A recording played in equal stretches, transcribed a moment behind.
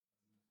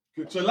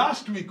Good. So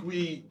last week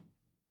we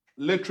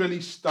literally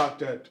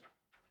started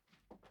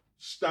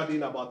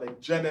studying about the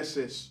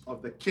genesis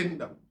of the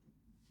kingdom.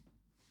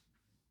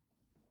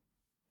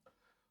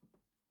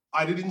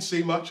 I didn't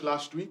say much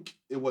last week.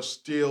 It was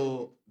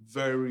still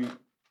very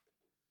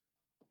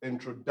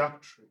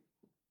introductory.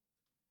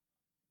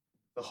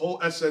 The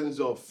whole essence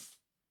of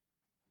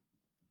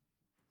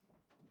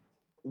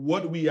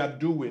what we are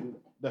doing,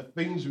 the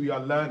things we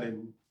are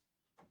learning,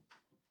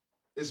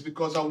 is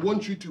because I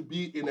want you to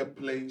be in a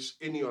place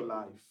in your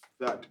life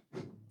that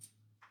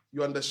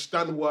you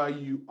understand why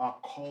you are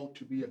called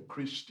to be a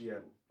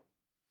Christian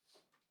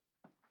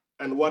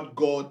and what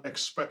God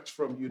expects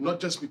from you,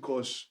 not just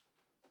because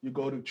you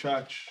go to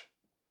church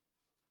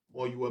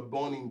or you were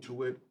born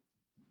into it,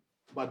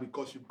 but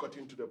because you've got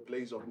into the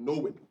place of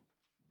knowing.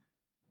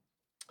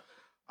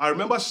 I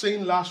remember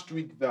saying last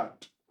week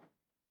that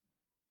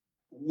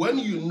when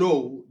you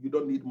know, you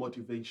don't need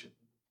motivation.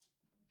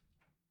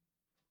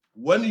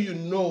 When you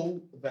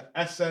know the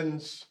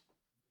essence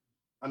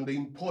and the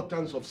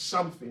importance of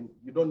something,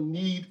 you don't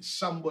need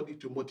somebody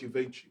to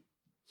motivate you.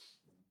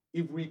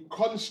 If we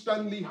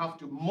constantly have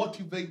to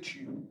motivate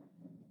you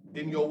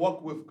in your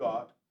walk with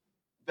God,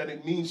 then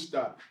it means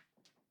that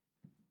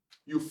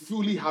you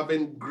fully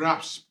haven't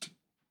grasped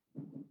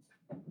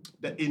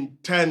the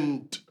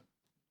intent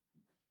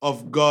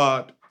of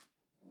God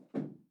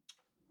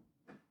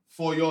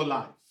for your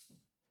life.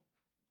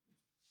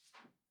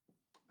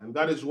 And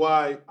that is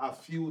why I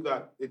feel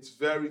that it's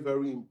very,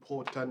 very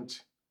important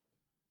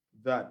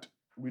that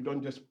we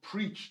don't just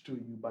preach to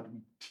you, but we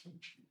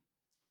teach you.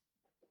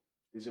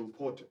 It's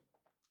important.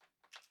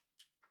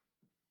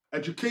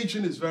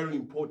 Education is very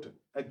important.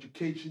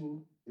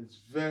 Education is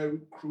very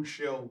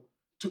crucial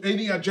to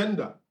any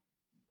agenda.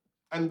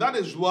 And that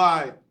is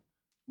why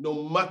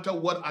no matter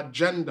what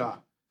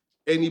agenda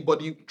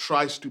anybody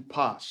tries to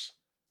pass,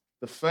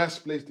 the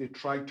first place they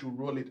try to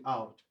roll it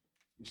out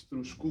is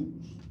through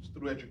schools, it's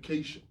through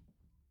education.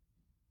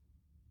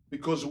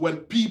 Because when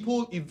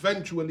people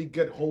eventually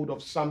get hold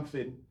of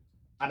something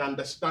and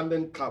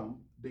understanding come,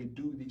 they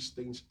do these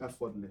things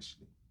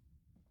effortlessly.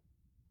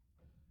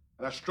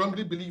 And I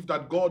strongly believe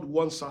that God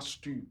wants us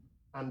to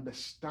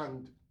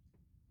understand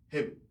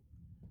Him.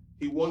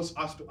 He wants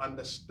us to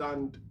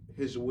understand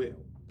His will.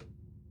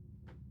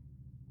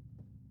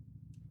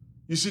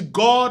 You see,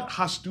 God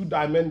has two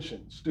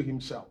dimensions to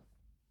Himself.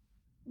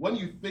 When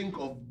you think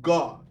of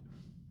God,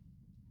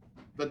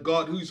 the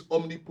God who is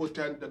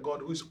omnipotent, the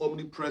God who is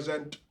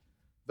omnipresent,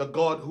 the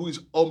God who is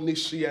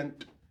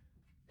omniscient,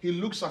 He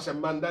looks as a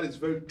man that is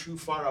very too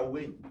far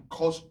away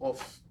because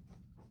of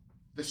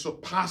the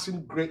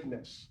surpassing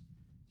greatness.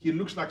 He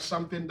looks like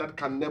something that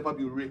can never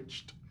be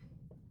reached.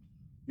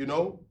 You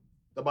know,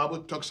 the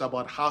Bible talks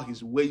about how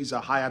His ways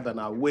are higher than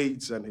our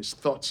ways and His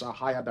thoughts are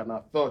higher than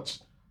our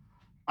thoughts.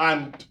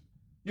 And,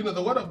 you know,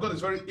 the Word of God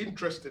is very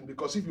interesting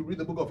because if you read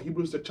the book of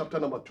Hebrews, the chapter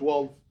number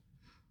 12,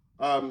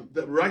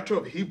 the writer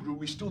of Hebrew,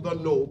 we still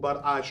don't know,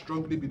 but I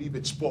strongly believe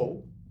it's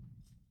Paul.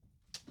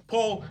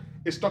 Paul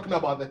is talking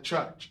about the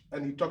church,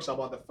 and he talks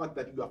about the fact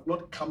that you have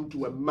not come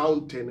to a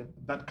mountain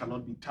that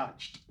cannot be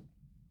touched.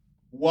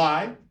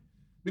 Why?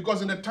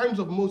 Because in the times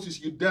of Moses,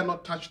 you dare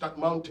not touch that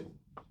mountain.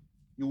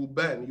 You will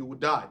burn, you will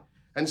die.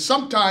 And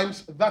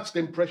sometimes that's the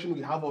impression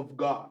we have of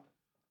God.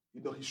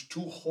 You know, He's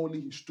too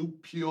holy, He's too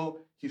pure,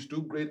 He's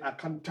too great, I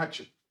can't touch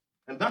Him.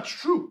 And that's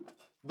true.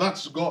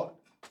 That's God.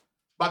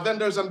 But then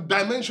there's a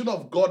dimension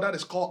of God that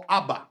is called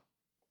Abba.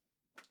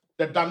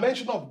 The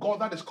dimension of God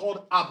that is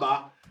called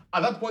Abba,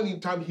 at that point in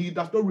time, He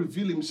does not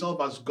reveal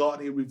Himself as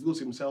God, He reveals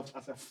Himself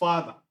as a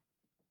Father.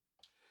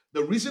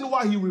 The reason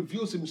why He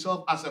reveals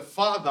Himself as a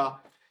Father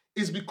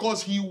is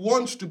because He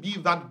wants to be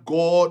that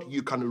God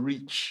you can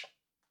reach.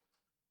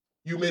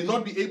 You may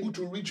not be able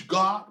to reach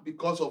God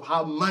because of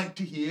how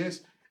mighty He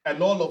is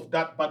and all of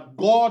that, but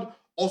God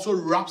also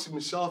wraps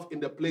Himself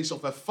in the place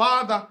of a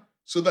Father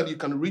so that you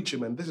can reach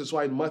Him. And this is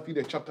why in Matthew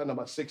the chapter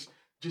number 6,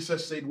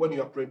 Jesus said, when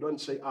you are praying, don't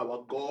say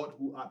our God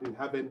who art in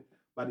heaven,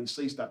 but He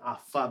says that our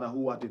Father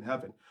who art in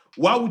heaven.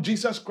 Why would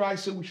Jesus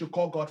Christ say we should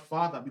call God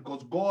Father?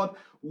 Because God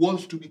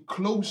wants to be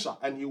closer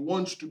and He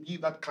wants to be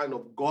that kind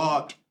of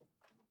God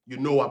you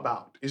know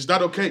about. Is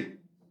that okay?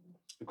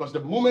 Because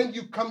the moment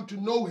you come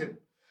to know Him,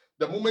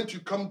 the moment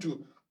you come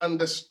to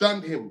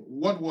understand Him,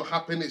 what will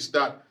happen is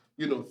that,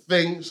 you know,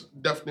 things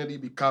definitely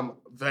become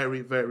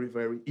very, very,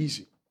 very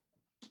easy.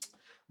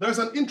 There's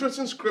an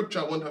interesting scripture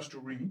I want us to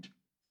read.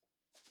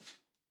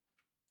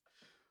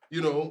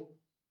 You know,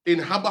 in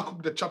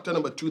Habakkuk, the chapter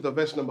number 2, the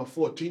verse number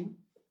 14.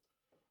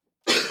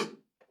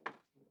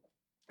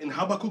 In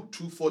Habakkuk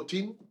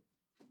 2:14,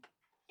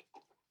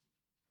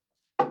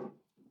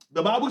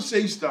 the Bible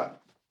says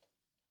that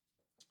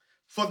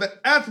for the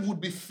earth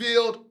would be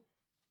filled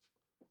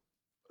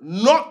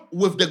not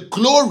with the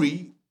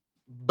glory,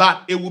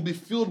 but it will be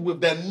filled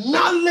with the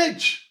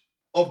knowledge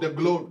of the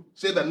glory.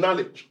 Say the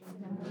knowledge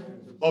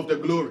of the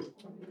glory.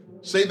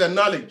 Say the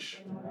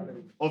knowledge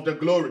of the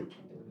glory.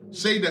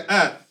 Say the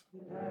earth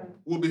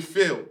will be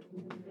filled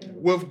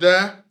with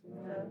the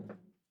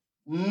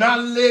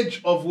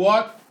knowledge of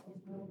what?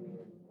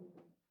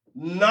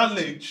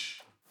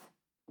 knowledge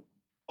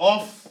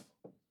of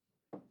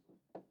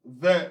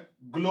the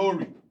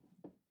glory.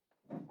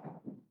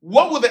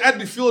 What will the earth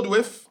be filled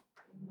with?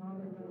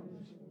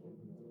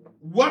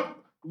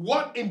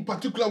 What in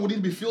particular would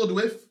it be filled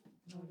with?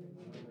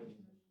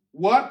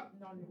 What?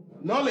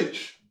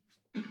 Knowledge.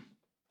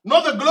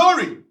 Not the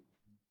glory.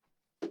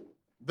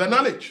 The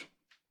knowledge.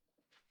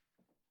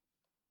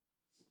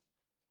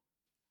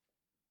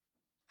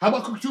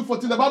 Habakkuk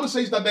 2:14, the Bible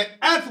says that the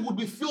earth would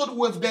be filled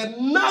with the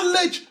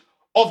knowledge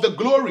of the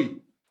glory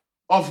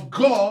of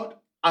God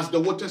as the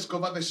waters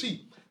cover the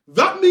sea.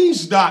 That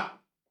means that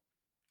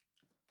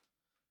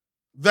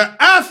the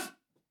earth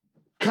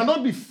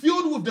cannot be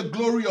filled with the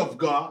glory of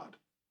God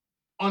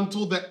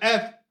until the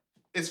earth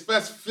is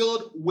first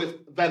filled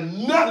with the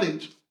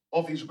knowledge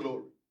of his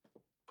glory.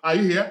 Are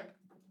you here?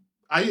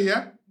 Are you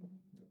here?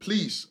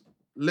 Please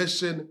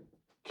listen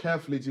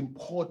carefully. It's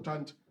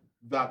important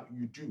that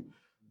you do.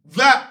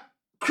 The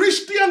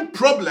Christian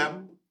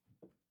problem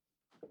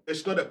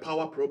is not a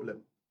power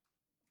problem.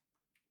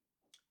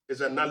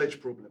 It's a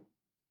knowledge problem.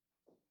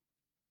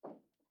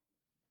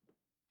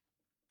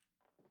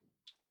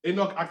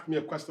 Enoch asked me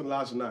a question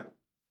last night.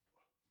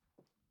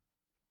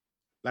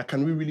 Like,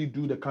 can we really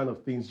do the kind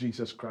of things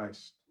Jesus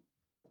Christ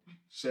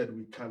said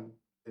we can?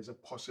 Is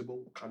it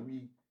possible? Can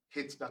we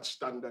hit that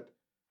standard?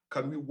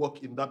 Can we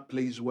walk in that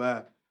place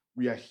where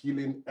we are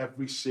healing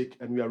every sick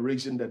and we are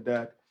raising the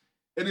dead?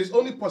 It is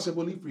only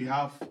possible if we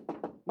have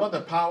not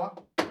the power,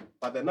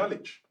 but the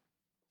knowledge.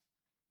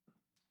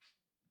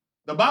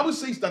 The Bible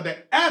says that the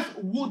earth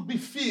would be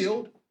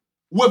filled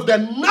with the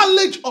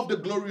knowledge of the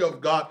glory of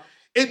God.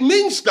 It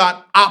means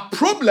that our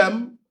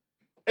problem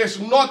is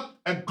not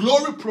a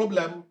glory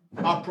problem.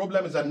 Our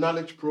problem is a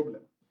knowledge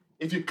problem.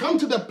 If you come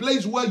to the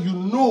place where you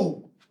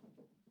know,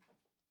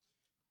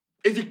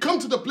 if you come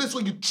to the place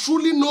where you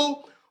truly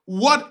know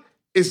what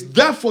is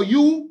there for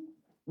you,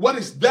 what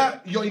is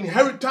there, your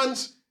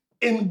inheritance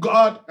in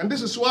God. And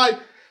this is why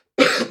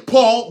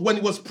Paul, when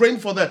he was praying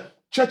for the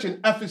church in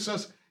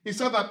Ephesus, he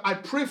said that I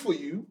pray for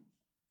you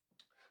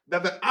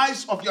that the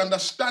eyes of your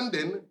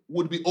understanding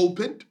would be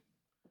opened,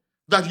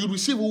 that you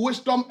receive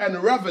wisdom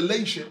and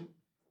revelation,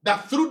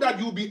 that through that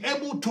you'll be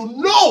able to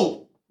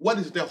know what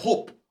is the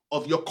hope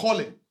of your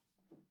calling.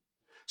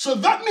 So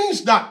that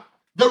means that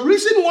the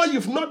reason why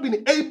you've not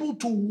been able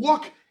to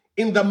walk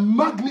in the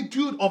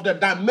magnitude of the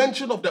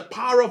dimension of the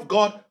power of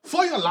God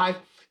for your life,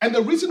 and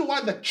the reason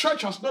why the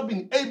church has not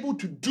been able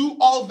to do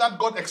all that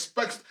God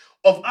expects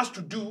of us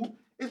to do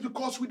is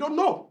because we don't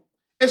know.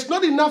 It's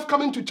not enough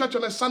coming to church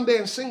on a Sunday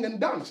and sing and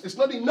dance. It's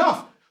not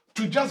enough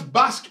to just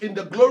bask in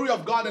the glory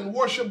of God and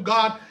worship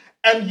God,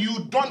 and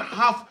you don't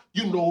have,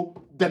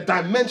 the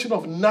dimension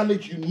of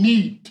knowledge you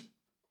need.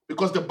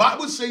 Because the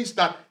Bible says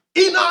that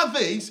in our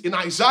days, in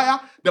Isaiah,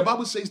 the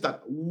Bible says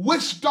that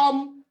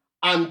wisdom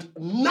and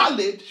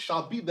knowledge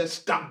shall be the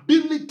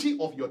stability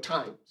of your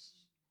times.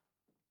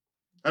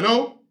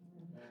 Hello?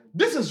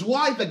 This is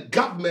why the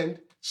government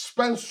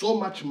spends so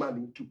much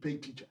money to pay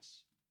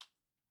teachers.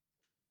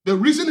 The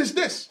reason is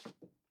this: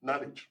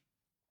 knowledge.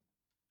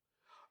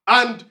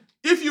 And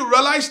if you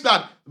realize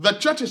that the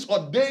church is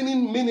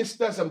ordaining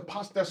ministers and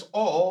pastors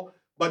all,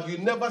 but you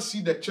never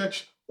see the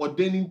church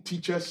ordaining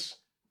teachers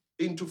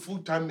into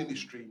full-time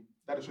ministry,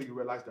 that is when you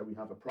realize that we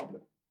have a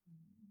problem.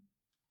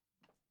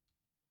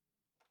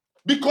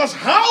 Because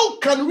how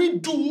can we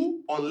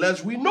do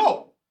unless we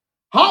know?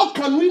 How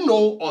can we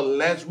know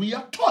unless we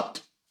are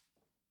taught?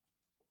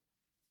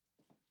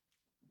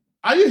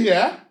 Are you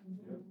here?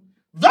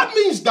 That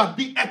means that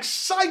be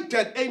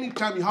excited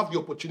anytime you have the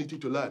opportunity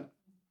to learn.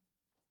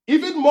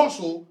 Even more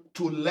so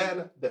to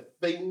learn the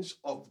things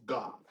of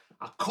God,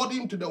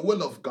 according to the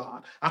will of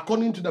God,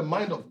 according to the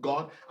mind of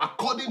God,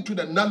 according to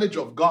the knowledge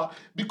of God,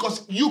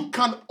 because you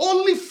can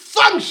only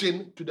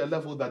function to the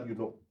level that you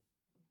know.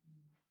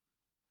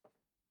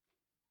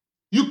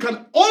 You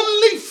can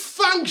only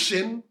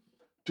function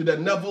to the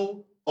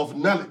level of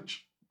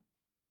knowledge.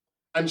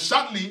 And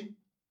sadly,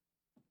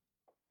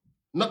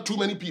 not too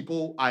many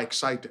people are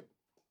excited.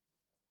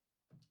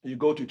 You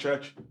go to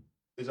church,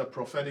 it's a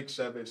prophetic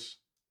service.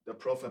 The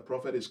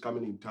prophet is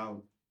coming in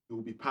town. It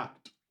will be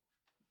packed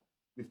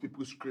with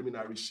people screaming,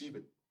 I receive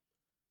it.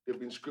 They've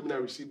been screaming, I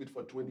receive it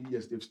for 20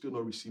 years. They've still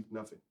not received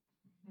nothing.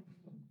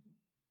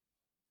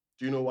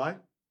 Do you know why?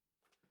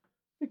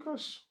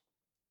 Because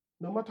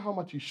no matter how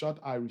much you shout,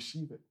 I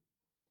receive it,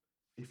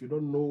 if you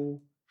don't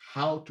know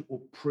how to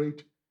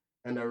operate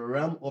in the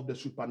realm of the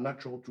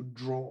supernatural to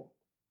draw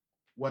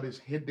what is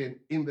hidden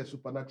in the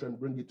supernatural and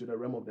bring it to the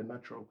realm of the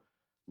natural,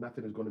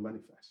 nothing is going to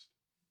manifest.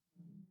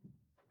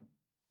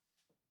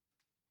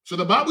 So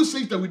the Bible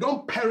says that we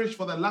don't perish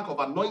for the lack of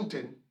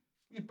anointing,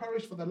 we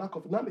perish for the lack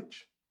of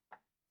knowledge.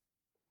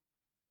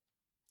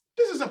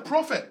 This is a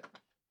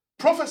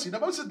prophecy. The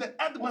Bible says the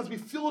earth must be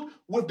filled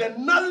with the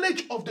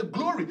knowledge of the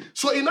glory.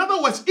 So in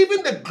other words,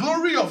 even the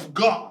glory of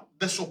God,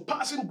 the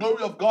surpassing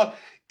glory of God,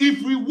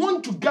 if we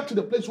want to get to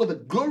the place where the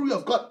glory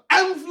of God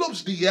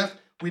envelopes the earth,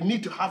 we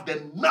need to have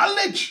the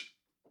knowledge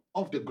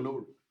of the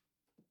glory.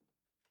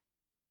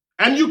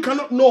 And you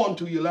cannot know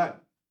until you learn.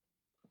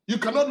 You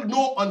cannot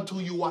know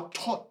until you are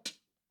taught.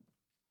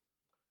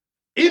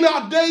 In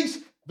our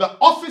days, the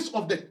office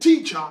of the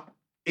teacher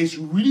is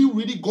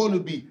really going to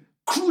be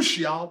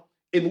crucial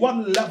in what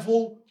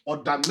level or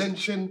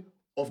dimension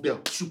of the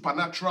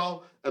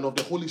supernatural and of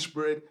the Holy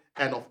Spirit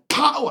and of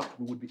power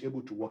we would be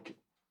able to walk in.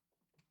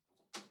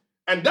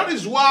 And that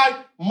is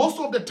why most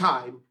of the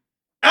time,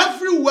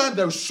 everywhere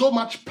there's so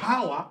much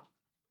power,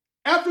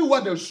 it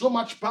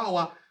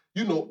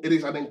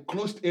is an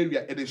enclosed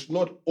area. It is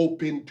not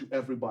open to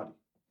everybody.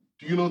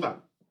 Do you know that?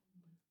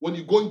 When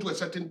you go into a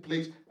certain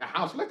place, a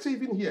house, let's say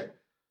even here,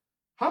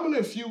 how many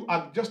of you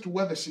are just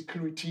where the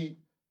security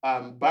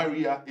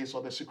barrier is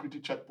or the security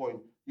checkpoint,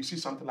 you see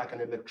something like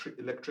an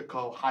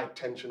electrical high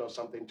tension or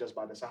something just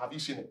by the side? Have you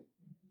seen it?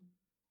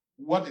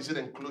 What is it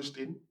enclosed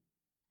in?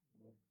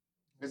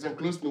 It's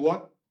enclosed in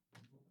what?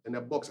 In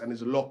a box, and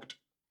it's locked.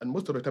 And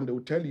most of the time they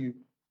will tell you,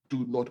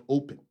 do not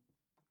open.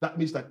 That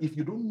means that if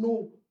you don't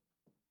know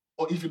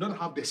or if you don't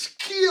have the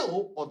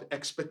skill or the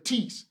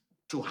expertise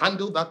to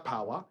handle that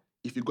power,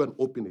 if you go and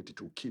open it, it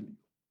will kill you.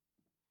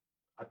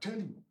 I tell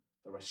you,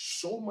 there is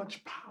so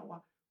much power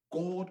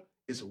God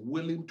is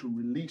willing to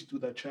release to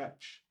the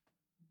church.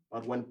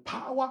 But when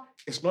power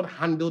is not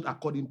handled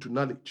according to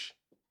knowledge,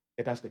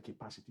 it has the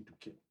capacity to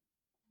kill.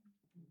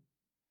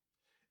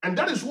 And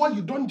that is why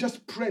you don't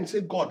just pray and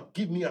say, God,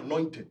 give me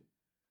anointing.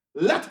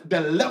 Let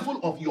the level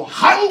of your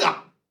hunger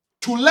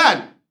to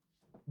learn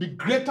be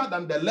greater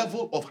than the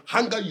level of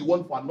hunger you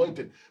want for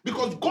anointing.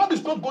 Because God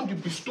is not going to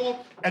bestow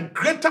a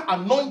greater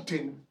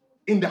anointing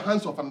in the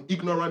hands of an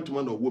ignorant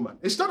man or woman.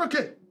 Is that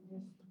okay?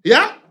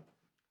 Yeah?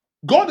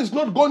 God is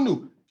not going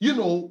to,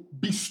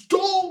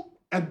 bestow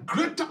a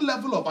greater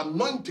level of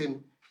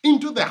anointing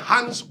into the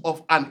hands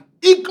of an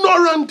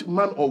ignorant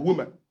man or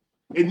woman.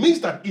 It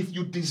means that if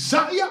you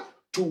desire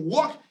to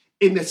walk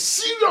in a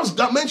serious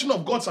dimension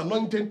of God's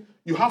anointing,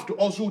 you have to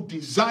also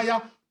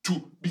desire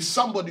to be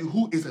somebody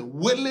who is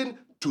willing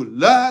to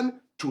learn,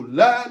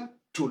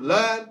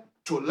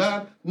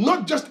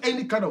 not just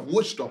any kind of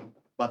wisdom,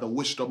 but the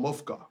wisdom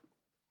of God.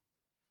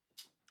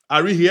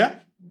 Are we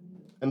here?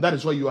 And that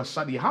is why you are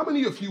studying. How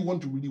many of you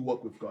want to really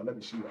work with God? Let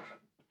me see your hand.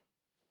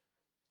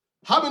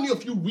 How many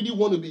of you really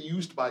want to be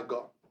used by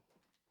God?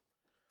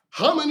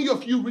 How many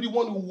of you really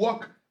want to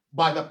walk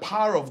by the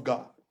power of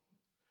God?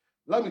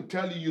 Let me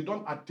tell you, you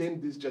don't attain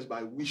this just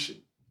by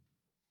wishing.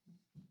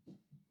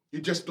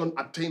 You just don't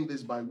attain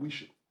this by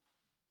wishing.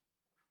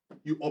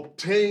 You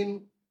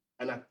obtain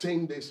and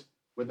attain this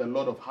with a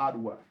lot of hard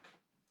work.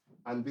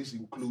 And this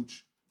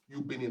includes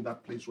you being in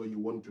that place where you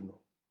want to know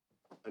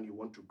and you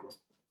want to grow.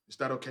 Is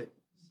that okay?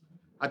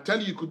 I tell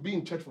you, you could be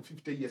in church for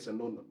 50 years and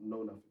know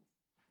nothing.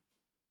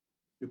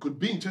 You could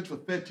be in church for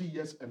 30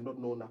 years and not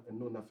know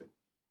nothing.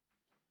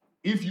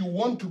 If you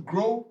want to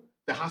grow,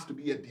 there has to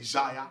be a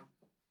desire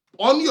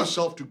on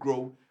yourself to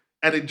grow,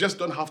 and it just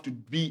don't have to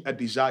be a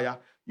desire.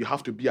 You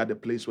have to be at the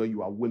place where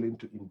you are willing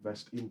to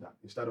invest in that.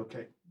 Is that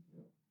okay?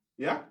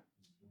 Yeah?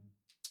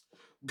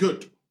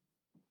 Good.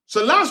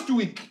 So last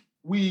week,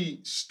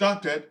 we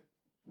started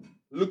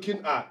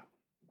looking at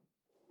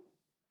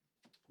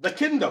the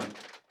kingdom,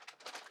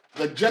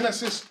 the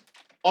genesis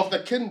of the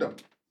kingdom.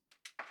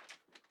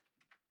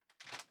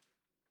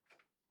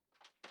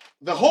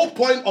 The whole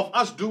point of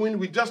us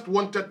we just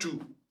wanted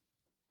to,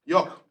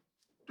 York,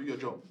 do your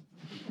job.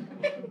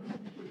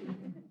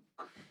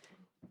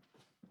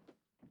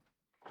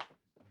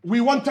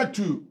 We wanted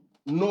to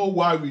know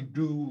why we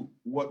do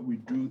what we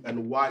do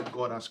and why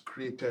God has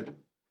created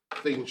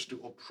things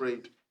to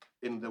operate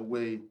in the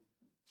way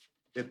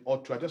it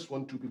ought to. I just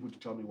want two people to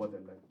tell me what they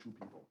learned. Two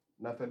people.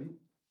 Natalie,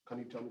 can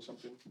you tell me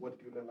something? What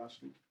did you learn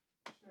last week?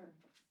 Sure.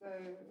 So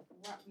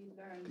what we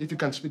learned... If you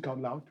can speak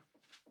out loud.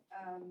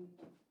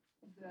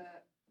 The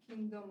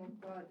kingdom of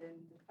God and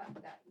the fact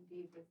that he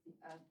gave us the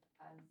earth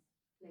as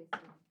place of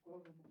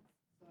government.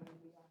 So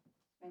we are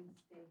meant to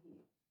stay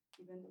here.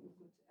 Even though we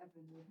go to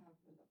heaven, we have a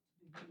lot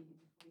to do here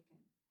before we can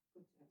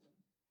go to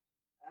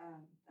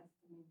heaven. That's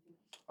the main thing.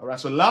 All right,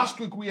 so last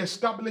week we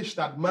established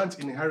that man's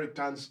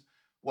inheritance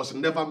was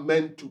never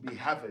meant to be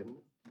heaven,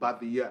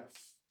 but the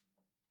earth.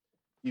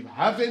 If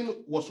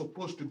heaven was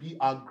supposed to be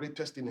our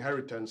greatest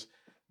inheritance,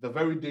 the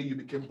very day you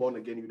became born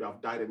again, you'd have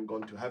died and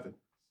gone to heaven.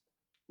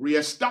 We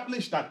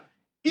established that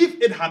if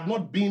it had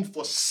not been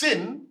for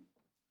sin,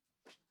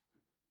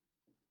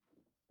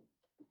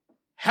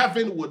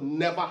 heaven would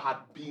never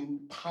have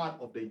been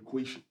part of the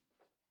equation.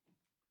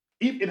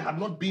 If it had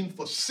not been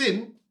for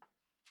sin,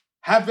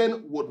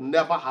 heaven would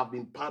never have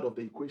been part of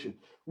the equation.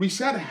 We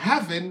said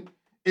heaven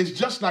is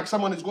just like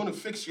someone is going to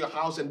fix your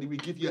house and they will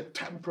give you a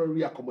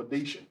temporary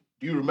accommodation.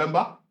 Do you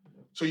remember?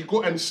 So you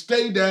go and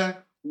stay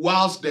there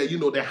whilst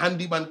the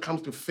handyman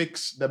comes to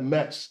fix the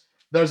mess.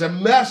 There's a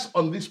mess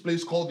on this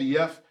place called the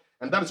earth,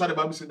 and that is why the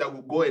Bible says that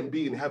we'll go and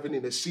be in heaven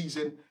in a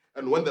season,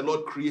 and when the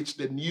Lord creates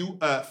the new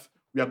earth,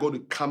 we are going to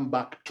come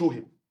back to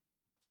him.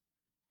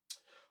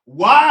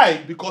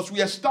 Why? Because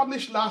we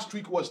established last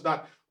week was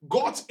that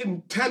God's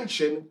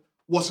intention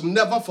was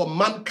never for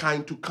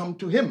mankind to come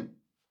to him.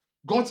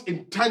 God's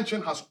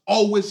intention has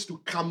always to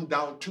come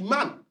down to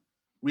man.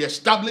 We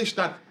established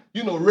that,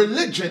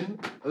 religion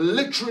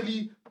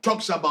literally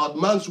talks about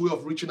man's way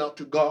of reaching out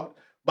to God.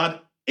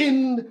 But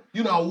in,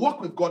 our walk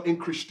with God in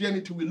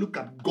Christianity, we look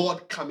at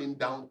God coming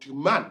down to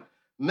man.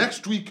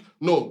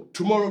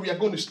 Tomorrow we are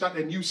going to start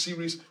a new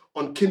series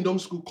on Kingdom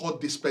School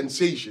called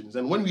Dispensations.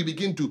 And when we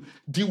begin to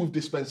deal with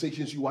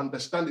dispensations, you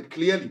understand it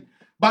clearly.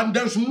 But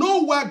there's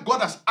nowhere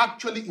God has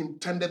actually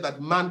intended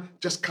that man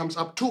just comes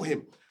up to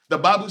him. The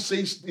Bible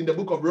says in the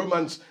book of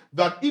Romans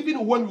that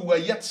even when we were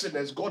yet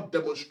sinners, God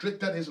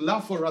demonstrated his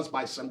love for us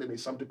by sending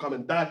his son to come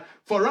and die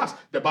for us.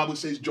 The Bible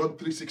says, John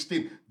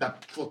 3:16,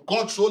 that for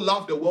God so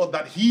loved the world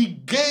that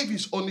he gave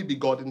his only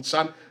begotten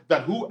son,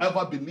 that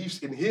whoever believes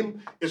in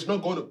him is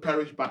not going to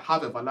perish but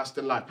have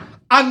everlasting life.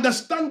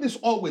 Understand this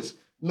always.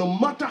 No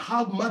matter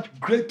how much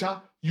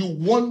greater you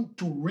want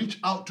to reach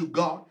out to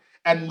God,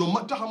 and no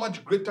matter how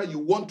much greater you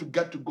want to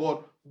get to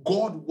God,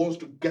 God wants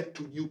to get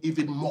to you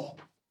even more.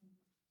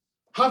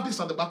 Have this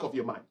at the back of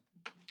your mind.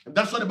 And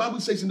that's what the Bible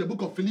says in the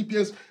book of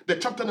Philippians, the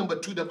chapter number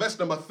 2, the verse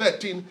number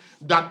 13,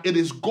 that it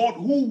is God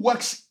who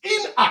works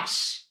in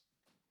us,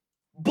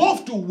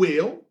 both to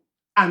will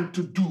and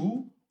to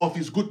do of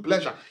his good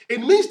pleasure.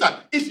 It means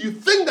that if you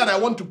think that I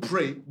want to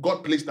pray,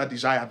 God placed that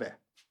desire there.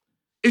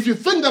 If you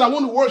think that I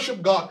want to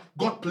worship God,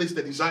 God placed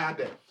the desire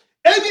there.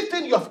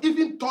 Anything you have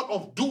even thought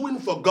of doing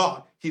for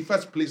God, he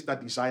first placed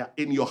that desire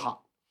in your heart.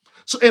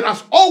 So it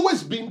has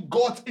always been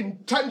God's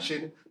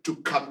intention to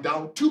come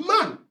down to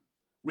man.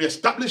 We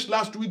established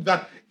last week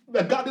that in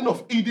the Garden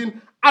of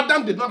Eden,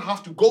 Adam did not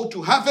have to go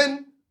to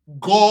heaven.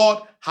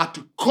 God had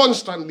to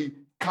constantly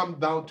come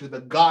down to the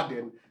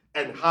garden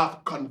and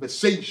have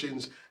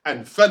conversations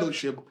and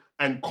fellowship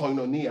and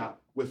koinonia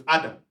with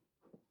Adam.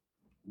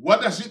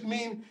 What does it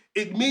mean?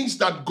 It means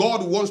that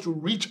God wants to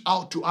reach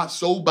out to us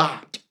so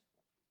bad.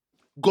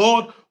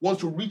 God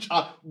wants to reach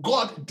out.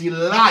 God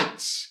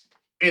delights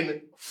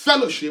in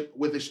fellowship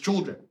with his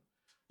children.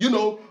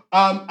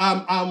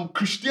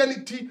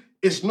 Christianity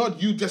is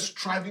not you just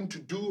striving to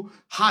do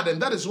hard.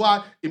 And that is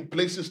why in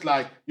places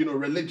like,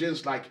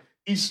 religions like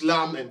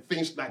Islam and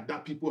things like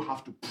that, people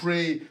have to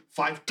pray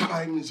 5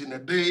 times in a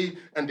day,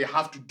 and they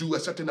have to do a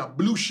certain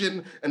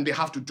ablution, and they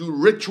have to do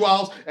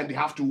rituals, and they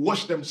have to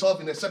wash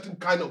themselves in a certain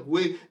kind of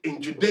way.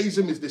 In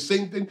Judaism, it's the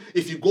same thing.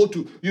 If you go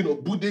to,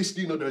 Buddhist,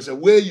 there's a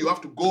way you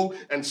have to go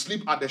and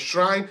sleep at the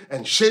shrine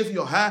and shave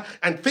your hair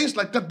and things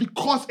like that,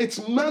 because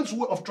it's man's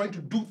way of trying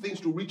to do things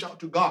to reach out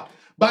to God.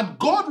 But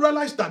God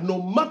realized that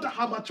no matter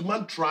how much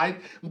man tried,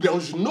 there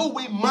was no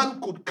way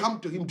man could come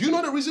to him. Do you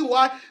know the reason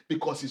why?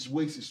 Because his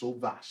ways is so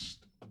vast.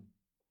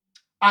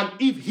 And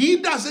if he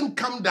doesn't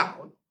come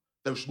down,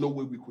 there's no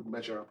way we could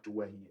measure up to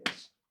where he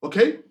is.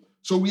 Okay?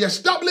 So we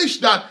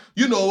established that,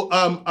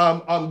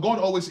 God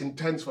always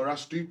intends for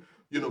us to,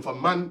 for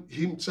man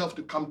himself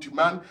to come to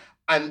man,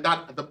 and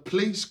that the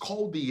place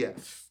called the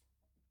earth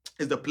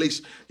is the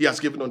place he has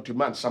given unto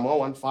man. Psalm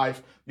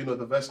 115,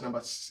 the verse number,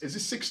 is it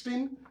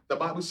 16? The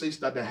Bible says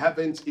that the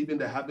heavens, even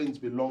the heavens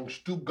belongs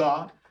to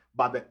God,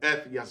 but the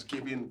earth he has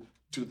given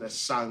to the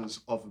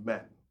sons of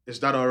men. Is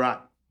that all right?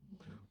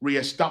 We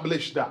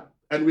established that.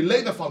 And we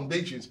laid the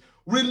foundations.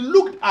 We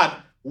looked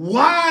at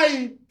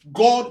why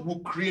God will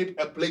create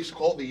a place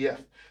called the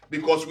earth.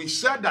 Because we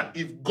said that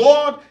if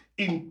God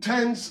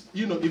intends,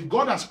 if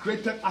God has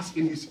created us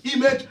in his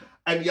image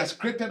and he has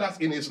created us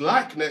in his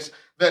likeness,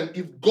 then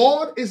if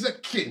God is a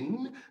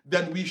king,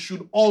 then we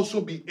should also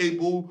be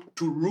able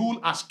to rule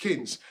as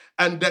kings.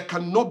 And there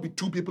cannot be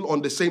 2 people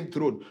on the same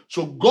throne.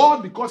 So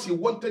God, because he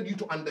wanted you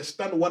to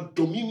understand what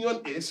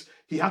dominion is,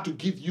 he had to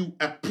give you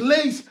a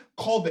place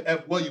called the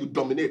earth where you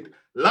dominate.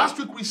 Last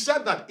week we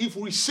said that if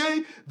we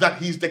say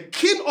that he's the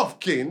King of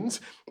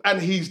Kings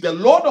and he's the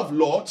Lord of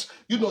Lords,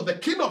 the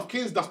King of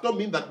Kings does not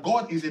mean that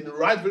God is in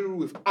rivalry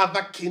with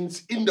other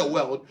kings in the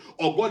world,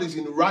 or God is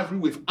in rivalry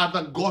with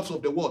other gods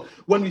of the world.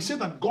 When we say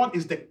that God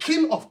is the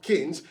King of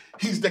Kings,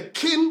 he's the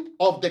King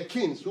of the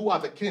kings. Who are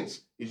the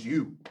kings? It's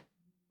you.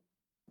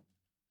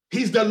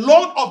 He's the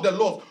Lord of the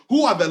Lords.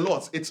 Who are the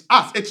Lords? It's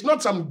us. It's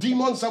not some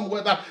demon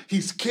somewhere that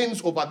he's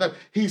kings over them.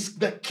 He's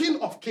the King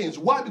of Kings.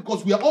 Why?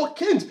 Because we are all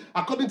kings.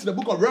 According to the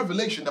book of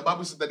Revelation, the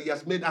Bible says that he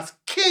has made us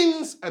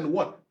kings and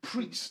what?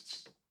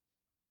 Priests.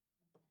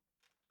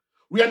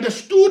 We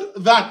understood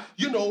that,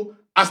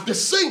 as the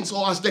saints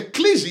or as the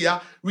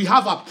ecclesia, we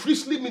have a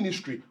priestly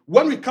ministry.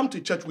 When we come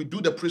to church, we do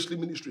the priestly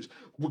ministries.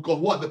 Because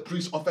what? The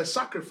priest offers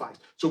sacrifice.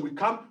 So we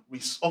come,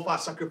 we offer a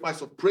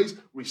sacrifice of praise,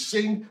 we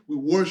sing, we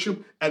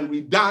worship, and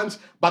we dance.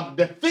 But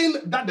the thing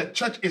that the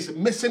church is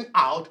missing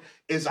out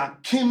is a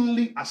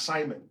kingly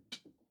assignment.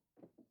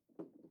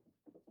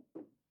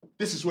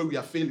 This is where we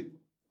are failing.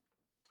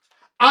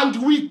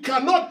 And we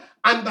cannot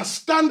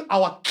understand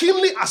our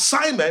kingly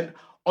assignment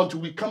until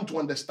we come to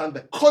understand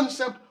the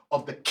concept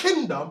of the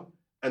kingdom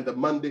and the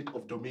mandate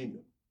of dominion.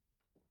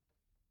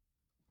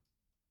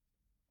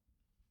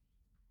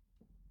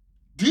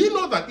 Do you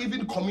know that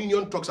even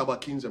communion talks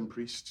about kings and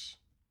priests?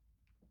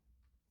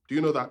 Do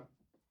you know that?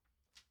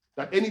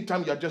 That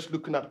anytime you're just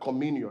looking at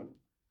communion,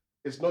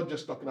 it's not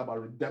just talking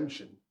about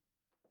redemption,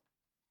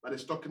 but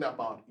it's talking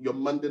about your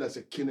mandate as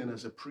a king and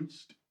as a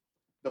priest.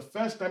 the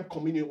first time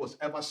communion was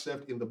ever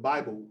served in the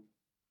Bible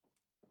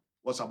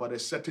was about a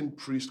certain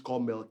priest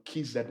called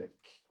Melchizedek.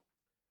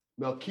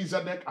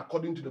 Melchizedek,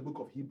 according to the book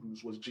of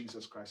Hebrews, was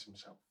Jesus Christ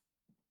himself.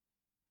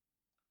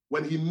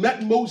 When he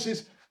met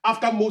Moses,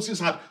 after Moses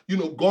had,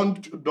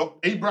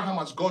 Abraham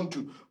has gone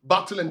to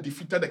battle and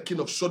defeated the king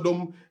of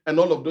Sodom and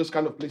all of those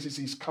kind of places,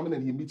 he's coming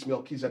and he meets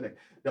Melchizedek.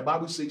 The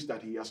Bible says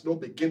that he has no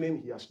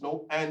beginning, he has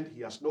no end,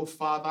 he has no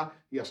father,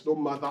 he has no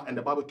mother, and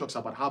the Bible talks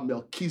about how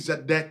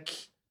Melchizedek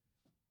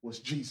was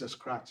Jesus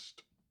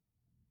Christ.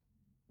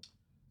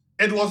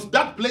 It was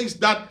that place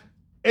that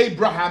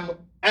Abraham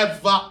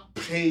ever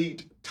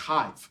paid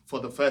tithe for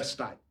the first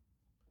time.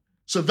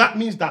 So that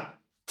means that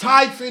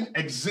tithing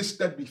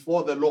existed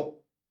before the law.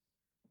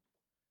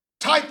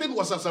 Tithing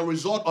was as a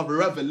result of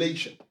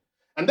revelation.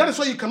 And that is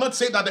why you cannot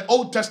say that the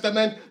Old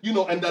Testament,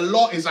 and the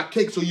law is a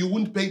cake, so you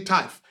wouldn't pay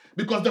tithe.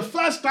 Because the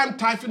first time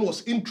tithing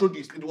was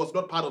introduced, it was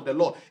not part of the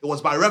law. It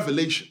was by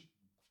revelation.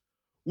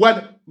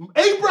 When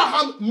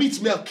Abraham meets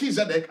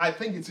Melchizedek, I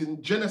think it's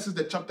in Genesis,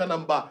 the chapter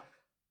number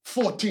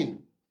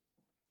 14.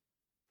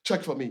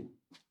 Check for me.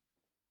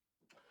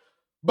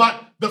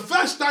 But the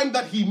first time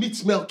that he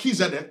meets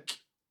Melchizedek,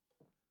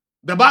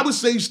 the Bible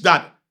says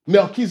that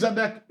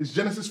Melchizedek is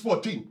Genesis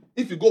 14.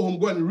 If you go home,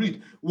 go and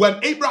read.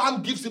 When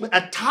Abraham gives him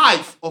a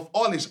tithe of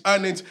all his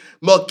earnings,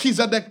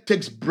 Melchizedek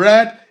takes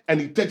bread and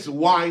he takes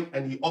wine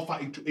and he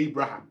offers it to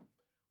Abraham.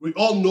 We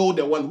all know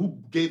the one who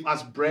gave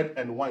us bread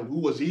and wine. Who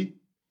was he?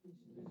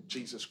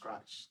 Jesus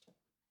Christ.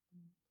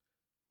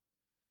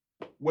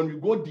 When we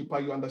go deeper,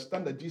 you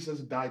understand that Jesus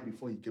died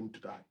before he came to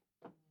die.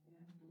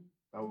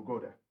 I will go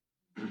there.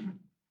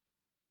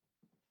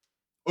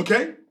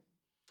 Okay?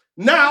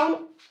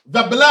 Now,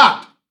 the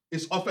blood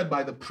is offered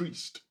by the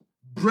priest.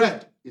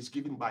 Bread is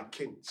given by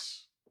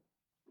kings.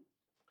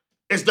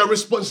 It's the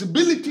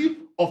responsibility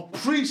of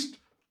priests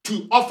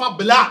to offer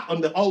blood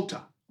on the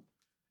altar.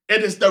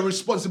 It is the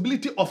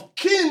responsibility of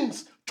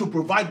kings to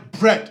provide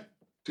bread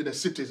to the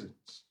citizens.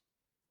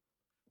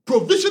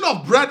 Provision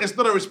of bread is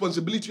not a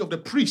responsibility of the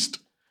priest.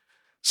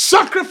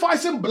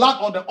 Sacrificing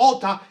blood on the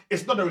altar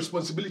is not a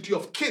responsibility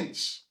of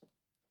kings.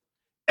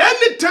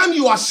 Anytime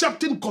you are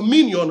accepting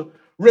communion,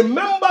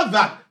 remember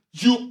that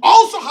you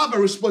also have a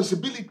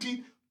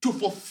responsibility to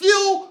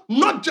fulfill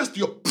not just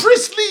your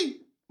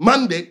priestly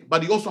mandate,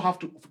 but you also have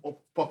to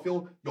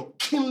fulfill your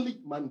kingly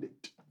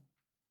mandate.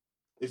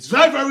 It's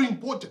very, very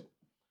important,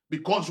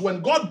 because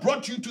when God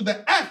brought you to the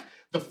earth,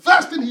 the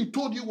first thing he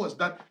told you was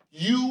that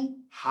you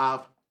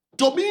have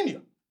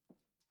dominion.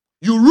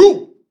 You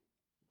rule.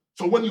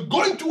 So when you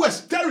go into a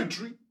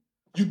territory,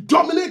 you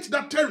dominate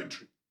that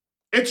territory.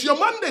 It's your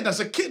mandate as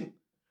a king,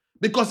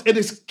 because it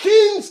is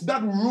kings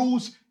that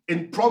rules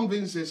in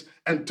provinces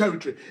and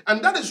territory.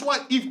 And that is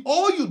why if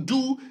all you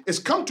do is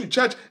come to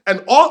church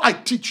and all I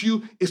teach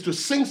you is to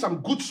sing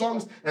some good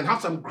songs and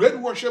have some great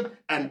worship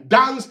and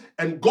dance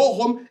and go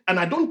home, and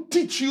I don't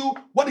teach you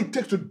what it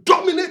takes to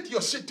dominate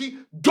your city,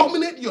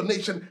 dominate your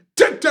nation,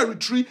 take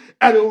territory,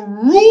 and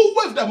rule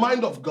with the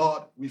mind of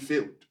God, we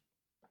failed.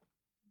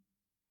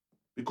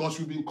 Because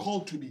we've been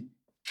called to be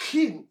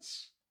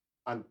kings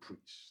and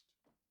priests.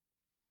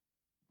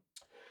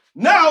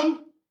 Now,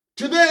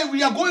 today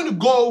we are going to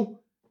go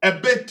a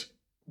bit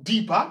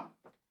deeper.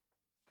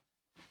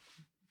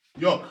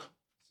 Today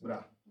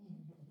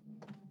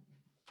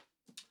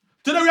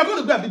we are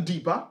going to go a bit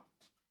deeper.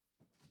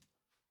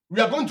 We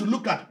are going to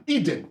look at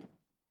Eden.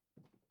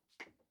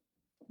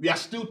 We are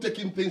still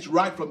taking things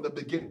right from the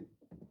beginning.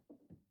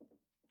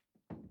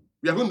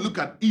 We are going to look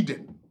at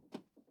Eden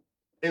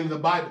in the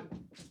Bible.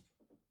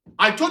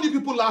 I told you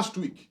people last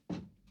week,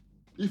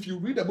 if you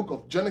read the book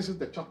of Genesis,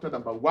 the chapter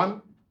number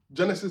 1,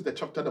 Genesis, the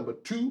chapter number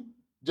 2,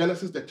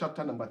 Genesis, the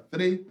chapter number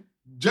 3,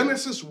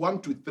 Genesis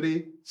 1 to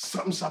 3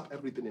 sums up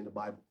everything in the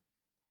Bible.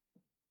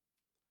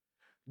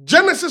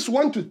 Genesis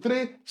 1 to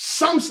 3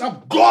 sums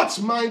up God's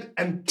mind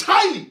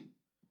entirely.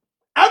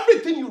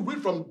 Everything you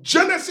read from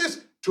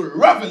Genesis to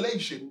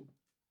Revelation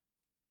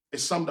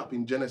is summed up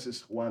in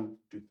Genesis 1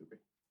 to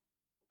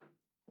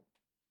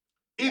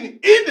 3. In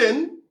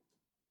Eden,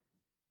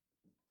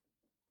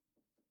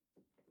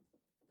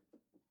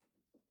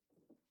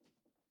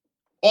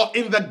 or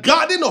in the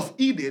Garden of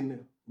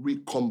Eden, we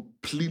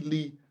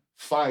completely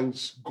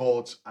find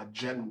God's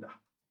agenda.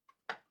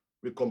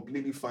 We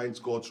completely find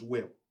God's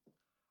will.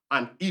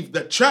 And if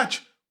the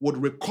church would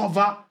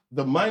recover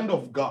the mind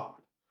of God,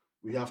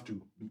 we have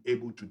to be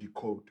able to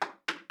decode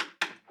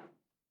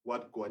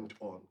what went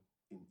on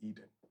in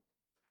Eden.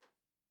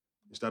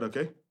 Is that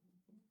okay?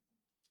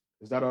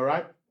 Is that all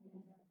right?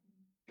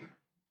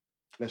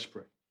 Let's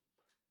pray.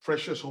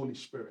 Precious Holy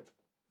Spirit,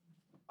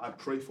 I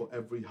pray for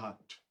every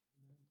heart.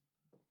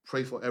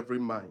 Pray for every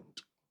mind.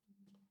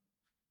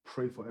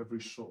 Pray for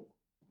every soul.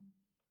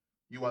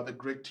 You are the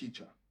great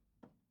teacher.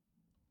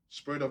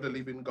 Spirit of the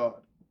living God.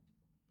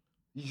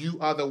 You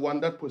are the one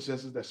that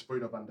possesses the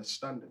spirit of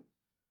understanding,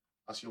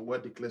 as your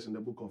word declares in the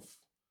book of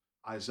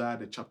Isaiah,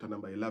 the chapter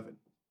number 11,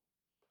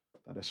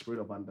 that the spirit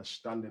of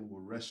understanding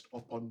will rest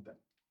upon them.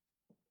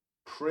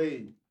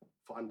 Pray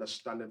for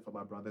understanding for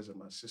my brothers and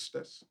my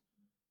sisters.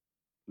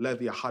 Let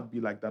their heart be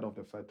like that of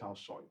the fertile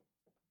soil.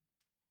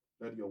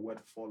 Let your word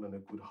fall on a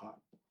good heart.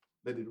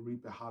 Let it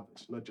reap a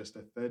harvest, not just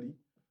a 30,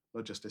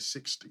 not just a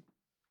 60,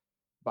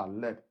 but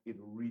let it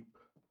reap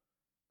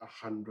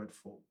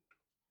 100-fold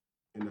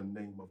in the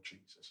name of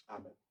Jesus.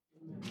 Amen.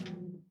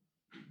 Amen.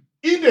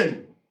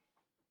 Eden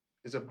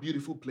is a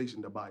beautiful place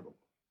in the Bible.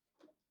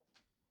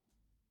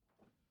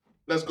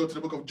 Let's go to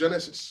the book of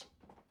Genesis,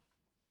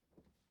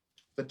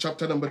 the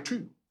chapter number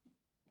 2.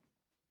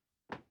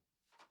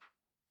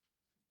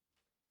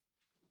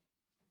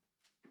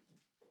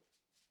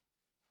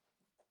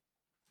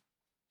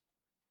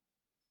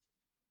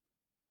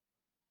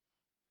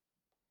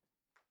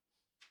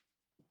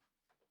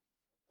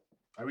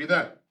 Are we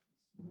there?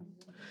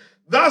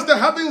 Thus the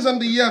heavens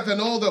and the earth and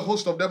all the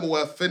host of them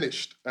were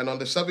finished. And on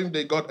the seventh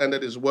day God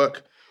ended his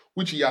work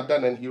which he had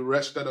done, and he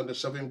rested on the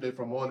seventh day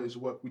from all his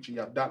work which he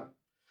had done.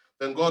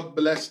 Then God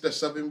blessed the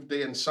seventh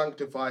day and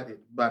sanctified it,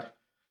 but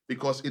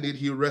because in it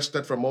he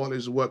rested from all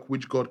his work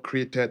which God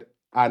created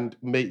and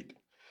made.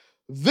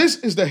 This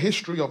is the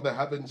history of the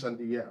heavens and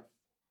the earth,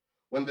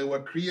 when they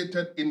were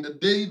created in the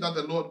day that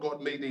the Lord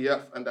God made the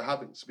earth and the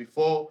heavens,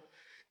 before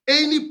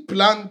any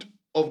plant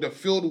of the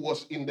field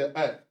was in the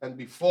earth, and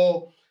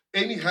before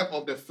any herb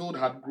of the field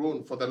had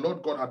grown, for the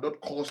Lord God had not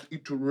caused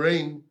it to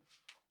rain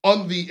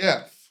on the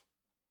earth,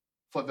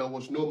 for there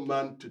was no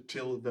man to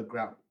till the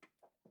ground.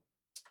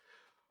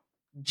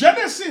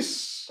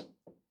 Genesis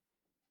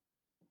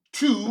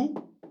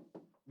 2,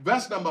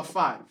 verse number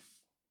 5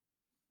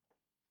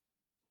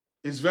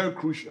 is very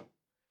crucial.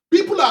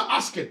 People are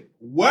asking,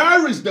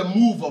 where is the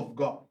move of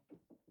God?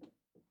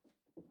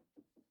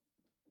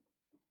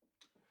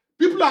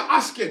 People are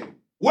asking,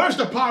 where's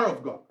the power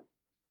of God?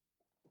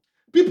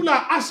 People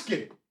are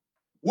asking,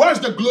 where's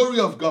the glory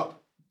of God?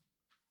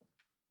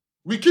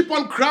 We keep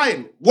on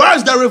crying,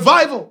 where's the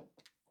revival?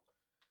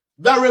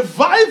 The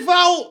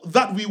revival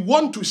that we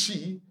want to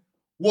see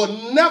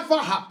will never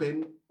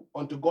happen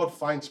until God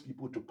finds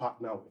people to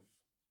partner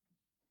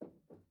with.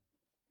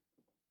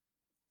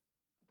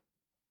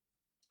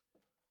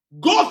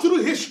 Go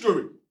through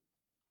history.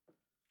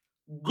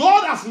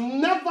 God has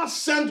never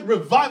sent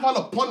revival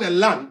upon a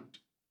land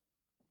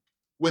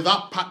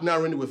without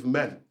partnering with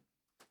men.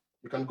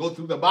 You can go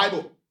through the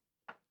Bible,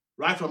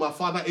 right from our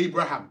father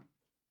Abraham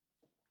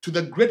to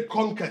the great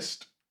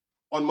conquest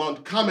on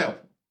Mount Carmel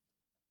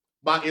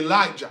by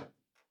Elijah.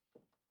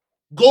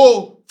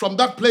 Go from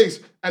that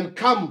place and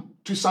come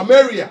to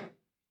Samaria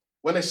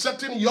when a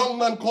certain young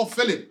man called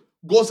Philip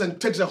goes and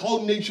takes a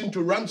whole nation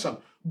to ransom.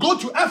 Go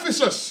to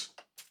Ephesus.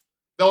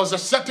 There was a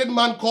certain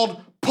man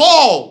called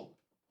Paul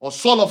or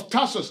Saul of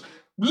Tarsus.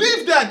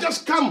 Leave there,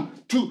 just come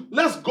to,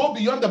 let's go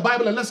beyond the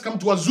Bible and let's come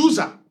to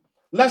Azusa.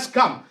 Let's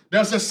come.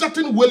 There's a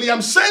certain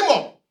William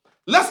Seymour.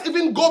 Let's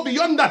even go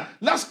beyond that.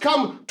 Let's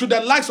come to the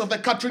likes of the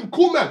Catherine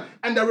Kuhlman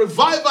and the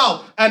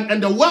revival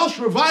and the Welsh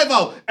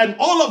revival and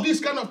all of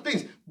these kind of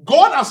things.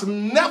 God has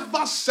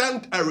never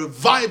sent a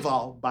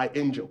revival by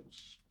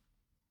angels.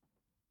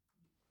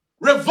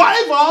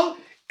 Revival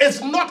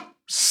is not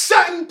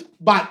sent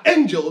by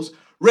angels.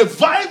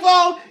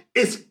 Revival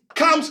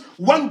comes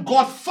when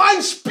God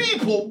finds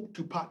people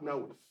to partner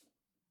with.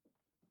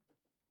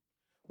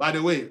 By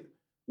the way,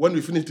 when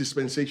we finish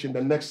dispensation,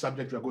 the next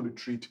subject we are going to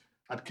treat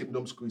at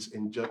Kingdom School is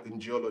in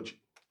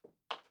geology.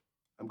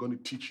 I'm going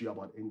to teach you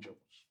about angels,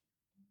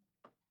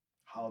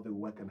 how they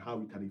work and how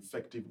we can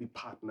effectively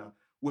partner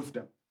with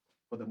them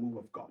for the move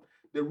of God.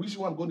 The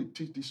reason why I'm going to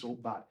teach this so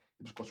bad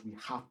is because we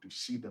have to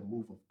see the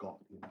move of God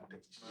in our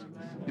days.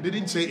 Amen. You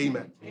didn't say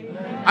amen.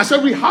 Amen. I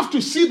said we have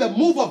to see the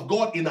move of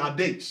God in our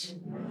days.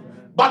 Amen.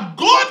 But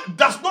God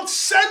does not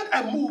send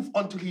a move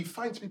until he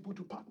finds people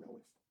to partner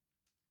with.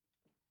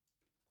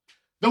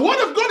 The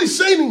word of God is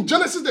saying in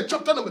Genesis, the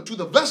chapter number 2,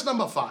 the verse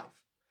number 5,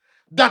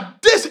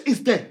 that this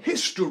is the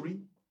history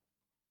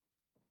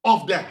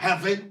of the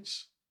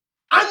heavens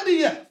and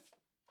the earth.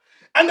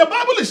 And the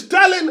Bible is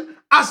telling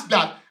us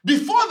that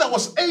before there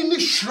was any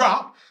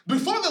shrub,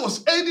 before there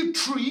was any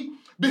tree,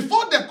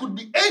 before there could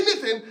be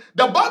anything,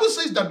 the Bible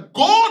says that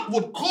God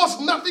would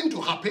cause nothing to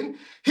happen.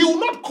 He will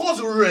not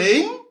cause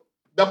rain.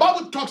 The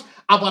Bible talks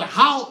about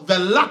how the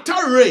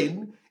latter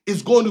rain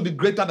is going to be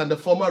greater than the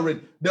former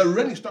rain. The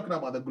rain is talking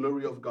about the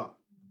glory of God.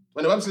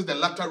 When the Bible says the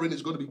latter rain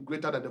is going to be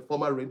greater than the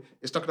former rain,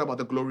 it's talking about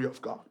the glory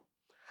of God.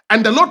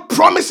 And the Lord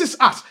promises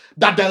us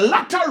that the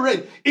latter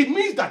rain, it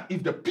means that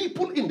if the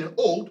people in the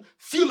old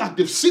feel like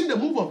they've seen the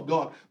move of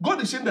God,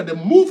 God is saying that the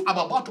move I'm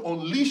about to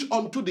unleash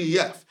onto the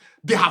earth,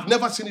 they have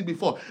never seen it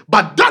before.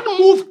 But that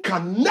move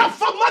can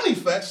never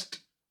manifest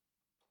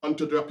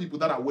until there are people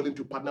that are willing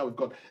to partner with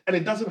God. And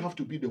it doesn't have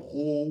to be the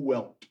whole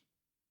world.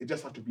 It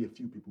just has to be a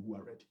few people who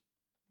are ready.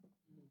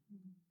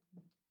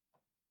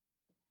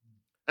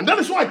 And that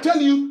is why I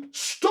tell you,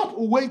 stop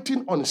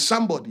waiting on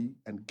somebody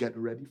and get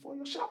ready for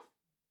yourself.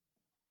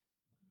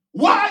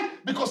 Why?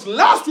 Because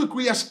last week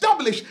we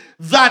established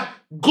that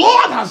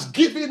God has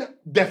given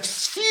the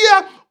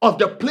sphere of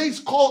the place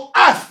called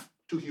earth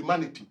to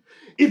humanity.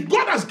 if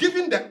God has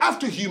given the earth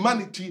to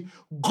humanity,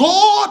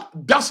 God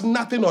does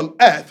nothing on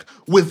earth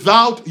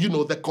without,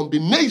 the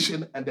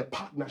combination and the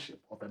partnership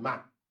of a man.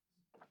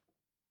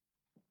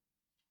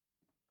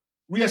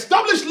 We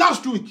established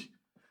last week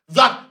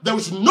that there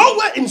is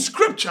nowhere in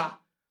Scripture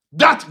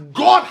that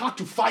God had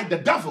to fight the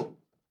devil.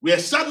 We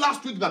said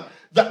last week that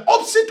the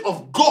opposite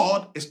of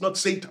God is not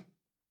Satan.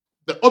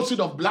 The opposite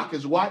of black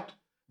is white.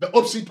 The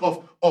opposite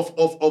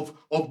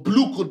of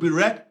blue could be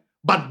red.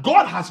 But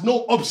God has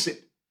no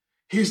opposite.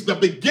 He's the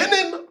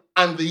beginning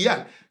and the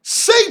end.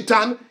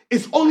 Satan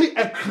is only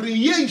a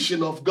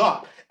creation of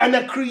God. And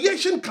a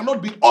creation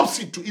cannot be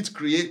opposite to its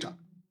creator.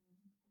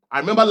 I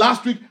remember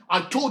last week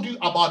I told you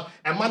about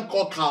a man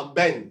called Carl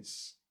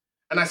Benz.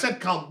 And I said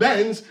Carl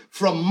Benz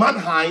from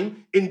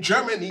Mannheim in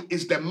Germany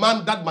is the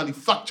man that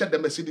manufactured the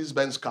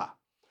Mercedes-Benz car.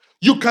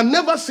 You can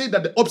never say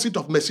that the opposite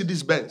of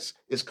Mercedes-Benz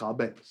is Carl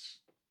Benz.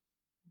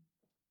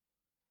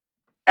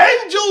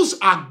 Angels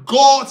are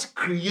God's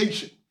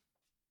creation.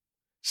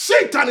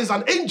 Satan is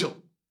an angel.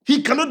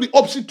 He cannot be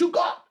opposite to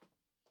God.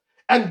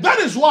 And that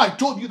is why I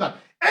told you that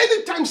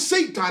anytime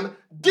Satan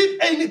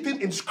did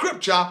anything in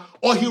Scripture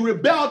or he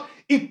rebelled,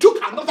 it took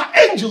another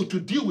angel to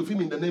deal with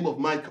him in the name of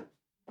Michael.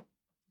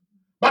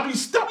 But we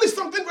established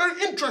something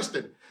very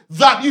interesting.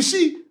 That, you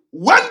see,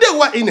 when they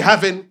were in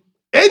heaven,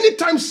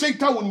 anytime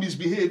Satan would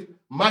misbehave,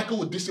 Michael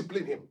would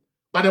discipline him.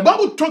 But the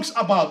Bible talks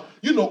about,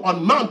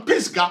 on Mount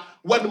Pisgah,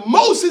 when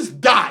Moses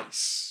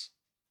dies,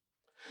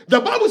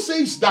 the Bible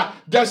says that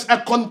there's a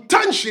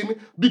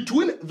contention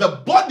between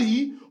the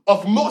body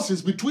of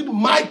Moses, between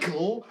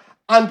Michael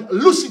and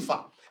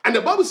Lucifer. And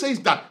the Bible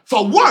says that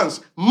for once,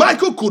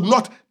 Michael could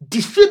not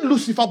defeat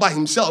Lucifer by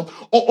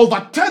himself or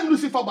overturn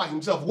Lucifer by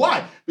himself.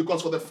 Why?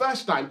 Because for the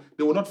first time,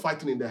 they were not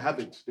fighting in the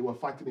heavens. They were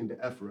fighting in the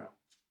earth realm.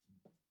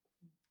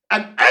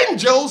 And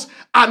angels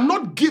are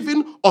not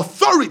given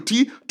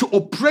authority to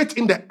operate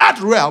in the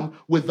earth realm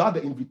without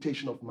the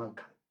invitation of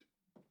mankind.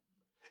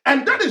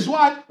 And that is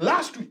why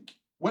last week,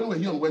 when we were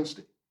here on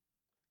Wednesday,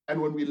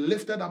 and when we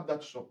lifted up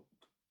that song,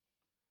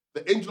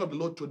 the angel of the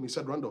Lord told me, he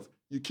said, Randolph,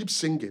 you keep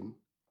singing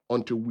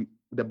until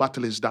the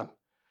battle is done.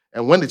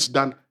 And when it's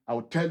done, I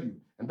will tell you.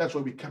 And that's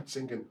why we kept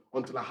singing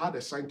until I had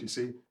a sign to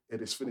say,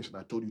 it is finished, and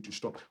I told you to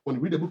stop. When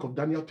you read the book of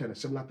Daniel 10, a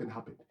similar thing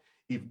happened.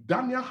 If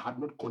Daniel had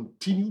not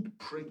continued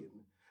praying,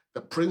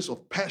 the prince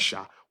of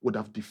Persia would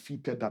have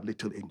defeated that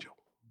little angel.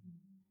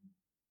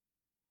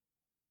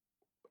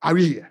 Are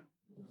we here?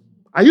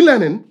 Are you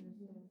learning?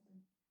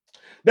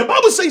 The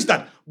Bible says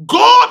that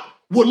God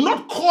will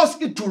not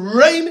cause it to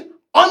rain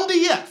on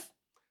the earth.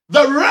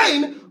 The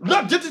rain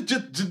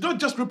did not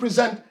just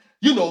represent,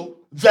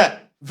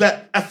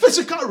 a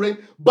physical rain,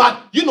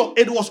 but,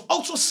 it was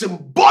also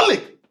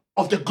symbolic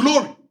of the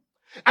glory.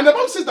 And the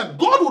Bible says that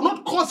God will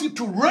not cause it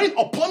to rain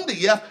upon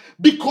the earth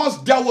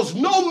because there was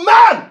no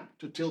man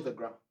to till the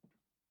ground.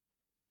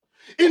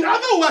 In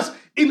other words,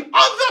 in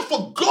order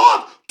for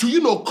God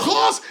to,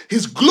 cause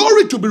his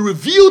glory to be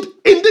revealed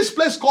in this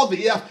place called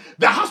the earth,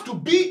 there has to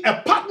be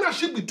a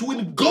partnership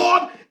between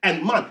God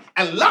and man.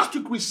 And last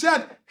week we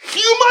said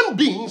human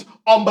beings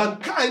or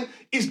mankind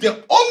is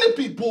the only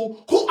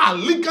people who are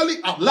legally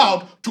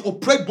allowed to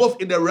operate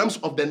both in the realms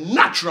of the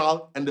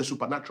natural and the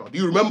supernatural. Do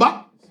you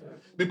remember?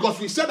 Because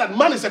we said that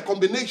man is a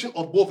combination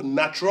of both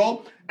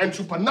natural and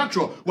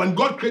supernatural. When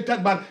God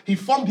created man, he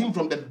formed him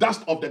from the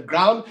dust of the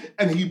ground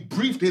and he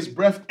breathed his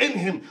breath in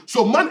him.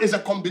 So man is a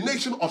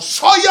combination of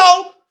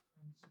soil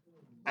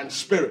and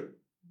spirit.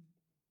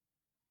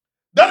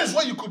 That is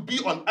why you could be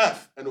on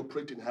earth and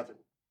operate in heaven.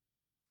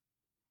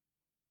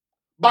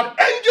 But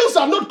angels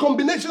are not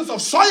combinations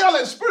of soil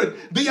and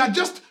spirit. They are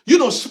just,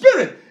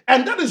 spirit.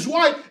 And that is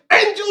why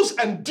angels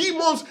and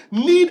demons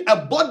need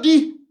a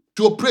body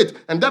to operate.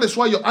 And that is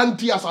why your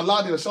auntie has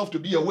allowed herself to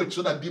be a witch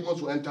so that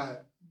demons will enter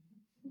her.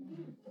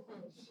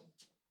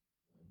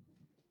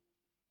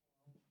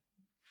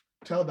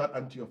 Tell that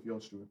auntie of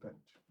yours to repent.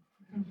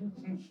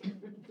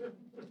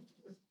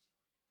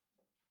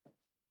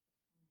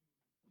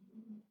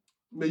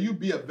 May you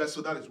be a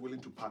vessel that is willing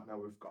to partner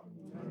with God.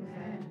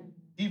 Amen.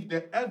 If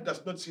the earth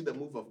does not see the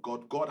move of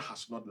God, God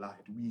has not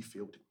lied. We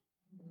failed him.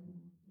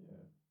 Yeah.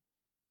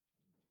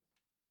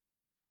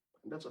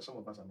 And that's why some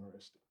of us are not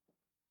resting.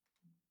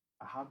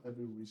 I have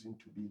every reason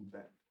to be in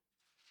bed.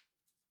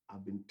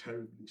 I've been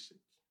terribly sick.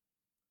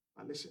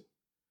 But listen,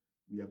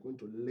 we are going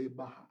to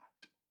labor hard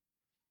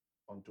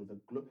until the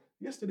glory.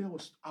 Yesterday I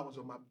was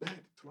on my bed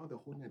throughout the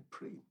whole night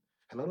praying.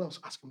 And I was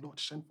asking, Lord,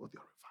 send forth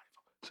your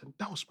revival.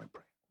 That was my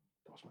prayer.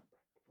 That was my prayer.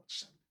 Lord,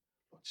 send it.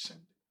 Lord, send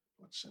it.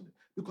 Lord, send it.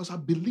 Because I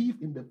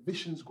believe in the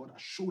visions God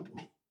has showed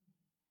me.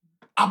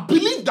 I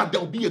believe that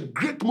there will be a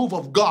great move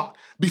of God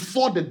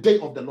before the day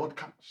of the Lord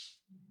comes.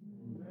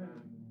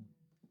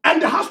 And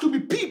there has to be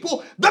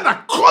people that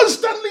are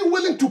constantly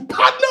willing to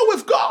partner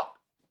with God.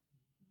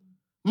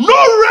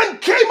 No rain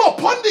came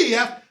upon the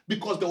earth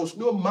because there was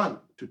no man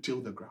to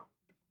till the ground.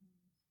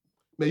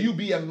 May you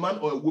be a man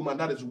or a woman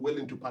that is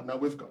willing to partner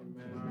with God.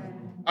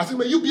 Amen. I said,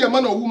 may you be a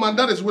man or a woman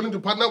that is willing to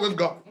partner with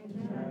God.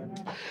 Amen.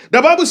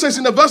 The Bible says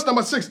in the verse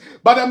number 6,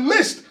 but a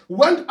mist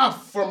went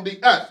up from the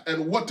earth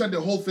and watered the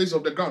whole face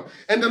of the ground.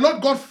 And the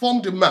Lord God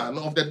formed the man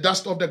of the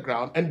dust of the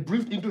ground and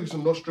breathed into his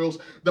nostrils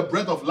the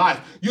breath of life.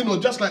 You know,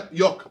 just like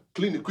York,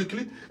 clean it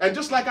quickly. And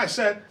just like I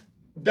said,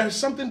 there's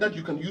something that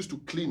you can use to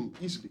clean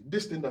easily.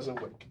 This thing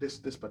doesn't work, this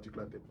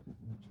particular thing.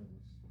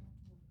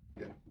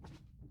 Yeah.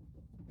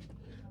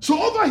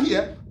 So over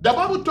here, the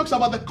Bible talks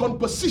about the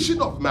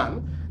composition of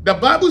man. The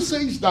Bible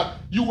says that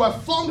you were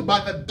formed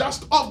by the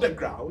dust of the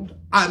ground,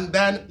 and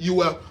then you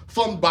were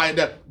formed by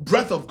the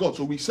breath of God.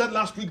 So we said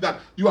last week that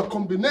you are a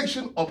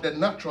combination of the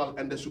natural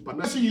and the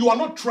supernatural. See, you are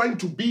not trying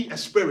to be a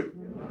spirit.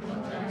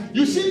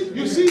 You see,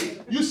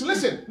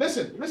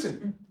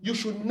 listen. You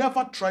should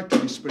never try to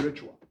be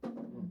spiritual.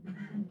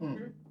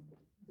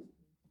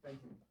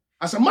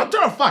 As a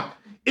matter of fact,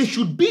 it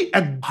should be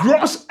a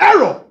gross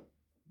error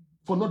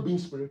for not being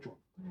spiritual.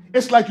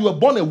 It's like you were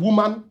born a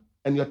woman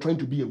and you're trying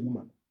to be a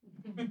woman.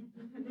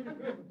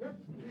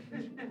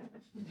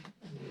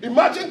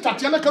 Imagine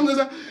Tatiana comes and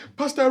says,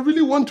 Pastor, I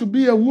really want to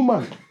be a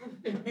woman.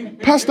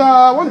 Pastor,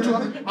 I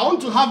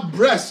want to have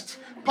breasts.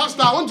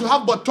 Pastor, I want to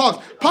have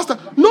buttocks. Pastor,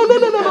 no.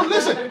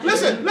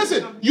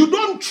 Listen. You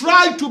don't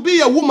try to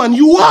be a woman.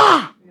 You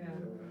are. Yeah.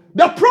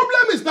 The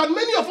problem is that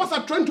many of us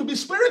are trying to be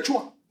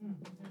spiritual.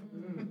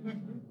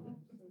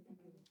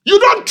 You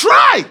don't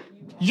try.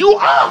 You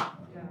are.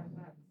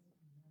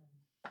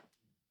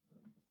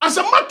 As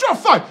a matter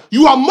of fact,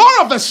 you are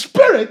more of a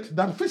spirit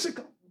than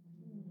physical.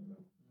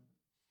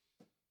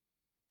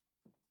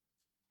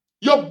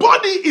 Your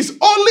body is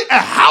only a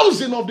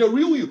housing of the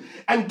real you.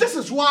 And this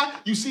is why,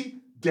 you see,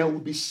 there will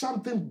be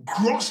something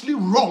grossly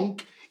wrong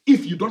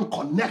if you don't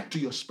connect to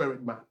your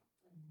spirit man.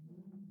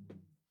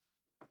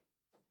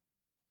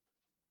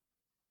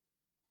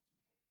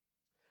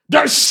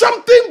 There's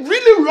something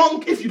really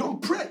wrong if you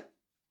don't pray.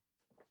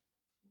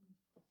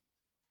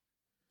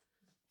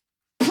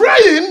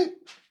 Praying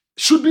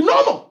should be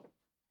normal.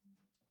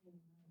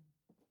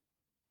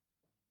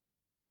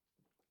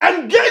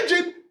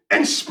 Engaging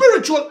in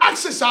spiritual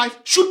exercise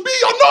should be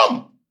your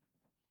norm.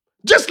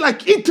 Just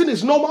like eating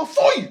is normal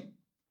for you.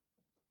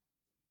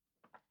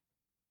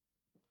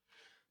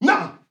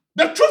 Now,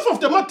 the truth of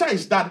the matter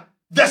is that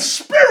the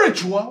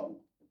spiritual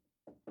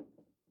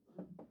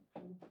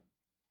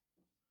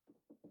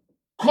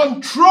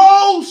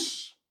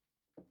controls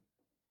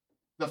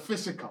the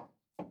physical.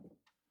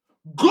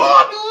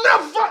 God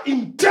never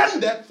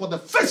intended for the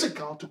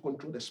physical to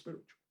control the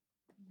spiritual.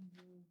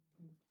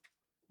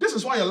 This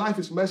is why your life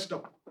is messed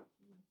up.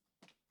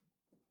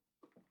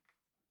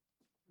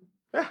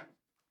 Yeah.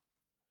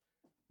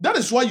 That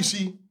is why you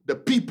see the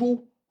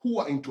people who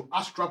are into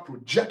astral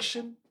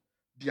projection,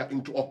 they are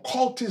into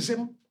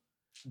occultism,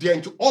 they are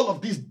into all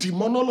of this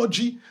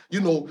demonology.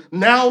 You know,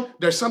 now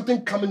there's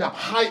something coming up,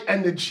 high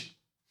energy.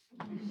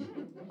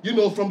 You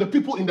know, from the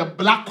people in the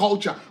black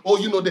culture. Or,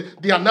 you know,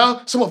 they are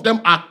now, some of them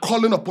are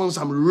calling upon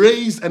some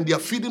rays and they are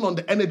feeding on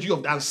the energy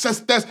of the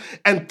ancestors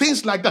and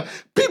things like that.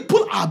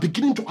 People are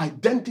beginning to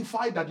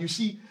identify that, you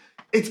see,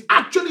 it's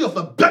actually of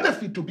a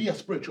benefit to be a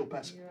spiritual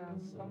person.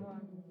 Yeah,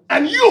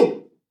 and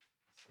you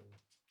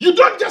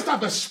don't just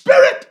have a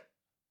spirit,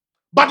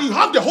 but you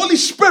have the Holy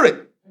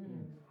Spirit.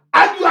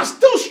 And you are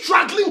still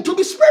struggling to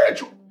be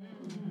spiritual.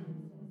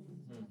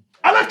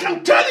 And I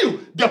can tell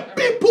you, the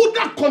people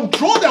that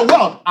control the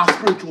world are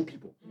spiritual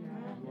people.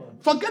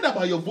 Forget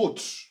about your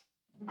votes.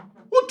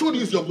 Who told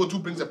you it's your vote who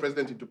brings the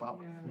president into power?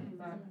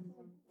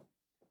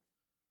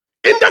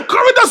 In the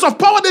corridors of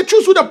power, they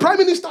choose who the prime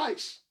minister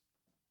is.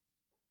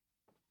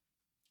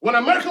 When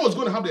America was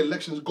going to have the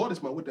elections, God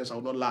is my witness, I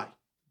will not lie.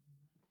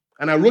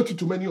 And I wrote it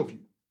to many of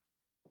you.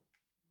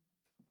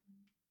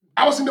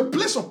 I was in the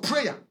place of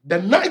prayer the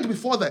night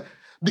before the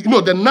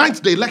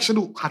night the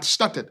election had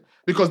started.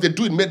 Because they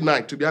do it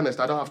midnight, to be honest.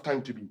 I don't have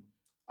time to be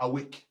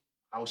awake.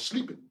 I was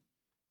sleeping.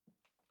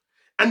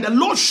 And the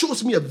Lord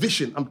shows me a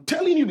vision. I'm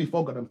telling you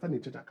before God, I'm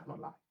telling you, I cannot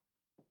lie.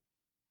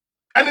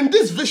 And in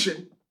this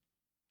vision,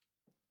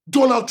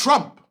 Donald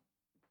Trump,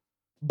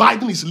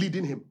 Biden is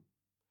leading him.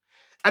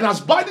 And as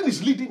Biden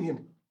is leading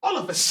him, all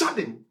of a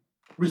sudden,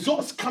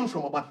 results come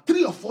from about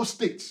 3 or 4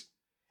 states.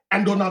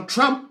 And Donald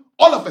Trump,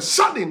 all of a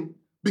sudden,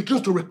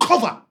 begins to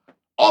recover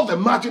all the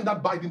margin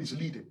that Biden is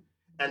leading.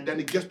 And then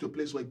it gets to a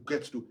place where it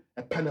gets to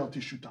a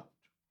penalty shootout.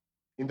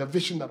 In the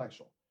vision that I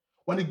saw.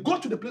 When it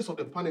got to the place of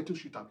the penalty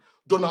shootout,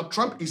 Donald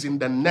Trump is in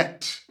the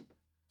net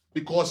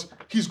because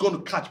he's going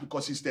to catch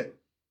because he's the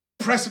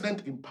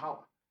president in power.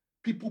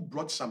 People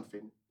brought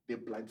something, they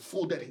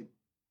blindfolded him.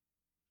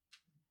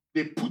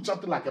 They put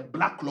something like a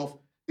black cloth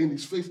in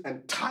his face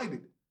and tied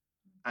it.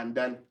 And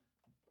then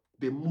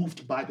they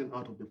moved Biden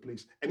out of the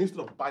place. And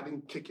instead of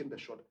Biden kicking the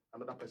shot,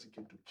 another person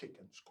came to kick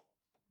and score.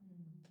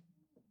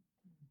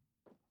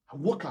 I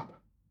woke up.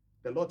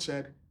 The Lord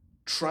said,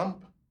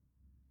 Trump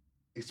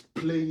is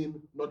playing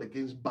not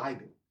against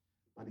Biden,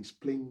 but he's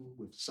playing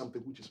with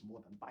something which is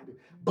more than Biden.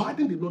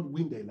 Biden did not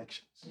win the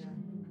elections.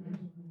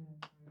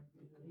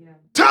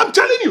 I'm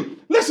telling you,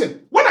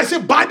 listen, when I say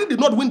Biden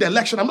did not win the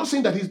election, I'm not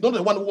saying that he's not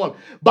the one who won.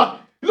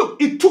 But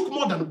look, it took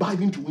more than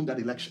Biden to win that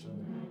election.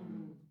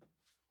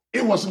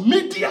 It was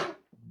media.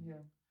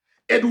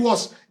 It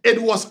was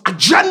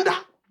agenda.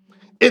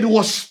 It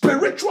was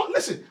spiritual.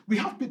 Listen, we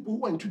have people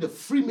who are into the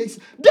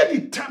Freemasons. They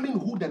determine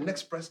who the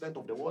next president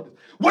of the world is.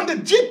 When the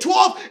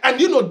G12 and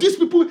these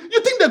people,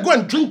 you think they go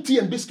and drink tea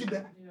and biscuit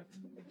there?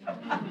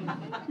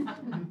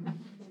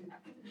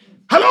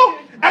 Hello?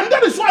 And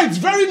that is why it's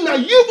very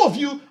naive of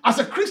you as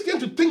a Christian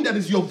to think that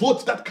it's your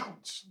vote that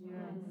counts.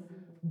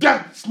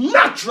 The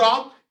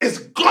natural is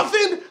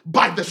governed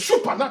by the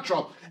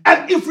supernatural.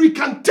 And if we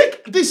can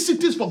take these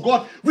cities for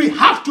God, we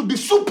have to be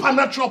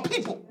supernatural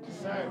people.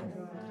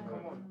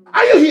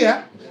 Are you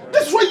here?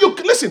 This is why you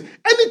listen.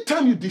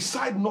 Anytime you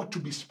decide not to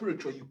be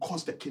spiritual, you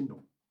cause the kingdom.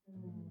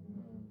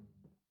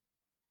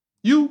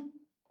 You,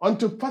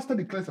 until pastor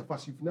declares a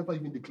fast, you've never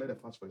even declared a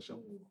fast for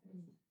yourself.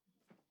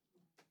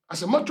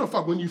 As a matter of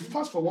fact, when you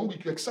fast for 1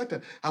 week, you're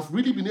excited. I've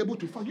really been able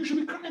to fast. You should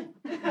be crying.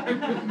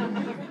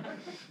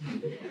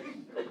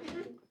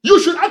 You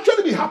should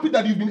actually be happy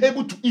that you've been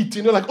able to eat.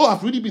 And you're like, oh,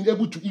 I've really been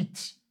able to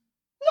eat.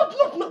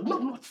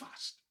 Not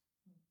fast.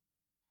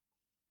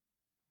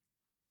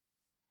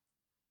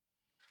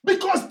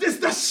 Because it's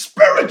the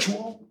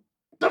spiritual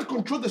that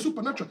controls the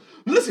supernatural.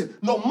 Listen,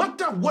 no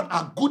matter what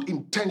our good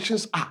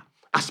intentions are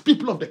as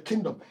people of the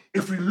kingdom,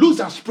 if we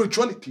lose our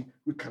spirituality,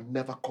 we can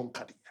never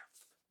conquer the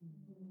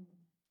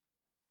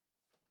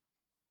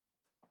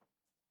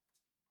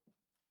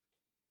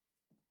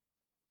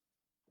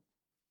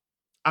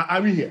earth.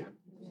 Are we here?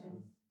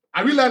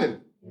 Are we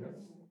learning?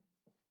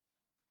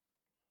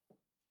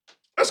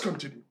 Let's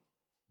continue.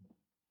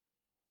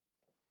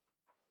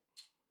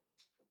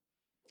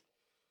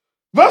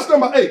 Verse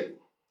number 8.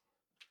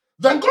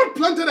 Then God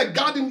planted a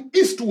garden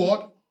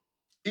eastward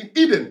in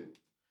Eden,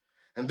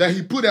 and there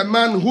he put a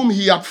man whom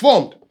he had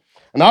formed.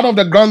 And out of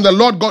the ground the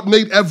Lord God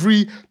made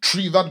every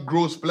tree that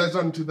grows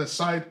pleasant to the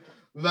sight,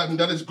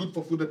 that is good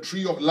for food. The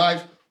tree of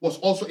life was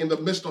also in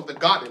the midst of the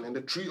garden, and the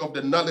tree of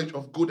the knowledge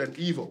of good and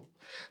evil.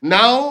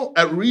 Now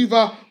a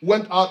river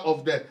went out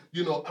of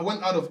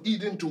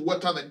Eden to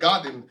water the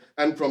garden,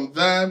 and from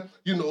there,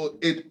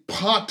 it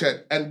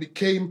parted and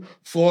became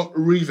 4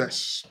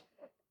 rivers.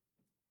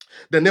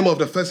 The name of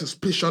the first is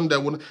Pishon.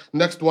 The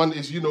next one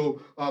is,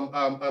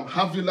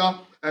 Havilah,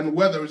 and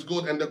where there is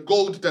gold, and the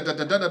gold,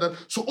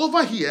 So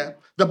over here,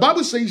 the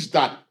Bible says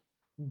that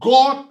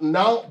God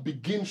now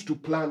begins to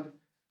plant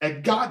a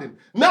garden.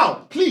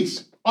 Now,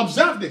 please,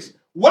 observe this.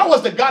 Where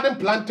was the garden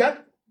planted?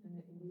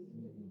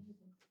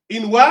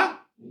 In where?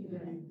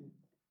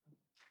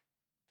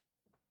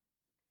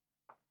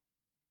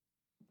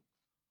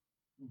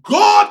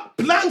 God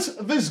plants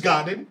this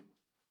garden,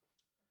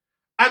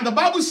 and the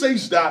Bible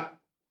says that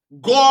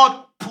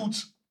God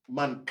puts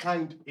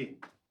mankind in.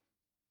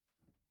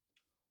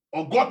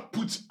 Or God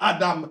puts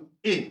Adam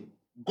in.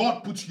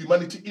 God puts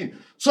humanity in.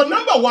 So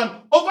number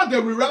one, over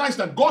there we realize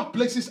that God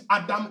places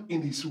Adam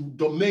in his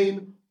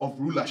domain of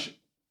rulership.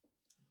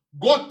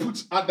 God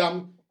puts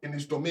Adam in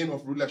his domain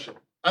of rulership.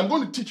 I'm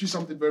going to teach you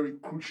something very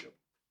crucial.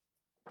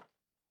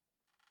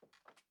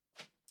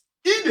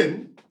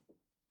 Eden,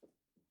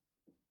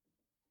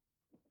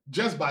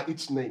 just by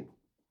its name,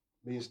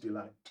 means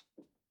delight.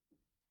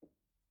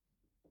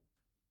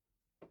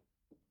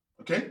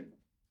 Okay?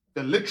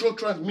 The literal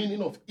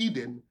meaning of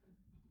Eden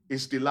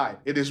is delight.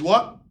 It is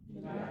what?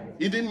 Delight.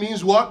 Eden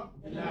means what?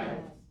 Delight.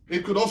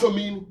 It could also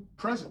mean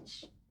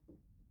presence.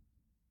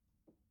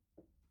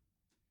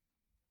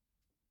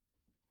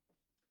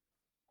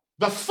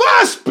 The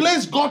first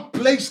place God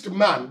placed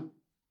man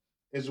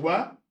is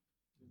where?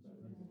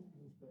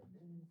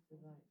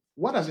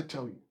 What does it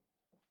tell you?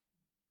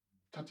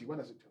 Tati, what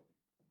does it tell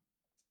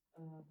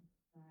you?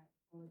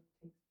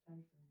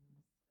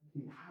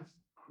 He has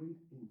great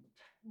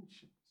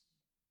intentions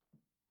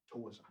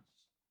towards us.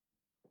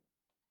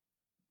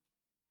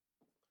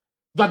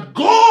 That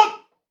God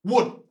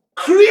would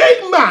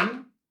create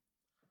man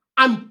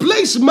and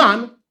place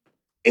man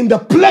in the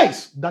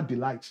place that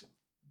delights him.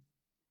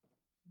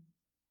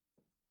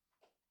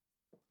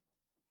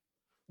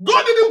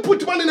 God didn't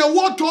put man in a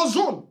war-torn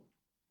zone.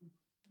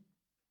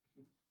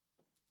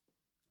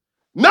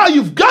 Now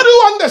you've got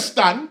to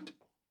understand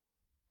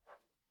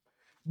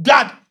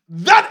that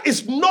that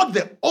is not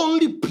the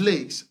only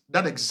place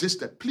that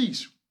existed.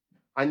 Please,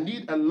 I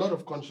need a lot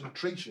of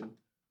concentration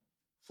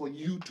for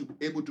you to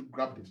be able to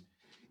grab this.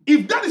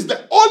 If that is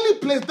the only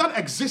place that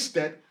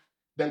existed,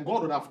 then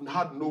God would have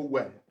had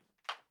nowhere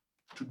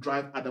to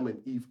drive Adam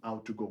and Eve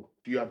out to go.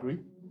 Do you agree?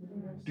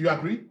 Do you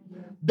agree?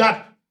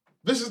 That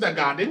this is the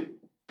garden.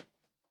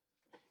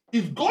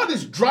 If God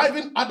is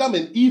driving Adam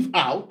and Eve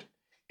out,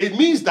 it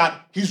means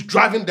that he's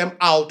driving them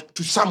out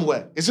to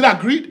somewhere. Is it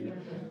agreed?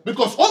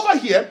 Because over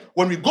here,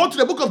 when we go to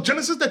the book of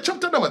Genesis, the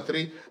chapter number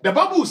 3, the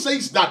Bible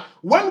says that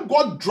when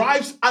God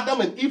drives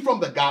Adam and Eve from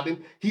the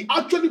garden, he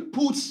actually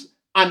puts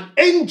an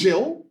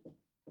angel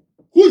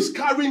who is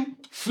carrying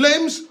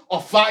flames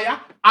of fire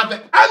at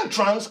the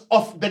entrance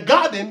of the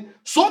garden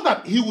so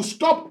that he will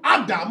stop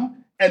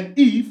Adam and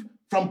Eve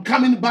from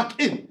coming back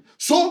in.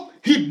 So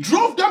he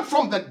drove them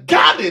from the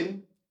garden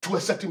to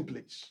a certain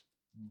place.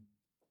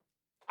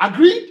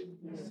 Agreed?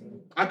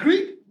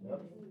 Agreed?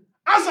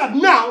 as at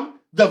now,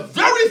 the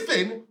very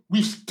thing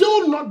we've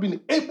still not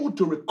been able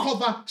to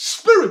recover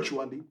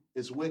spiritually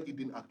is where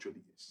Eden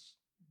actually is.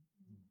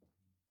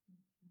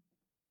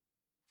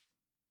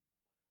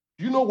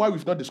 Do you know why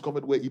we've not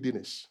discovered where Eden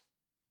is?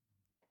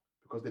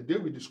 Because the day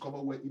we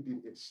discover where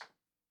Eden is,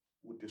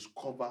 we'll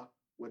discover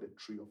where the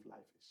tree of life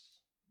is.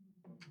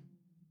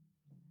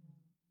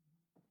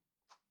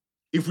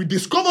 If we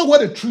discover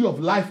where the tree of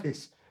life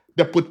is,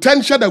 the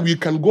potential that we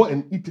can go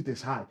and eat it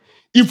is high.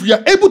 If we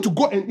are able to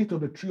go and eat of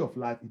the tree of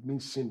life, it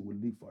means sin will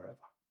live forever.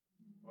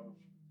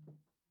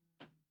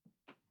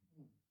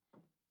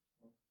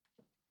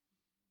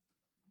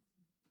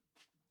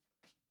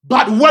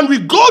 But when we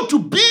go to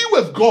be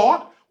with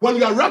God, when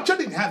we are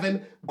raptured in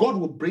heaven, God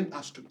will bring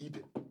us to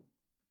Eden.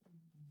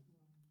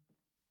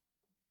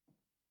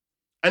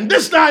 And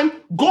this time,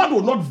 God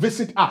will not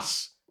visit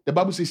us. The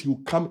Bible says he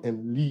will come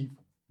and live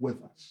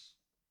with us.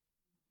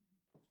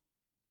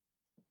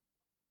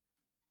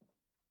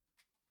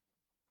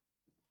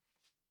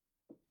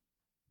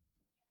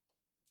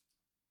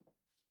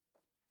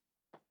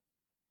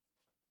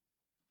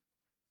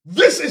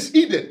 This is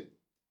Eden.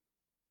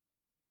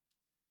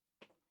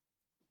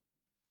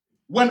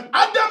 When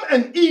Adam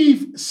and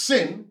Eve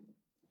sin,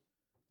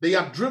 they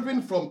are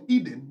driven from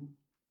Eden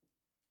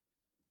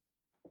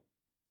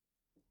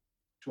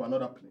to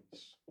another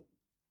place.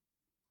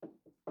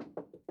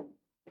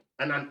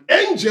 And an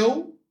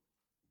angel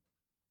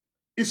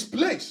is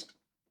placed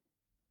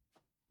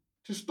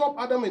to stop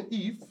Adam and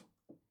Eve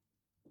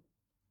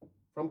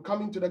from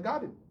coming to the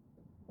garden.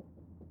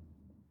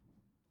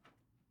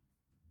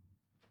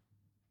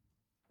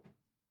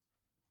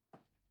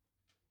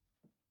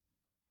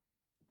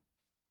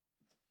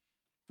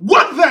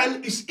 What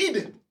then is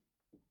Eden?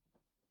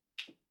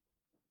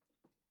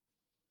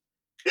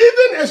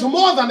 Eden is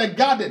more than a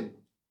garden.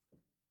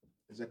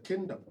 It's a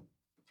kingdom.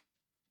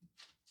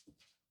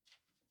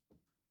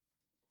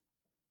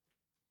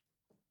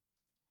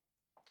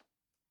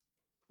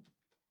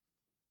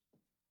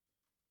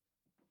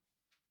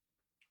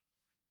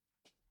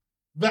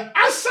 The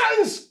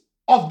essence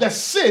of the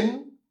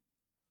sin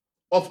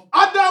of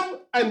Adam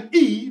and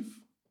Eve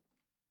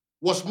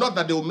was not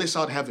that they will miss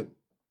out heaven.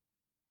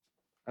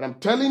 And I'm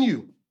telling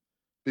you,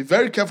 be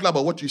very careful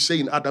about what you say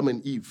in Adam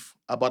and Eve,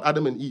 about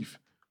Adam and Eve,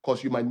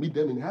 because you might meet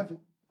them in heaven.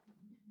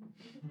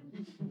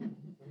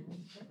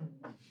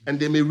 And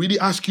they may really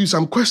ask you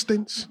some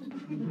questions.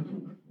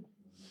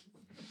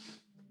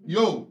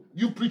 Yo,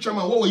 you preacher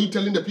man, what were you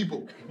telling the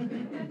people?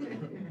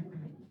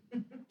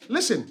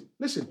 Listen.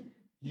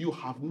 You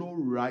have no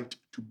right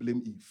to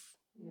blame Eve.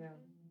 Yeah.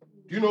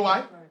 Do you know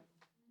why?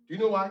 Do you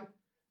know why?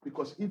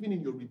 Because even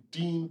in your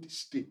redeemed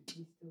state,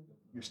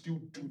 you still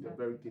do the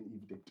very thing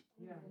Eve did.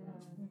 Yeah.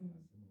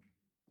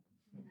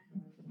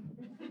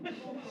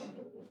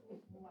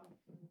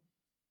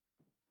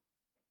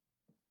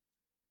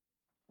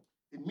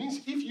 It means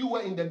if you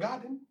were in the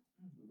garden,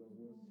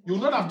 you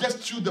would not have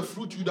just chewed the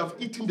fruit, you'd have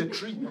eaten the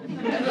tree.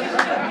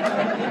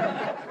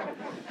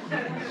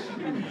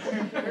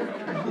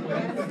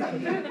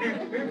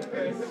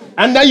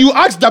 And then you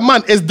ask the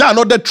man, is there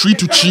another tree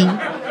to chew?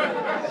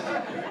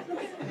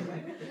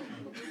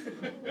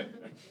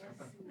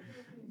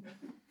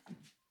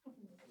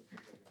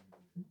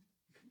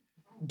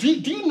 Do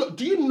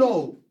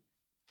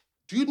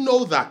you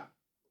know that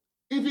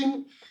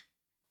even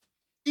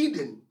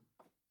Eden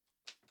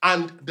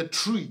and the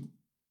tree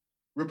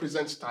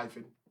represents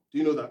tithing? Do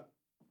you know that?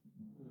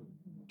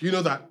 Do you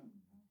know that?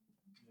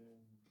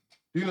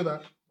 Do you know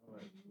that?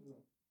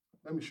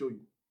 Let me show you.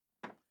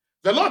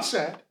 The Lord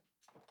said,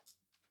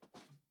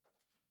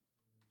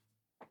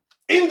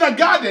 in the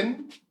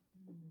garden,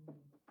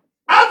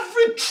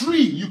 every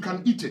tree you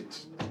can eat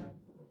it.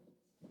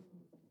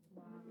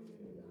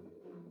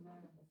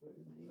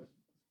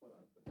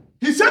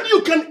 He said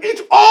you can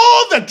eat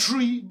all the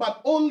tree,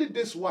 but only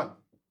this one.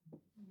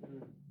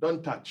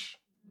 Don't touch.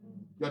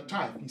 Your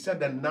tithe. He said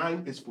the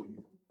 9 is for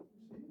you.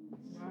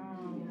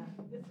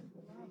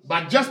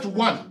 But just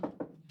one,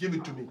 give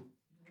it to me.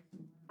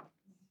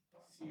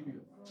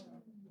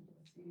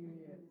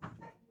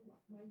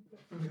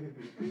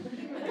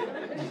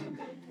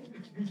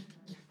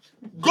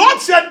 God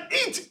said,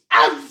 eat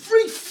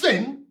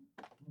everything,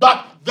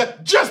 but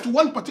that just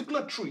one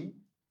particular tree,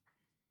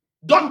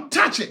 don't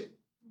touch it.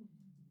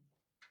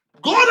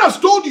 God has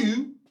told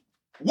you,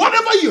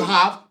 whatever you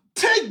have,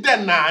 take the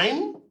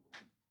 9,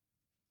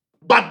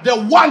 but the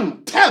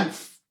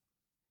 1/10,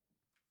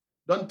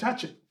 don't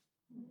touch it.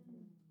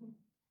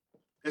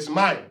 It's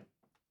mine.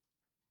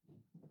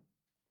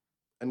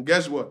 And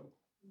guess what?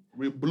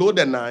 We blow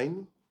the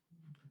 9,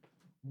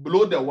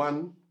 blow the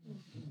 1,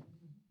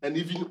 and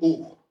even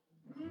O.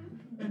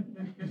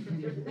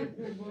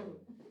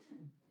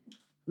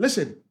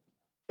 Listen,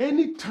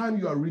 anytime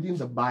you are reading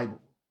the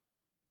Bible,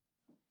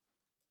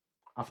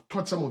 I've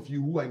taught some of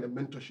you who are in the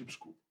mentorship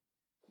school.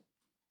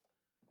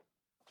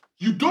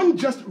 You don't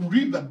just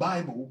read the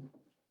Bible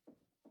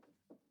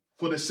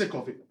for the sake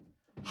of it.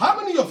 How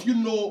many of you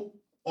know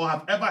or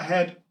have ever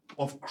heard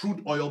of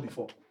crude oil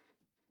before?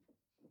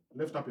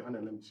 Lift up your hand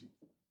and let me see.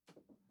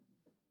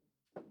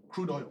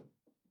 crude oil?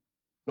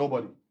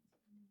 Nobody.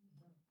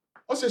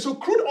 Okay, so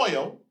crude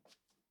oil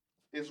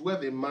is where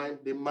they mine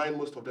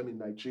most of them in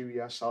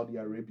Nigeria, Saudi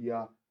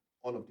Arabia,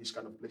 all of these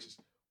kind of places.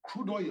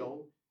 Crude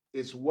oil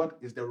is what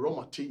is the raw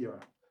material.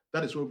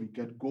 That is where we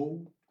get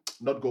gold,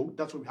 not gold.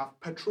 That's where we have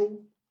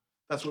petrol.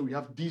 That's where we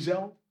have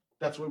diesel.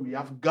 That's where we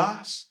have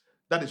gas.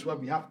 That is where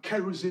we have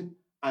kerosene.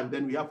 And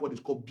then we have what is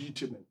called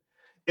bitumen.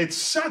 It's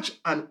such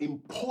an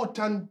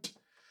important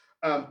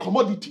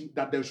commodity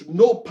that there's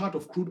no part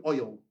of crude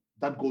oil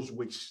that goes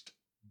waste.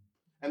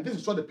 And this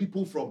is why the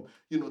people from,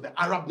 the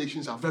Arab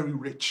nations are very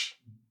rich.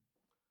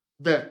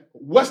 The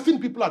Western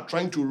people are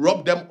trying to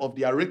rob them of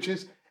their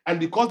riches. And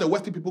because the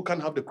Western people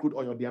can't have the crude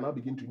oil, they are now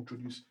beginning to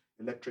introduce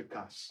electric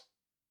cars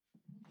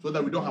so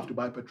that we don't have to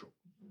buy petrol.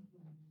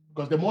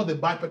 Because the more they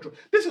buy petrol,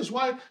 this is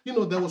why,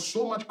 there was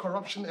so much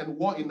corruption and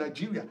war in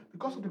Nigeria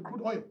because of the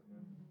crude oil.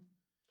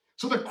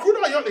 So the crude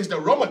oil is the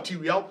raw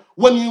material.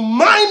 When you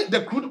mine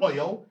the crude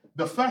oil,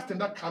 the first thing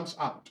that comes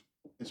out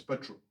is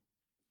petrol.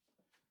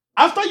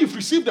 After you've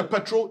received the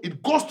petrol,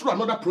 it goes through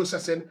another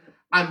processing,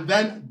 and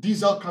then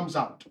diesel comes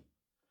out.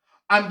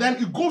 And then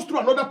it goes through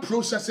another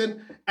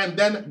processing, and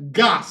then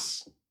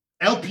gas,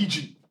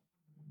 LPG,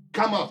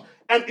 come out.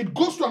 And it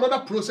goes through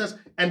another process,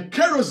 and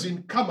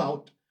kerosene come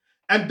out.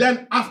 And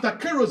then after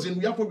kerosene,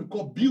 we have what we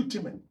call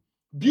bitumen.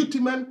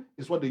 Bitumen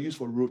is what they use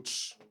for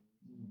roads.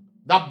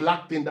 That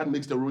black thing that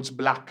makes the roads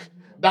black.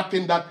 That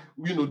thing that,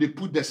 they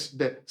put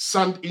the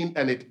sand in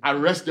and it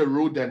arrests the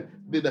road and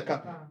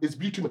it's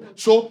bitumen.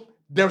 So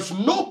there's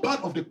no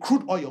part of the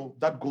crude oil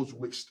that goes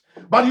waste.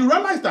 But you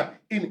realize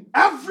that in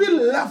every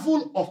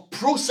level of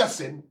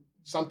processing,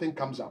 something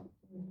comes out.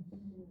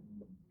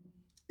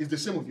 It's the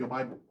same with your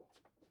Bible.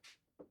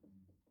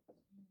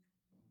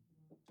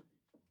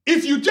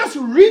 If you just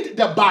read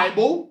the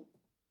Bible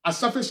at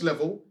surface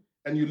level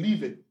and you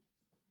leave it,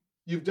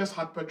 you've just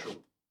had petrol.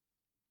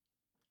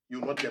 You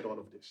will not get all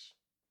of this.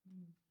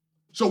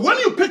 So when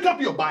you pick up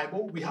your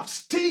Bible, we have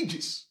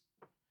stages.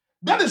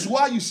 That is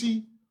why you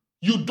see,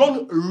 you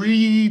don't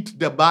read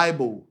the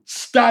Bible.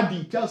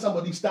 Study. Tell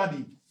somebody,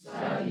 study.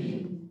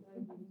 Study.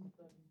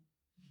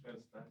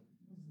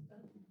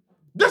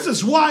 This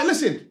is why,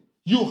 listen,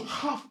 you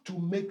have to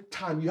make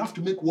time. You have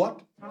to make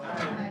what?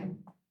 Time.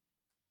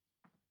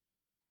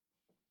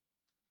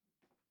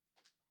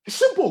 It's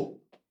simple.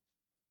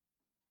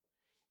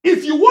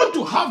 If you want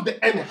to have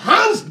the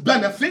enhanced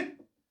benefit,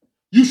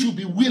 you should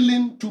be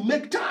willing to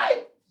make time.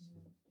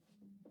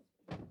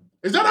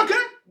 Is that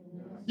okay?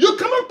 You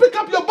cannot pick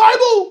up your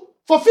Bible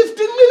for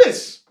 15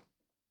 minutes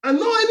and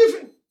know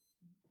anything.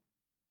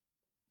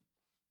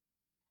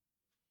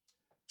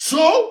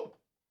 So,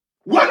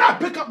 when I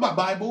pick up my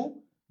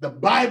Bible, the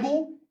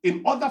Bible,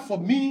 in order for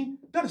me,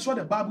 that is what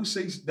the Bible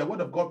says, the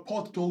word of God,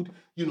 Paul told,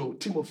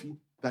 Timothy,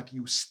 that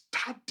you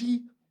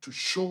study to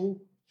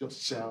show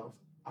yourself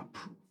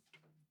approved.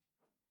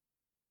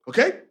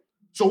 Okay?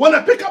 So when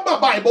I pick up my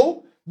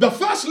Bible, the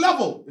first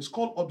level is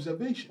called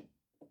observation.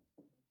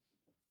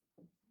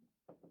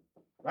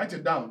 Write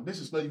it down. This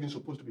is not even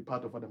supposed to be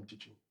part of what I'm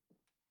teaching.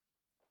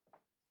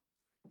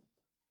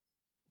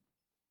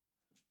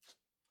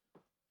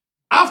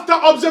 After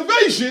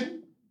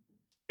observation,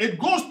 it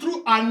goes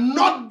through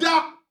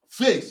another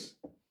phase.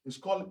 It's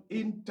called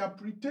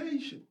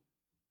interpretation.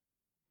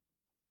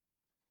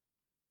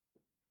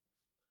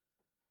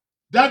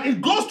 Then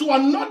it goes to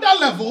another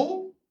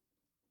level.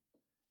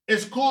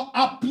 It's called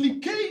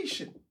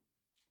application.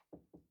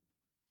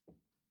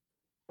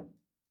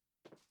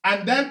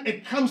 And then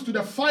it comes to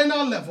the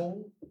final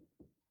level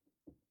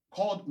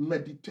called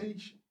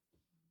meditation.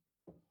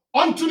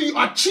 Until you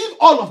achieve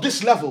all of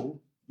this level,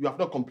 you have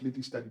not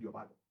completely studied your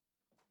Bible.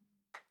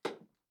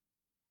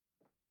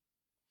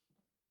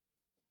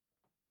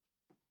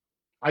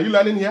 Are you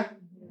learning here?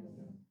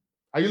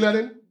 Are you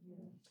learning?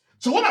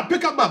 So when I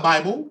pick up my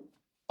Bible,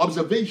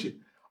 observation.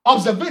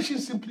 Observation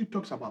simply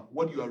talks about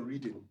what you are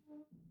reading.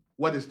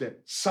 What is the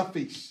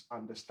surface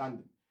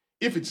understanding?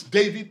 If it's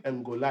David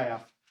and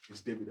Goliath,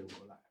 it's David and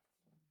Goliath.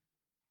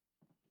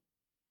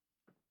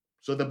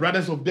 So the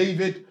brothers of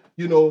David,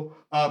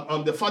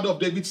 the father of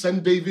David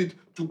sent David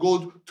to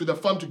go to the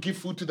farm to give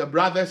food to the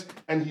brothers.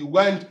 And he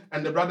went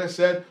and the brother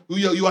said,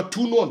 you are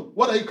too known.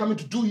 What are you coming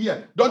to do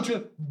here? Don't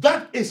you?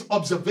 That is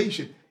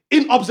observation.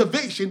 In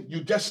observation,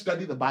 you just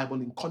study the Bible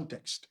in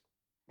context.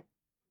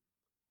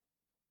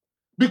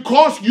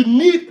 Because you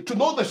need to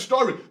know the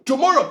story.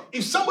 Tomorrow,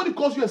 if somebody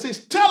calls you and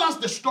says, tell us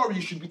the story,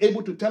 you should be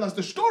able to tell us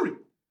the story.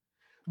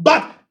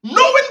 But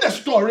knowing the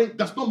story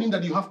does not mean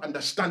that you have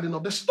understanding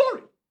of the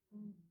story.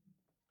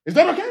 Is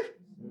that okay?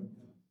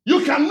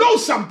 You can know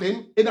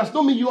something, it does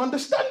not mean you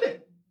understand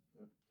it.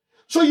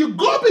 So you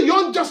go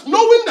beyond just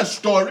knowing the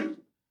story.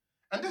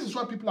 And this is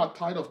why people are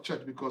tired of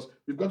church, because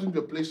we've gotten to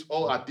a place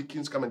all our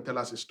deacons come and tell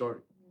us a story.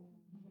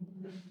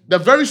 The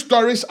very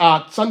stories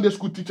our Sunday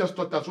school teachers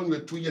taught us when we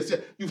were 2 years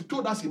old. You've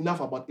told us enough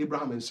about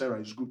Abraham and Sarah.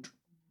 It's good.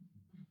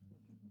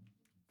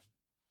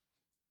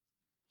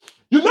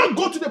 You now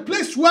go to the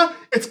place where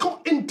it's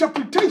called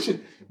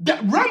interpretation. The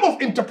realm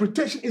of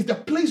interpretation is the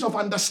place of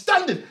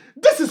understanding.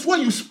 This is where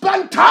you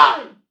spend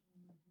time.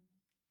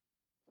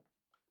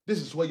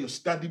 This is where you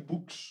study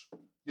books,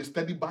 you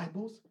study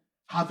Bibles,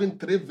 having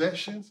 3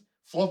 versions,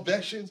 4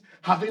 versions,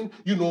 having,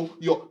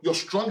 your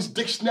Strong's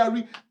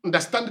dictionary,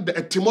 understanding the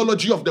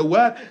etymology of the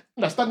word,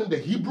 understanding the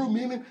Hebrew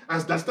meaning,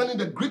 understanding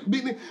the Greek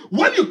meaning.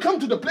 When you come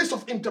to the place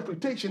of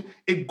interpretation,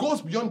 it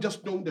goes beyond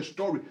just knowing the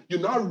story. You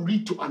now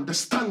read to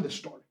understand the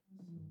story.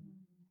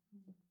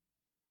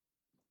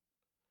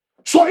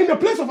 So in the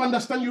place of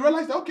understanding, you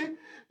realize that, okay,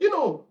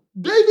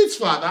 David's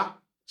father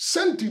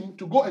sent him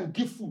to go and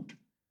give food.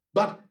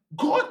 But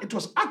God, it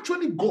was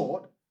actually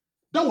God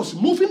that was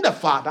moving the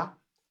father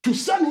to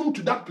send him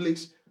to that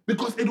place,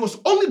 because it was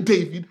only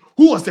David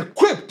who was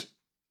equipped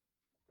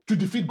to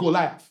defeat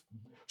Goliath.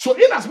 So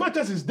in as much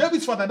as it's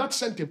David's father that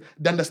sent him,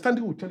 the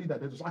understanding will tell you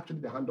that it was actually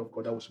the hand of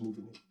God that was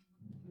moving him.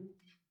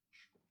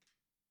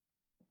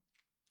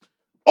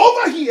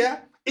 Over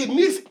here, it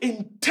needs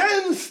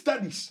intense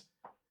studies.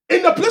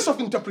 In the place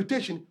of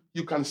interpretation,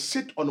 you can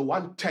sit on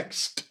one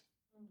text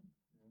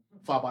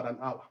for about an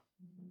hour.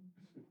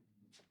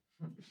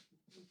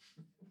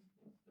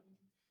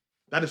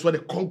 That is where the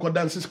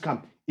concordances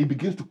come. It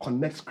begins to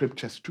connect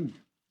scriptures to you.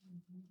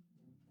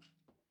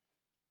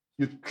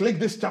 You click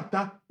this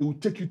chapter, it will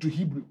take you to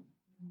Hebrew.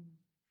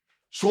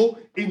 So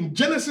in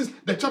Genesis,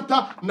 the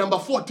chapter number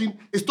 14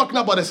 is talking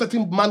about a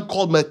certain man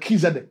called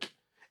Melchizedek.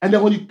 And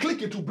then when you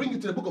click it will bring you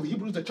to the book of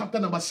Hebrews, the chapter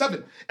number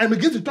 7, and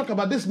begins to talk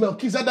about this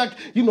Melchizedek,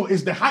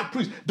 is the high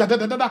priest.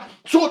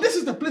 So this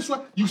is the place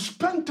where you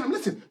spend time.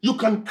 Listen, you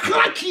can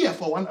crack here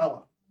for 1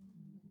 hour.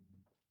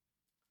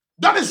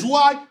 That is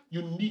why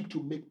you need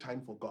to make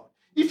time for God.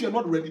 If you're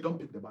not ready, don't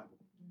pick the Bible.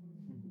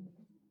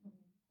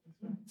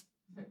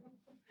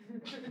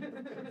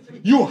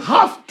 You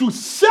have to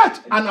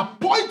set an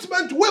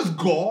appointment with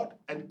God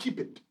and keep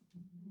it.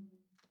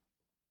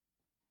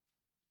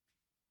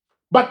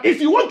 But if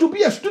you want to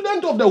be a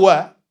student of the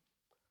word,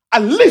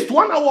 at least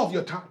 1 hour of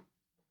your time.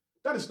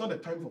 That is not a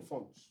time for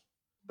phones.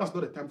 That's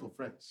not a time for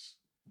friends.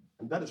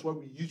 And that is why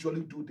we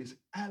usually do this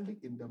early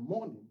in the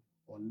morning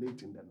or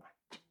late in the night.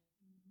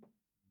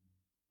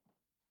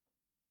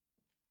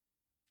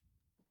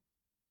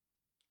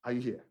 Are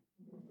you here?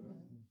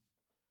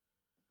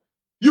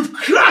 You've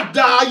cracked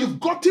that. You've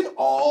gotten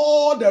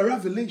all the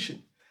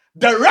revelation.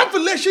 The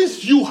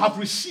revelations you have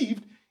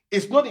received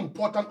is not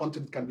important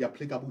until it can be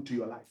applicable to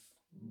your life.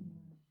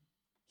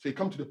 So you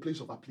come to the place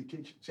of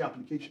application. Say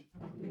application.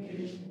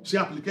 Say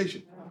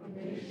application.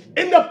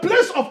 In the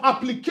place of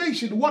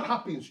application, what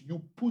happens?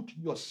 You put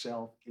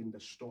yourself in the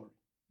story.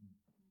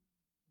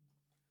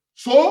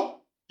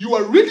 So you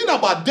are reading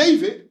about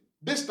David.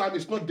 This time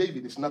it's not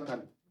David, it's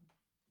Natalie.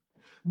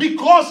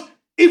 Because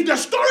if the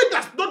story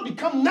does not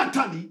become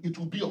Natalie, it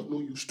will be of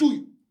no use to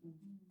you.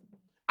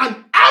 And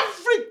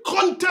every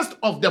context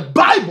of the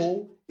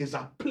Bible is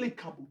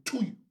applicable to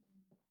you.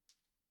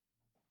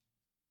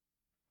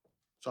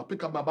 So I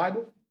pick up my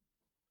Bible.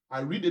 I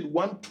read it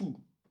 1, 2.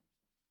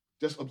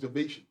 Just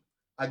observation.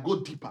 I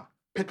go deeper.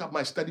 Pick up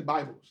my study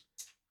Bibles.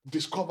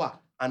 Discover,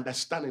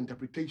 understand,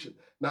 interpretation.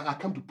 Now I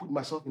come to put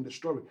myself in the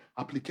story.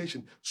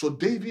 Application. So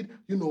David,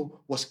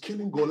 was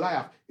killing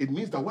Goliath. It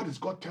means that what is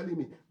God telling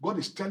me? God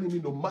is telling me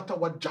no matter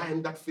what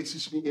giant that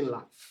faces me in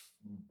life,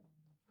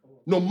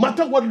 no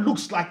matter what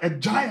looks like a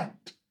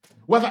giant,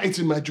 whether it's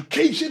in my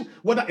education,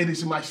 whether it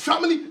is in my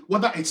family,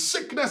 whether it's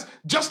sickness,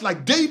 just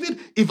like David,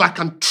 if I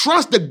can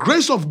trust the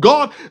grace of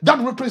God that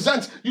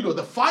represents,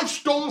 the 5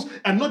 stones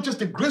and not just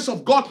the grace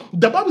of God.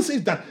 The Bible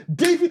says that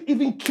David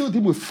even killed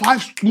him with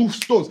 5 smooth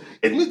stones.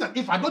 It means that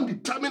if I don't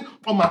determine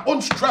on my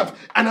own strength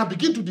and I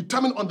begin to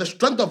determine on the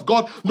strength of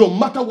God, no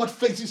matter what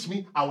faces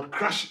me, I will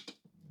crush it.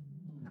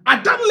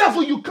 At that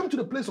level, you come to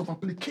the place of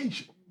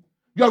application.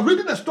 You are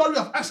reading the story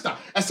of Esther.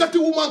 A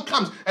certain woman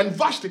comes and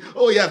Vashti.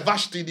 Oh yeah,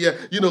 Vashti, dear.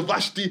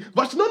 Vashti.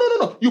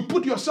 No. You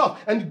put yourself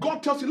and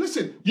God tells you,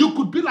 listen, you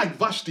could be like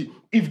Vashti.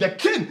 If the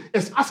king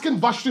is asking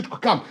Vashti to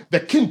come,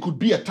 the king could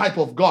be a type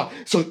of God.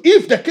 So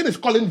if the king is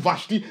calling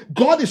Vashti,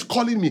 God is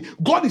calling me.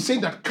 God is saying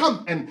that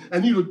come and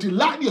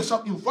delight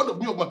yourself in front of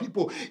me, of my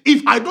people.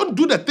 If I don't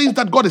do the things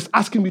that God is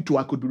asking me to,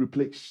 I could be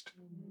replaced.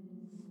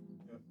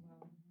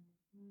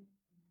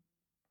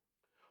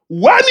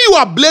 When you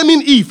are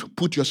blaming Eve,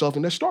 put yourself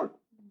in the story.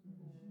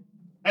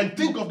 And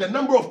think of the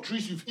number of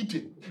trees you've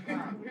eaten.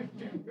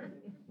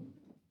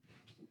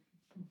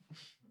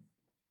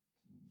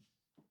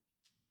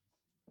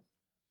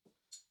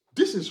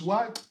 This is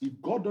why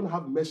if God don't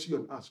have mercy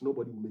on us,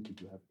 nobody will make it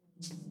to heaven.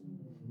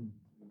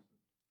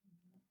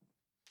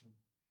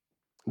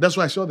 That's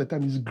why I say all the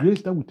time, it's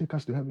grace that will take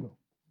us to heaven.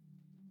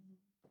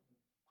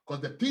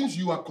 Because the things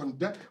you are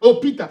condemned. Oh,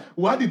 Peter,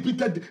 why did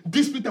Peter,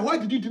 why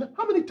did you deny?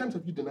 How many times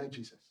have you denied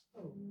Jesus?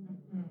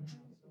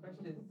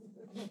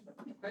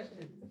 Question.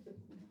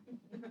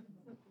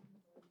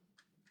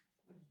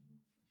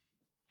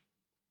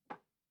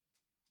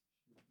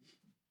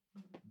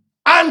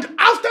 And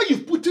after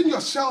you've put in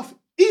yourself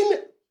in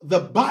the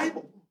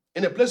Bible,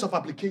 in a place of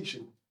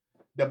application,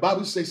 the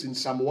Bible says in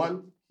Psalm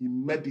 1, he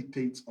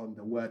meditates on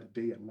the word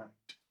day and night.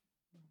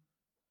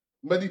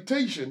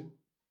 Meditation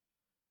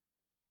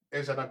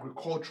is an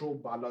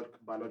agricultural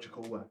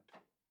biological word.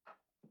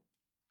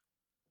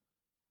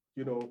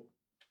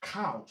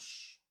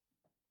 Cows,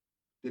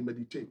 they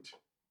meditate.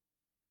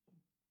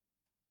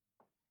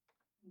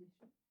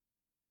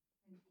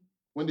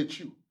 When they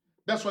chew.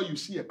 That's why you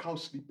see a cow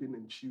sleeping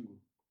and chewing.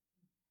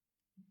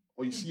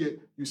 Or you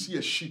see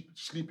a sheep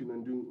sleeping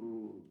and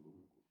doing.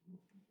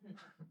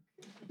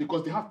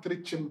 Because they have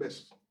 3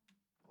 chambers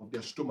of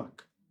their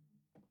stomach.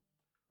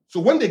 So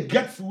when they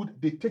get food,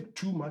 they take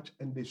too much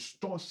and they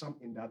store some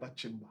in the other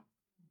chamber.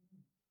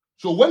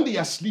 So when they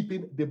are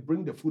sleeping, they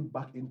bring the food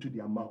back into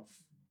their mouth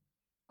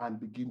and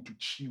begin to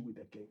chew it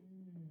again.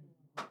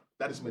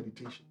 That is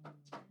meditation.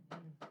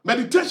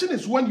 Meditation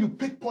is when you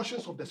pick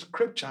portions of the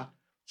scripture,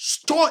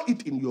 store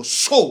it in your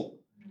soul,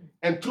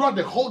 and throughout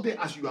the whole day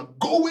as you are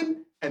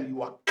going and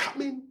you are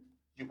coming,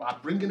 you are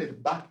bringing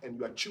it back and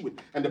you are chewing.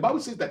 And the Bible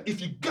says that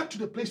if you get to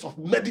the place of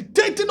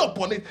meditating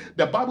upon it,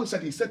 the Bible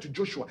said, he said to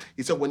Joshua,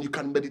 he said, when you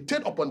can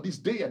meditate upon this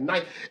day and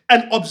night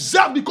and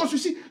observe, because you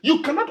see,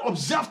 you cannot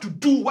observe to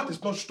do what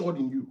is not stored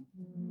in you.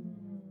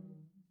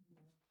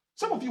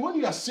 Some of you, when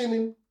you are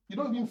sinning, you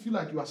don't even feel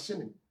like you are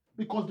sinning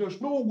because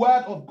there's no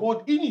word of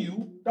God in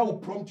you that will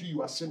prompt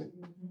you are sinning.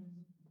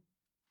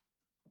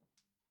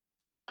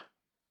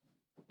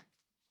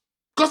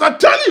 Because I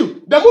tell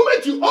you, the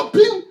moment you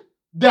open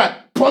the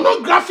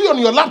pornography on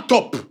your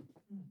laptop,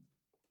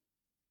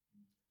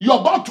 you're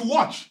about to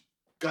watch,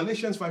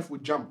 Galatians 5 will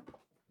jump.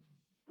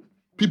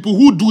 People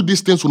who do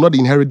these things will not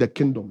inherit the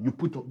kingdom. You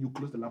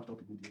close the laptop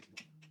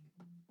immediately.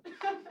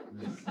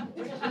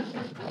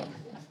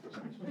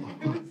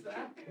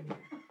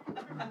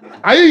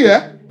 Are you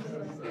here?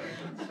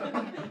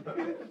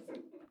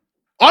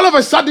 All of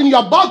a sudden, you're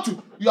about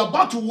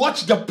to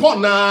watch the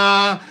porn,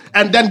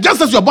 and then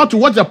just as you're about to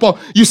watch the porn,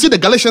 you see the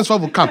Galatians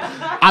 5 will come.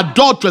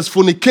 Adulterers,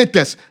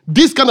 fornicators,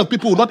 these kind of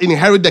people will not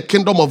inherit the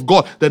kingdom of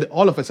God. Then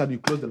all of a sudden, you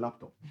close the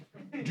laptop.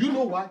 Do you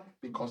know why?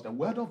 Because the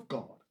word of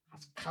God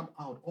has come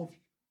out of you.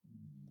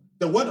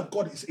 The word of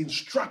God is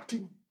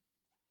instructing.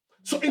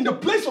 So in the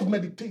place of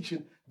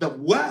meditation, the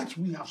words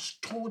we have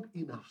stored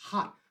in our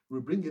heart, we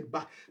bring it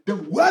back. The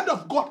word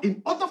of God,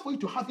 in order for you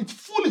to have its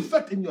full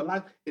effect in your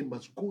life, it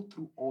must go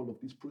through all of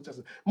these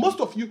processes. Most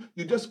of you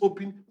just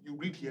open, you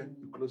read here,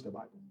 you close the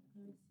Bible.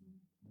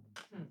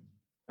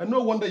 And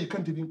no wonder you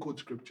can't even quote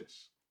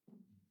scriptures.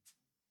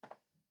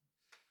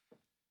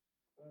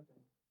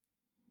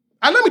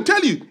 And let me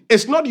tell you,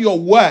 it's not your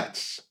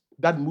words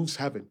that moves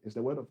heaven, it's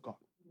the word of God.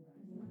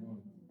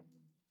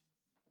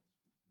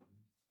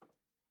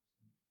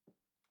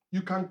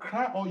 You can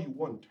cry all you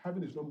want.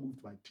 Heaven is not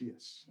moved by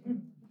tears.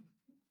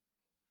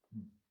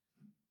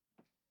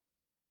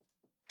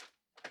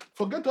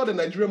 Forget all the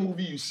Nigerian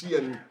movie you see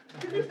and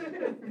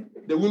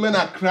the women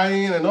are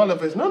crying and all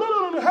of it.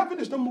 No. Heaven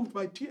is not moved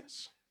by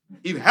tears.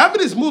 If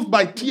heaven is moved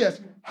by tears,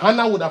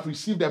 Hannah would have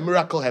received a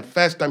miracle her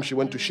first time she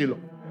went to Shiloh.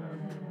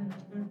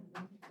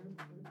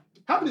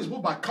 Heaven is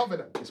moved by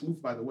covenant. It's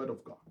moved by the word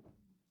of God.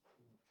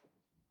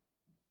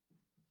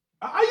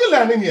 Are you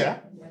learning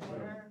here?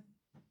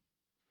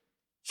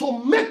 So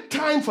make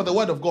time for the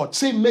word of God.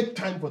 Say, make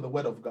time for the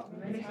word of God.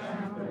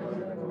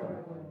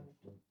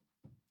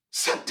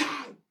 Set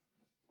time.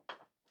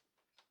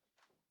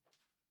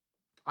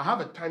 I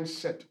have a time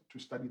set to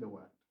study the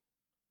word.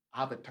 I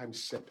have a time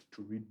set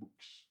to read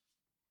books.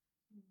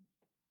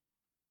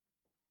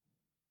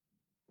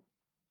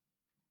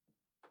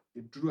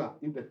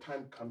 If the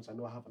time comes, I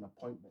know I have an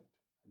appointment.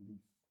 I leave.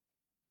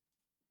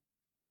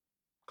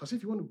 Because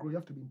if you want to grow, you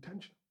have to be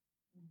intentional.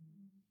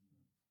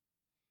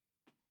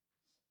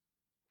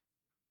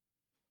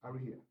 Are we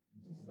here?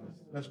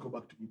 Let's go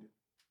back to Eden.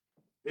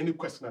 Any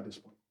question at this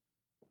point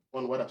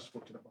on what I've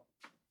spoken about?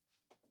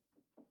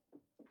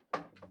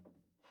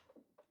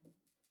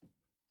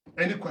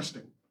 Any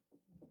question?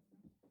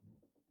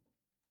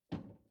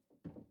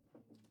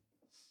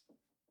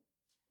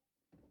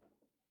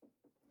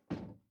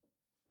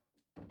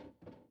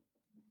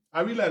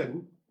 Are we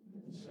learning?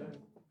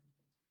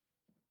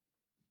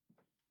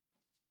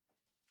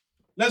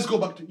 Let's go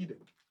back to Eden.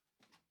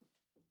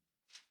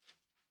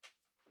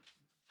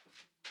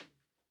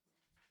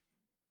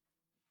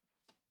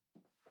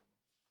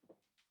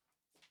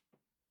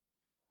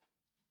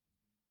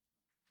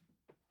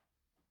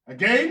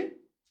 Again,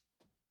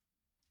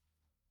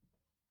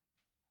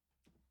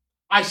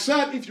 I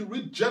said if you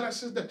read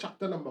Genesis, the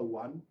chapter number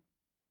 1,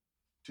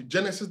 to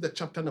Genesis, the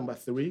chapter number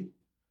 3,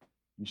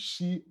 you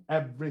see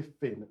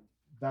everything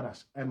that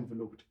has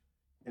enveloped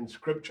in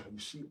Scripture. You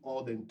see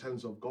all the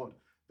intents of God,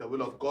 the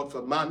will of God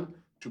for man,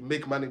 to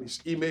make man in his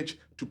image,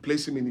 to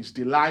place him in his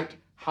delight,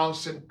 how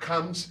sin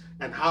comes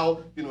and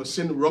how,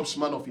 sin robs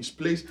man of his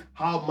place,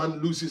 how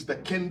man loses the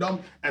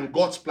kingdom, and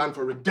God's plan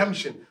for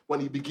redemption when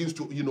he begins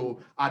to,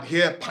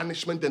 adhere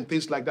punishment and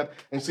things like that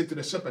and say to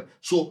the serpent.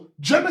 So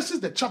Genesis,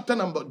 the chapter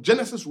number,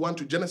 Genesis 1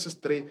 to Genesis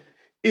 3,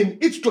 in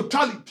its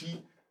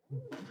totality,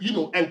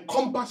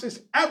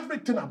 encompasses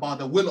everything about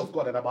the will of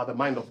God and about the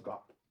mind of God.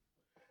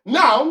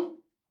 Now,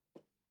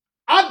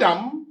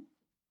 Adam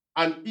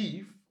and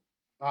Eve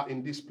are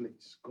in this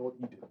place called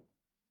Eden.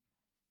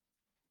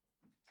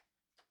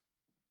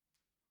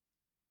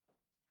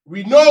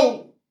 We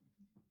know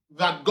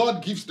that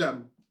God gives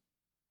them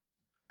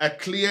a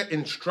clear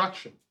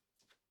instruction.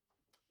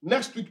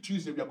 Next week,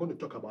 Tuesday, we are going to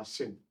talk about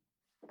sin.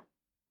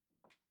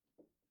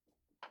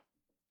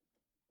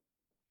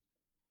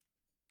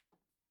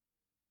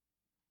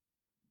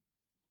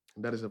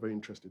 And that is a very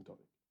interesting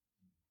topic.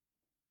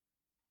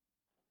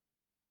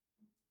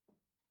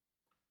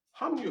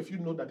 How many of you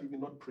know that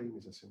even not praying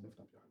is a sin? Lift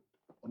up your hand.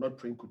 Or not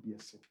praying could be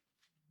a sin.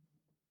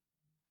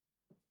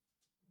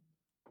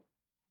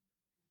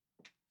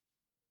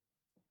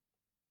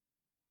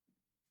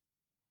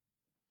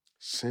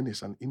 Sin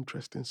is an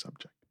interesting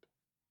subject.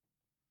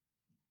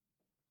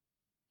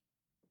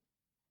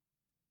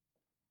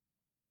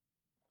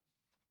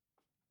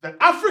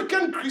 The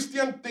African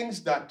Christian thinks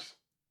that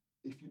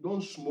if you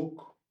don't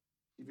smoke,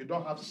 if you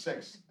don't have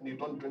sex, and you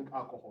don't drink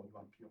alcohol, you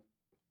are pure.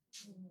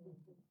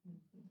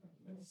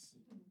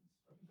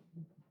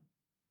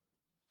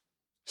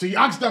 So you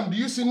ask them, do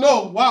you say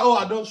no? Why? Oh,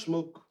 I don't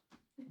smoke.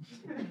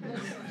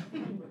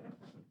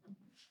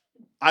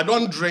 I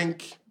don't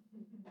drink.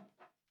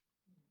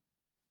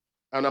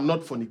 And I'm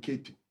not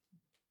fornicating.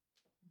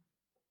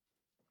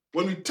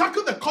 When we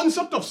tackle the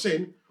concept of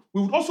sin,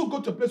 we would also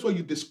go to a place where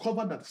you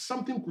discover that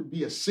something could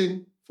be a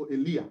sin for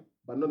Elia,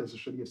 but not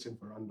necessarily a sin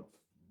for Randolph.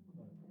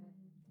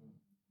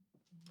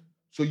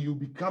 So you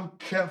become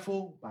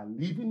careful by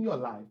living your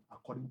life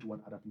according to what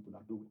other people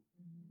are doing.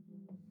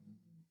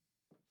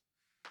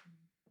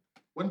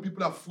 When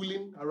people are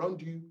fooling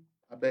around you,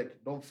 I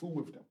beg, don't fool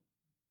with them.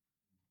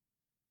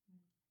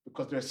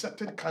 Because there's a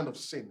certain kind of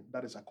sin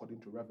that is according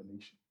to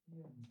Revelation.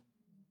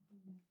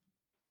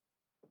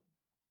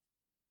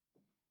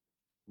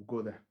 We'll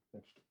go there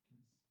next.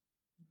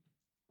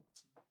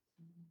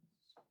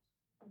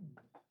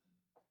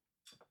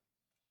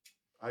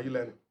 Are you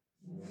learning?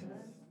 Yes.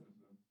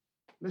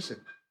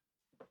 Listen.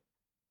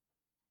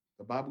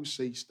 The Bible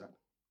says that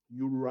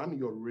you run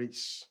your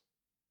race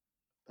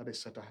that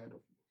is set ahead of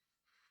you.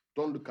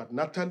 Don't look at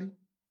Natalie.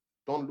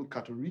 Don't look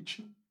at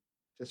Richie.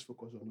 Just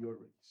focus on your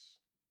race.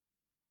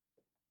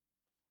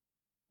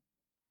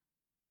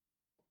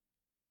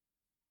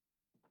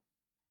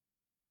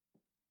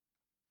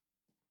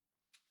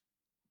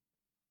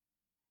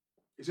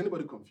 Is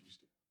anybody confused?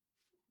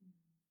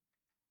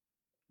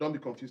 Don't be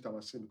confused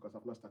about sin because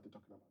I've not started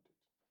talking about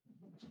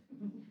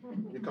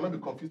it. You cannot be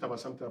confused about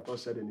something I've not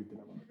said anything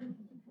about.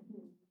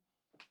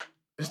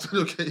 Is that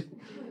okay?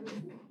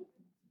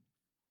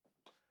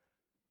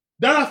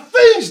 There are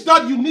things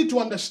that you need to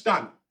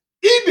understand.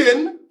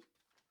 Eden,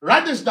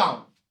 write this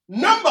down.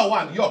 Number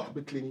one, York,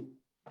 be cleaning.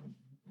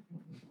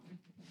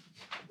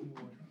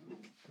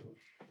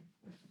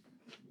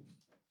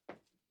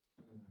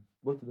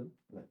 Both of them?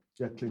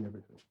 Yeah, clean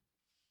everything.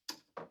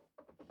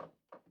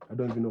 I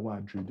don't even know why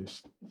I drew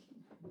this.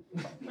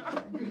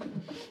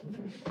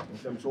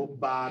 I'm so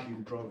bad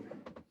in drawing.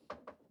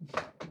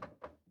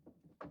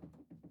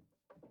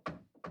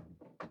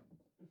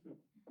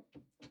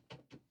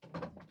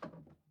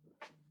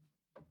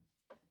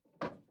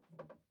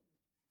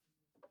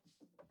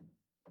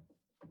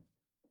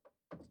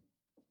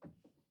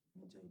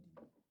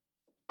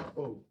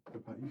 Oh,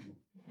 Pepper, easy.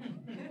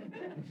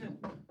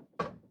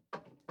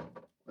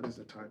 What is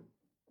the time?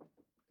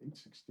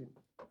 8:16.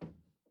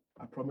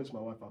 I promised my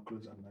wife I'll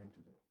close at 9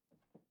 today.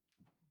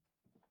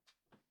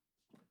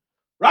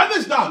 Write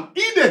this down.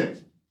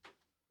 Eden.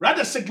 Write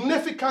the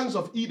significance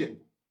of Eden.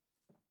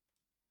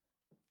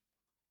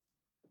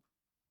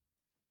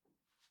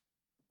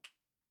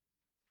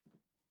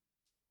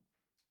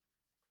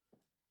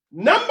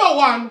 Number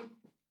one,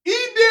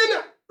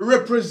 Eden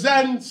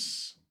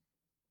represents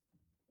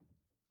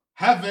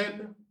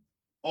heaven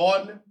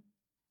on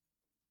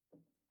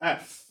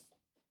earth.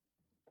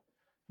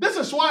 This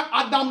is why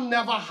Adam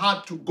never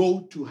had to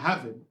go to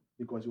heaven,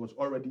 because he was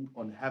already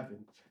on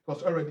heaven. He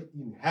was already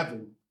in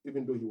heaven,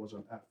 even though he was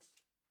on earth.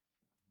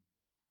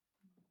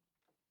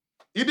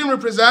 Eden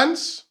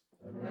represents?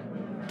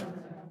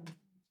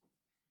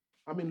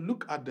 I mean,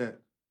 look at the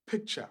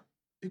picture.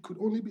 It could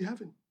only be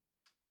heaven.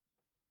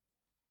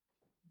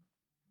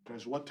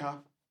 There's water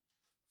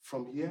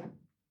from here.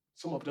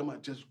 Some of them are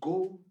just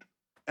gold.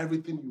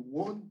 Everything you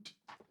want.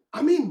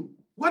 I mean,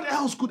 what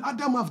else could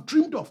Adam have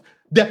dreamed of?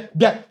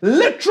 The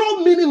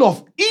literal meaning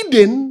of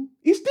Eden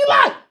is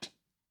delight.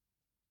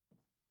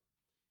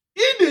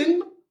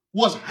 Eden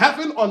was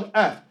heaven on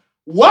earth.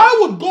 Why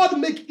would God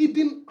make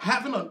Eden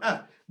heaven on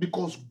earth?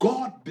 Because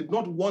God did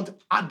not want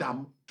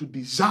Adam to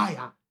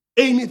desire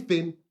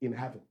anything in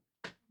heaven.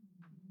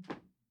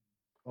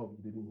 Oh,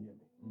 you didn't hear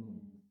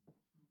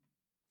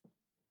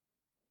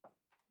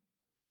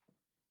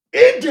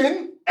me.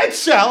 Eden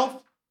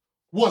itself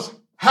was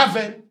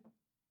heaven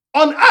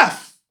on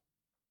earth.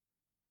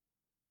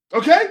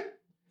 Okay?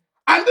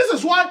 And this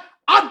is why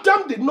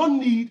Adam did not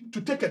need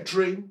to take a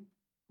train,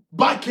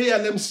 buy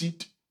KLM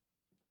seat,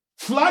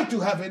 fly to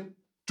heaven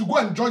to go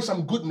enjoy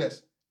some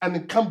goodness and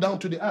then come down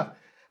to the earth.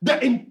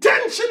 The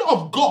intention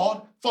of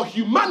God for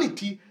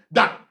humanity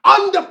that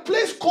on the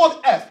place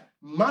called earth,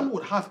 man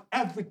would have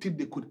everything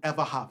they could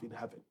ever have in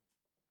heaven.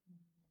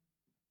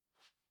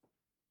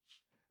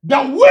 The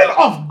will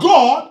of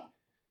God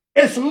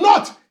is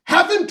not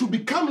heaven to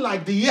become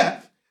like the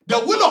earth. The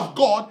will of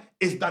God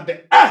is that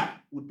the earth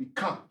would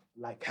become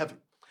like heaven.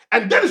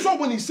 And that is why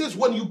when he says,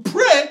 when you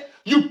pray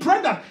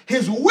that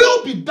his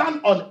will be done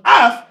on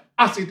earth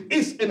as it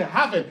is in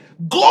heaven.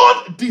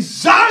 God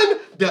designed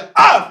the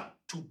earth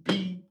to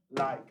be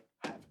like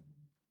heaven.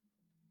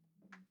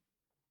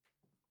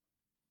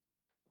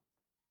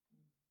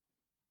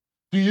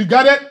 Do you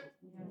get it?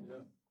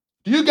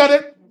 Do you get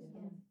it?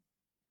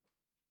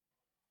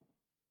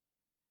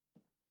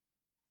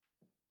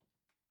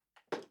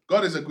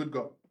 God is a good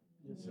God.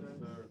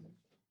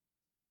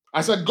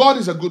 I said, God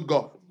is a good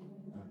God.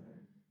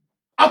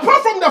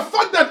 Apart from the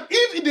fact that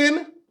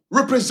Eden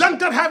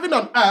represented heaven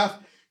on earth,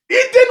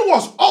 Eden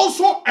was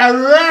also a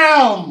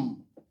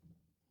realm.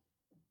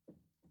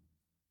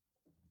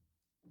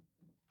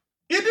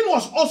 Eden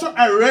was also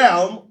a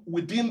realm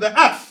within the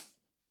earth.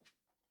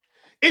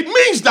 It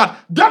means that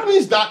there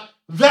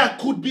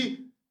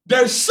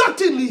is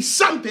certainly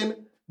something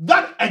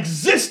that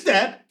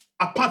existed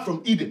apart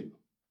from Eden.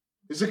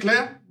 Is it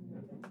clear?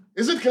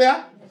 Is it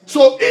clear?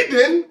 So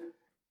Eden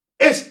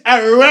is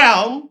a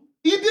realm.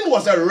 Eden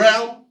was a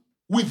realm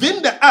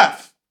within the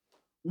earth.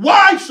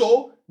 Why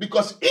so?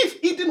 Because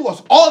if Eden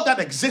was all that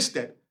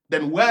existed,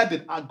 then where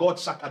did our God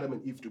sack Adam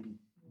and Eve to be?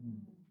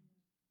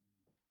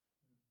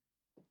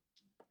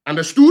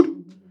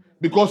 Understood?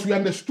 Because we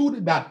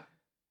understood that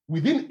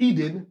within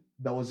Eden,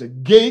 there was a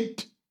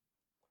gate.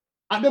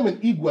 Adam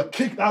and Eve were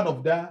kicked out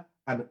of there,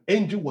 and an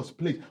angel was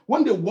placed.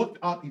 When they walked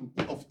out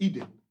of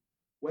Eden,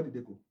 where did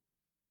they go?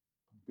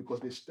 Because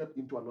they stepped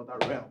into another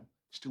realm,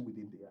 still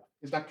within the earth.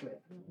 Is that clear?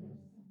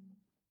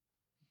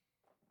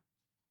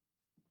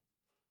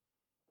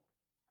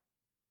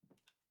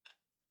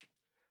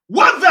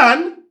 What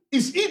then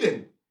is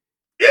Eden?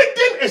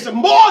 Eden is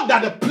more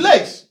than a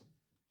place.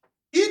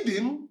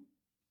 Eden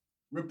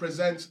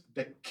represents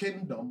the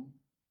kingdom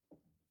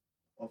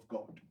of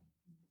God.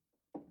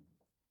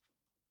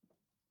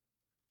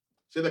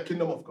 Say the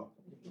kingdom of God.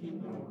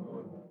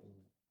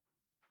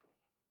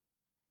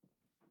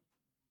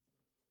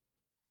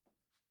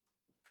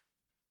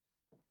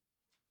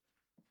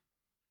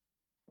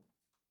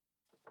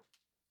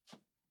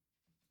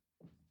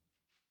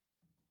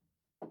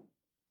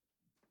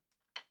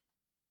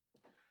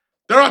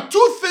 There are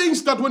two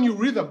things that when you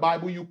read the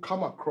Bible, you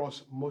come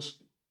across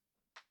mostly.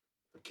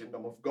 The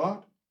kingdom of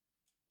God,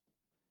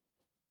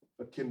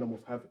 the kingdom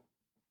of heaven.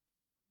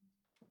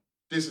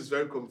 This is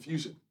very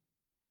confusing.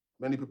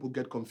 Many people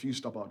get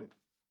confused about it.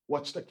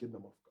 What's the kingdom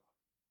of God?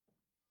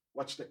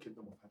 What's the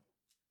kingdom of heaven?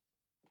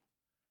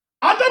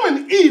 Adam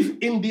and Eve,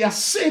 in their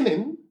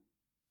sinning,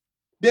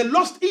 they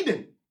lost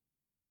Eden.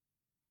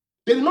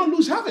 They did not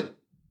lose heaven.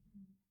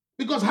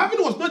 Because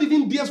heaven was not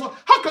even theirs.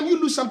 How can you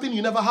lose something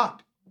you never had?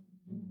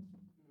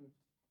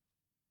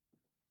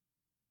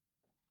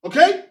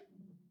 Okay?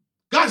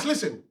 Guys,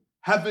 listen.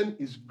 Heaven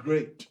is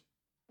great.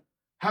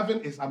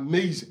 Heaven is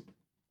amazing.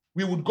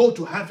 We would go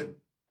to heaven.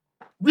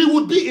 We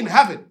would be in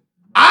heaven.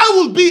 I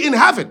will be in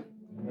heaven.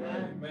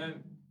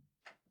 Amen.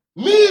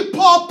 Me,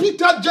 Paul,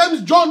 Peter,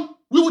 James, John,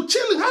 we would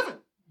chill in heaven.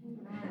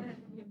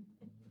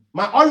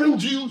 My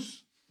orange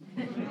juice,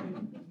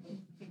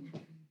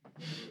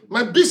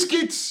 my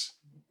biscuits,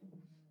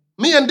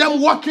 me and them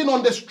walking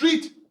on the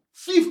street,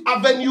 5th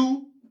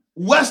Avenue,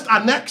 West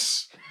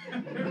Annex,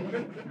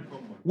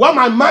 where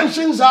my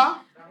mansions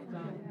are,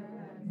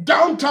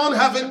 downtown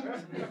heaven,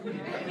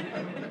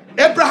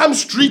 Abraham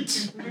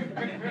Street.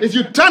 If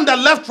you turn the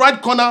left,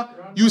 right corner,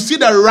 you see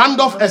the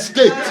Randolph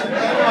Estate.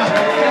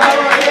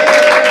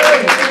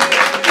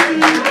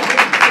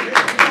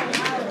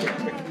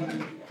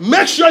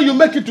 Make sure you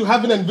make it to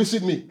heaven and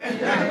visit me.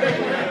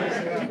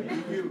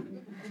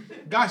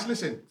 Guys,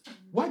 listen.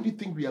 Why do you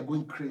think we are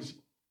going crazy?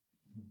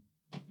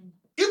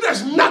 If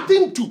there's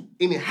nothing to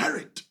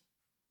inherit,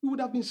 we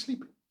would have been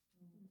sleeping.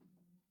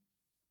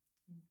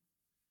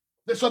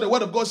 That's why the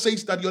word of God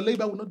says that your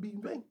labor will not be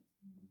in vain.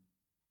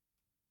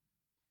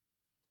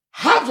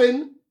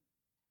 Heaven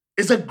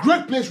is a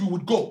great place we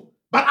would go.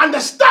 But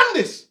understand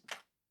this.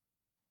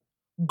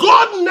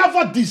 God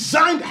never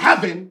designed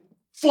heaven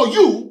for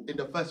you in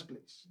the first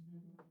place.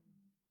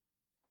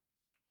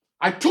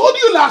 I told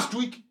you last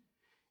week,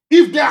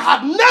 if there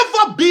had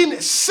never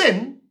been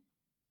sin,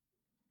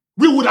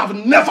 we would have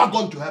never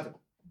gone to heaven.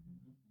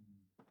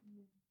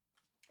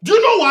 Do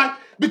you know why?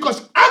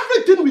 Because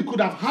everything we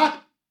could have had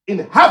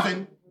in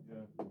heaven,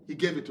 he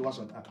gave it to us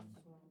on earth.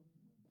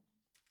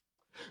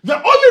 The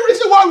only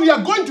reason why we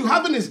are going to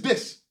heaven is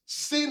this.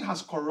 Sin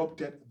has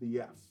corrupted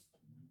the earth.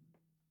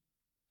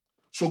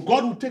 So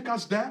God will take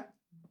us there,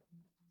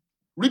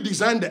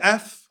 redesign the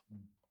earth,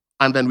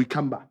 and then we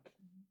come back.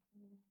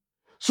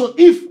 So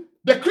if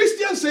the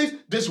Christian says,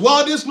 this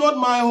world is not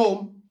my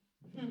home,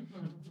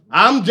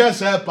 I'm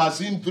just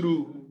passing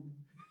through.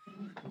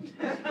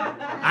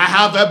 I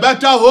have a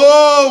better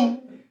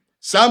home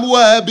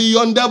somewhere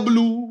beyond the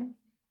blue,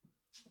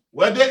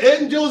 where the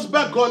angels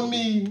beckon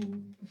me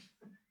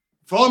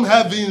from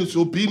heaven's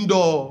open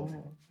door,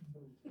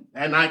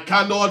 and I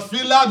cannot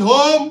feel at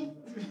home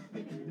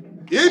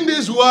in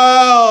this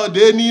world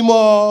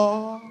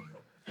anymore.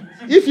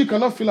 If you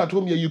cannot feel at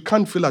home here, you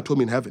can't feel at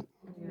home in heaven.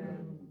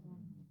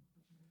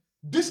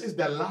 This is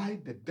the lie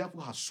the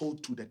devil has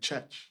sold to the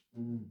church.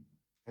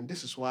 And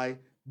this is why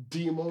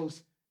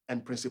demons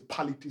and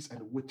principalities and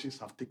witches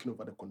have taken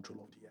over the control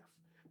of the earth.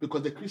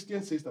 Because the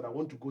Christian says that I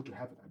want to go to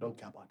heaven. I don't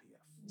care about the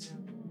earth.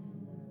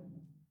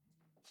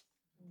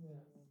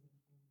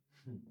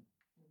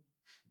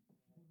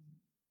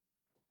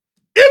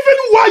 Even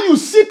why you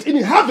sit in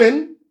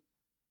heaven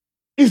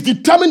is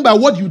determined by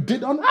what you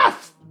did on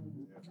earth.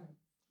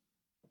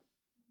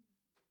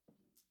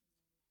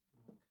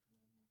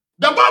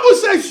 The Bible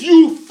says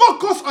you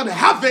focus on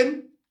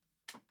heaven,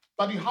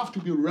 but you have to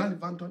be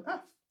relevant on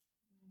earth.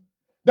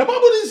 The Bible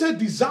didn't say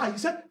desire. He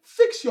said,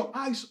 fix your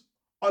eyes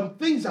on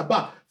things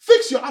above.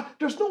 Fix your eyes.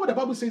 There's no way the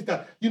Bible says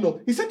that,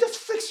 He said, just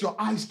fix your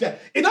eyes there.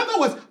 In other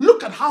words,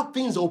 look at how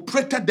things are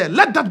operated there.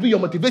 Let that be your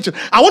motivation.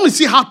 I want to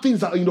see how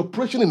things are in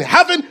operation in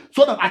heaven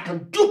so that I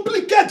can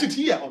duplicate it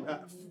here on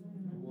earth.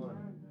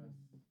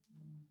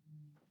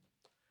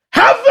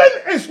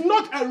 Heaven is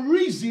not a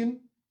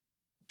reason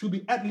to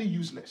be utterly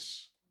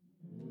useless.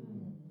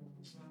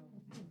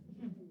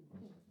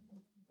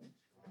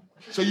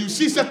 So you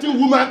see certain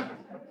women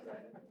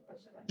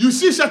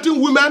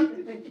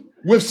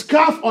with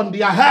scarf on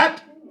their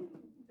head.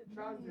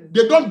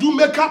 They don't do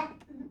makeup.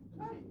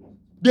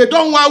 They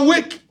don't wear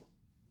wig.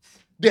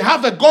 They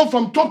have a gun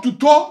from top to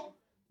toe.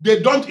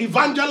 They don't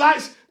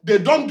evangelize. They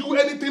don't do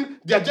anything.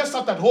 They are just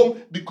sat at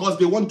home because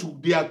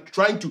they are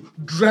trying to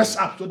dress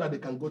up so that they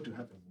can go to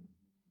heaven.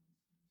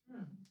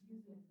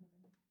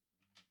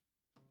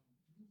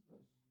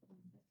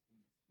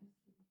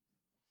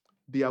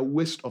 They are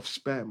waste of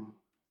sperm.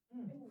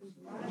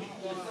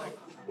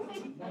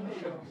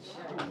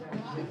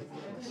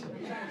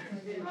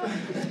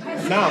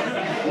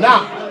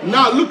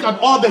 Now, look at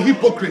all the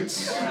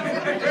hypocrites.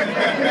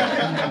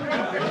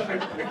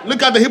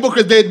 Look at the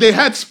hypocrites. They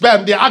had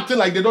sperm. They're acting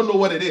like they don't know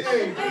what it is.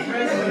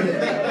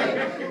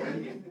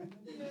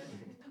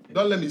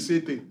 Don't let me say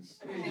things.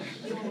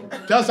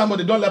 Tell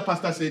somebody, don't let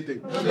pastor say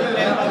things.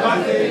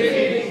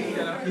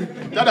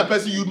 Tell the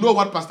person you know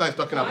what pastor is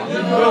talking about.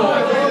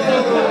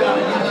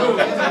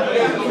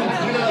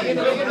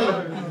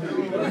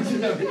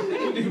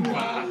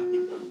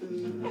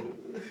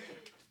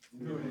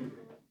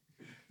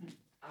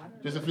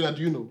 Josephina,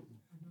 do you know?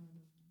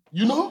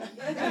 You know?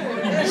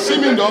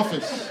 See me in the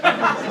office.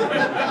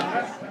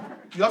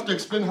 You have to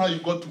explain how you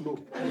got to know.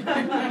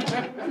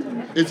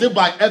 Is it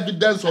by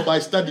evidence or by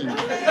study?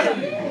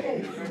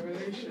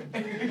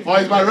 Or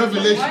is by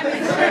revelation?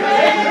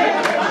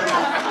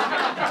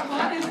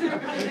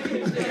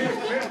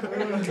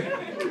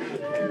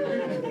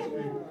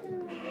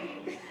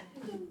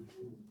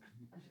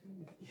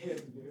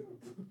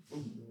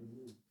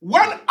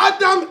 When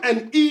Adam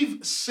and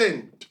Eve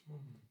sinned,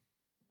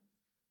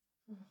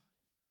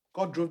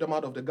 God drove them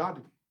out of the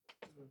garden.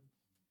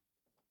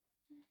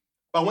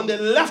 But when they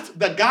left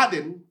the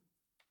garden,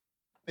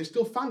 they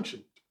still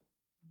functioned.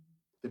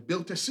 They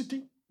built a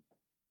city,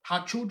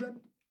 had children,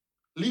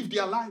 lived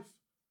their life.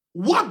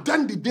 What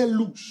then did they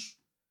lose?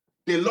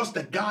 They lost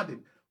the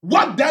garden.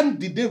 What then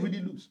did they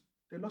really lose?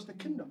 They lost the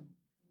kingdom.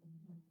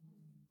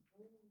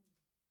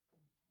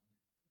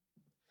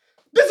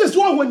 This is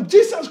why when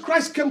Jesus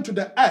Christ came to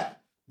the earth,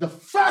 the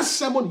first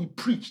sermon he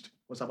preached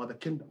was about the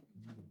kingdom.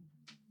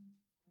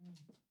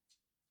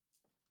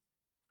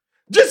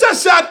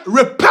 Jesus said,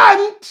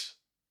 repent,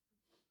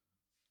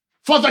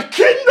 for the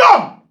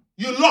kingdom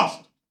you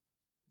lost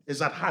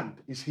is at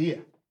hand, is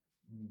here.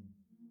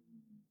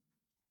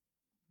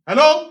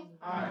 Hello?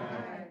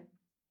 Aye.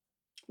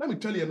 Let me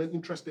tell you an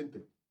interesting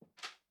thing.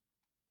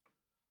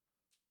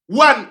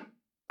 When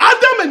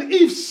Adam and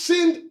Eve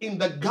sinned in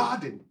the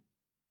garden,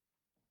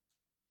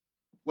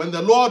 when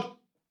the Lord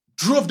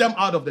drove them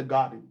out of the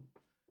garden,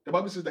 the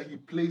Bible says that he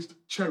placed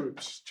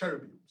cherubims,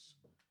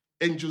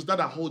 angels that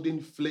are holding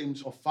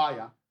flames of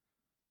fire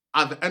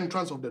at the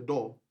entrance of the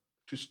door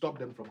to stop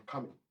them from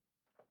coming.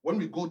 When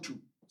we go to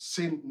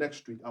sin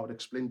next week, I will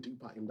explain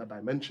deeper in that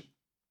dimension.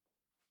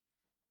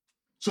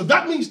 So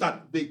that means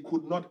that they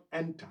could not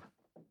enter.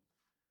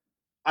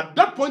 At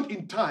that point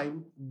in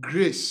time,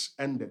 grace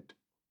ended.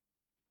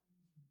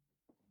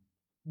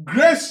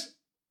 Grace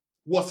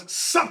was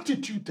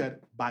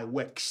substituted by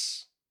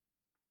works.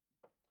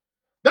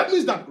 That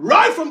means that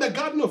right from the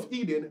Garden of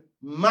Eden,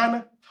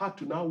 man had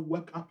to now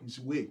work up his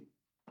way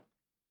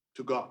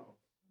to God.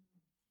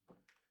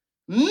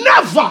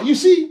 Never, you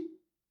see,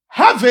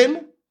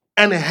 heaven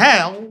and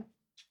hell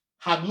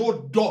had no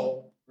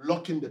door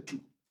locking the two.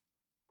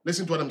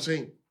 Listen to what I'm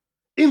saying.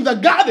 In the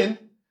garden,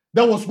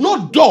 there was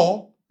no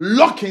door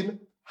locking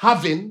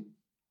heaven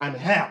and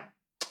hell.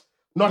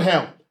 Not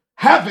hell.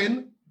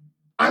 Heaven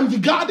and the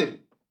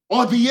garden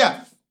or the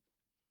earth.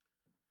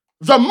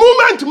 The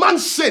moment man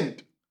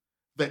sinned,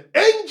 the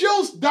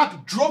angels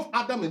that drove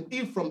Adam and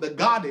Eve from the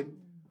garden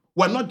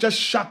were not just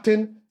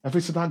shutting a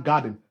physical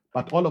garden,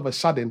 but all of a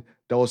sudden,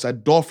 there was a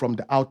door from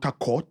the outer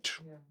court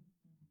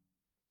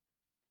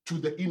to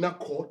the inner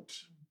court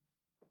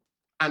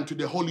and to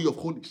the Holy of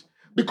Holies.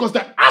 Because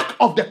the Ark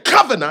of the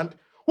Covenant,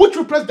 which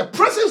represents the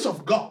presence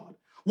of God,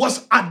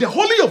 was at the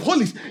Holy of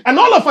Holies. And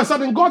all of a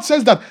sudden, God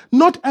says that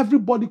not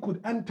everybody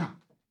could enter.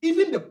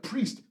 Even the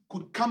priest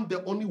could come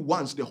there only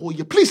once the whole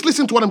year. Please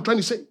listen to what I'm trying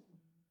to say.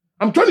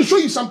 I'm trying to show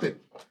you something.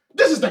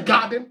 This is the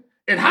garden.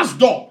 It has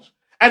doors.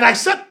 And I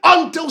said,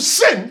 until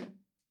sin,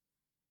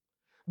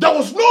 there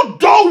was no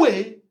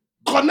doorway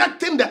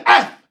connecting the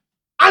earth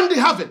and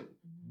the heaven.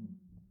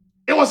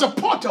 It was a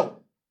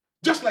portal.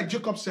 Just like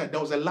Jacob said, there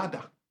was a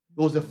ladder.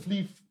 There was a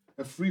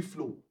free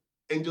flow.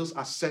 Angels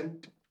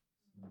ascend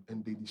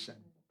and they descend.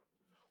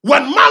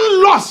 When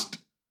man lost,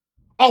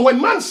 or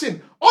when man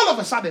sinned, all of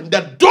a sudden,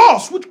 the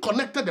doors which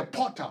connected the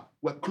portal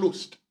were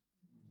closed.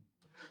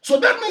 So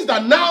that means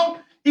that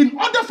now, in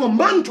order for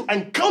man to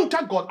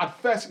encounter God, at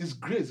first is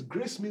grace.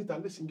 Grace means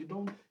that, listen,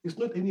 it's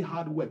not any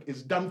hard work.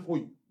 It's done for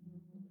you.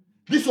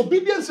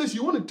 Disobedience says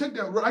you want to take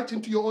the right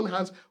into your own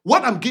hands.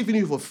 What I'm giving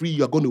you for free,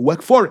 you're going to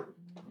work for it.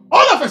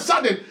 All of a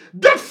sudden,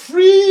 that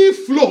free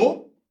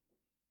flow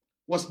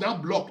was now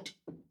blocked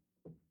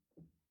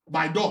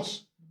by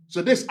doors.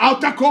 So this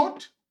outer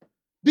court,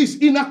 this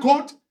inner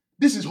court,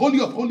 this is Holy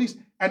of Holies,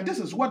 and this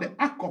is what the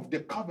Ark of the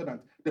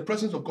Covenant, the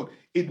presence of God.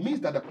 It means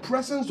that the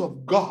presence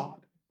of God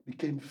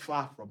became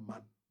far from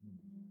man.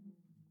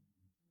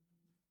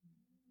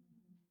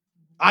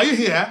 Are you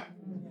here?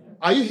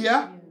 Are you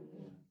here?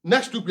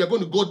 Next week, we are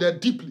going to go there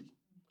deeply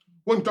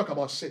when we talk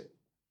about sin.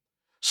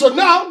 So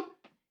now,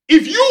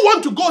 if you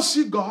want to go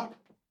see God,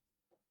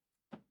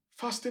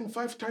 fasting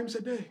 5 times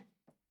a day,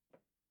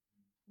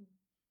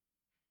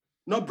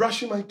 not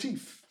brushing my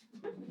teeth,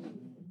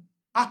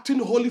 acting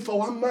holy for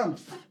 1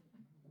 month,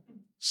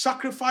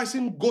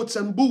 sacrificing goats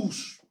and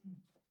bulls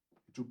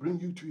to bring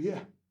you to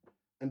here.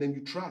 And then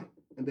you try,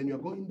 and then you're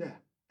going there,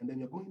 and then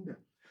you're going there.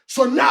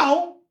 So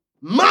now,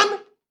 man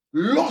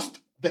lost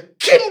the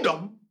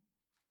kingdom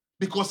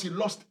because he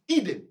lost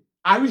Eden.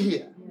 Are we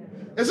here?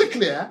 Is it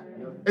clear?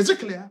 Is it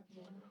clear?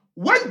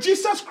 When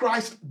Jesus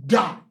Christ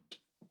died,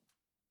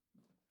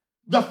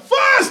 the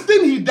first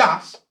thing he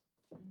does,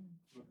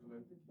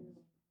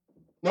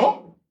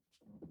 no?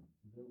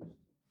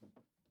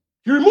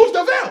 He removes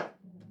the veil.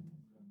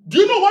 Do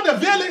you know what the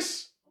veil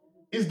is?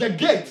 It's the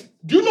gate.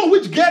 Do you know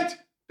which gate?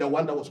 The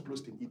one that was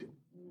closed in Eden.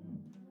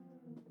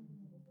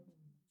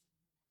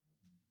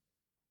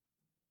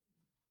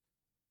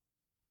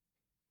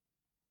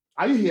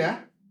 Are you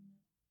here?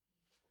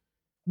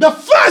 The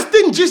first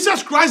thing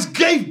Jesus Christ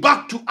gave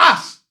back to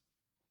us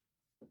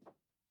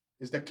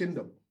is the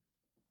kingdom.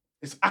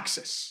 It's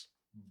access.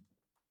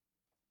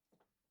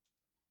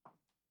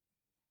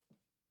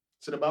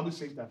 So the Bible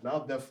says that now,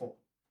 therefore,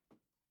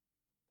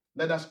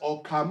 let us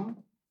all come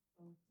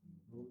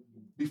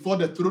before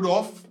the throne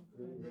of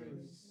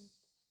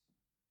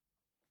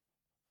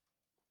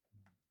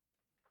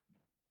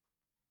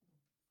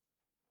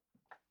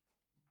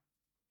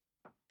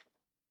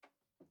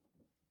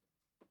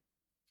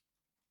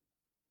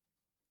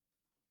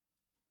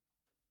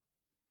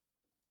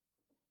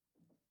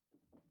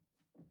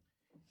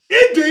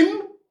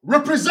Eden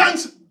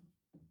represents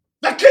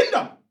the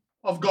kingdom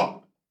of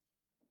God.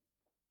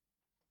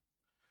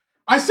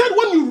 I said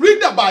when you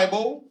read the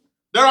Bible,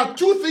 there are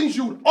 2 things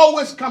you will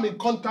always come in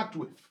contact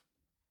with.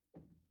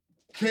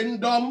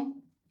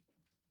 Kingdom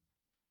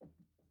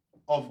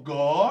of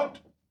God,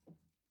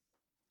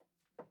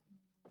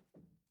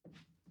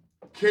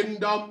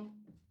 kingdom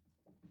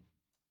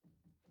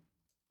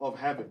of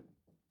heaven.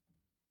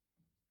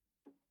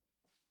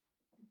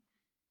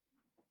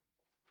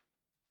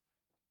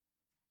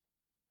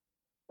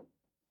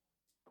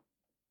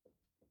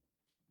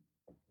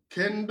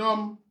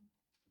 Kingdom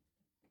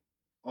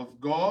of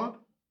God,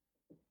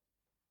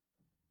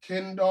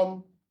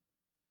 kingdom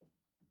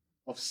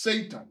of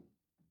Satan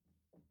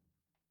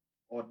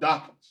or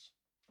darkness.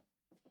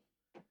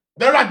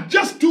 There are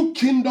just 2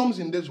 kingdoms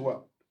in this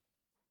world.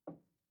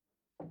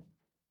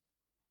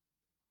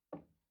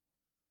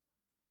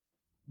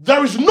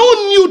 There is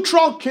no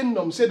neutral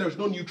kingdom. Say there's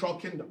no neutral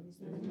kingdom.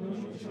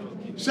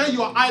 Say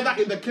you are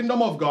either in the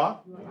kingdom of God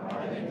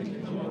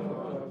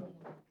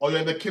or you're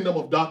in the kingdom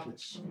of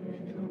darkness.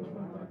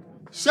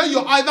 Say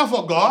you're either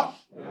for God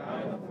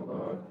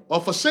or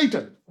for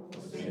Satan.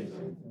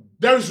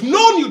 There is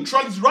no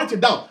neutrality. Write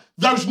it down.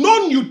 There is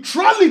no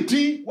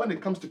neutrality when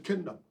it comes to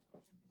kingdom.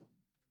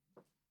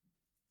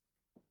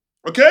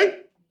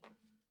 Okay?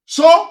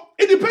 So,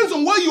 it depends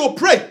on where you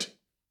operate.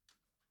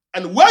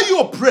 And where you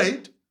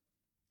operate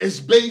is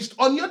based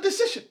on your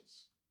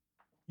decisions,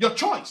 your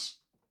choice,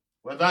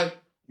 whether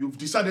you've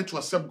decided to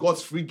accept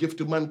God's free gift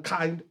to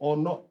mankind or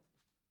not.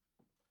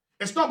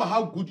 It's not about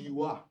how good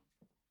you are.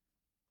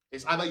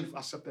 It's either you've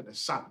accepted the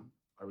Son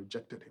or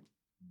rejected him.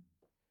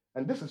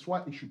 And this is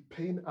why it should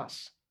pain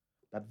us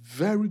that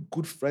very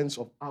good friends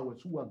of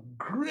ours who are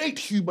great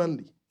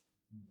humanly,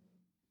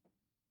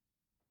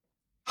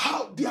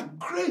 how they are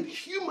great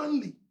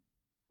humanly,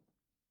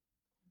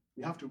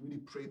 we have to really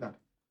pray that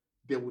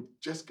they would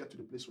just get to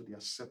the place where they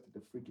accept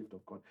the free gift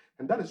of God.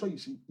 And that is why you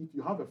see, if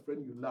you have a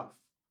friend you love,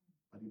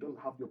 and you don't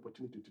have the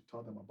opportunity to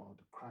tell them about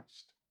the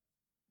Christ,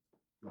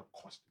 you are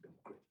costing them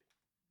greatly.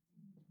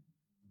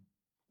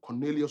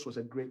 Cornelius was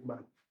a great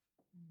man.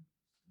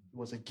 He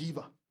was a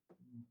giver.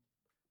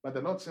 But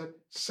the Lord said,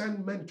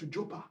 send men to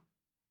Joppa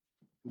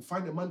and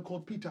find a man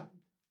called Peter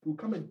who will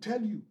come and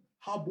tell you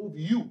how both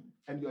you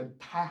and your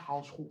entire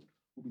household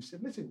will be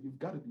saved. Listen, you've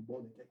got to be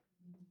born again.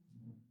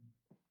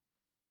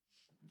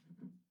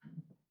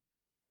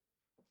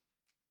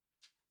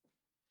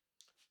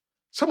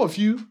 Some of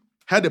you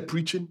had a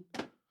preaching,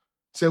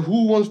 say,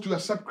 who wants to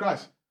accept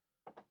Christ?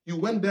 You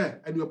went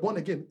there and you were born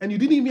again. And you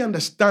didn't even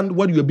understand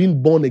what you were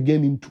being born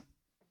again into.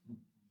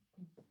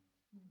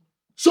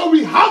 So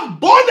we have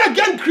born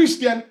again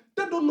Christians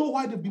that don't know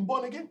why they've been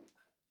born again.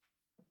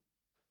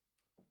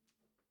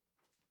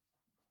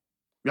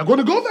 We are going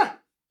to go there.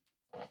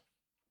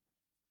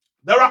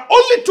 There are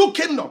only two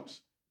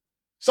kingdoms.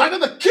 It's either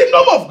the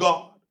kingdom of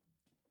God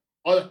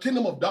or the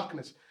kingdom of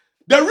darkness.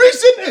 The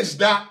reason is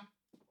that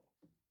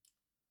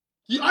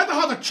you either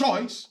have a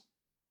choice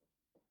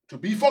to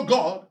be for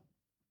God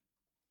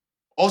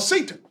or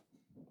Satan.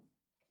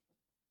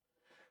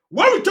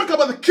 When we talk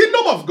about the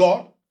kingdom of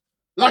God,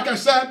 like I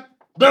said,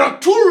 there are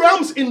two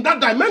realms in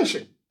that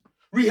dimension.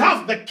 We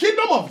have the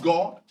kingdom of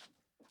God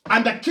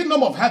and the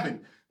kingdom of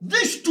heaven.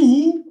 These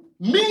two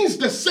means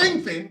the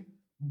same thing,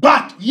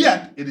 but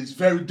yet it is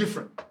very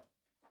different.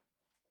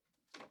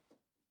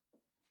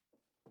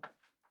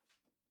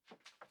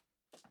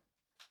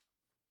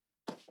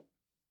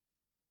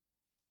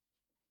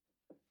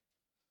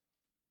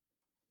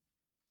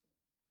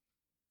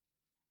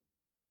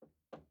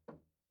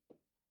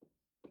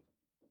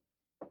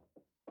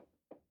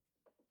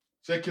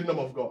 Say kingdom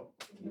of God.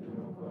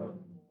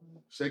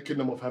 Say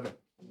kingdom of heaven.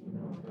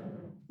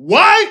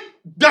 Why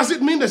does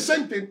it mean the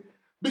same thing?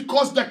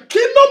 Because the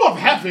kingdom of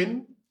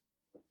heaven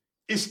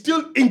is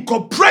still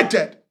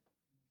incorporated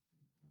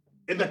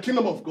in the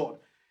kingdom of God.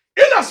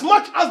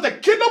 Inasmuch as the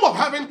kingdom of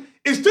heaven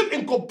is still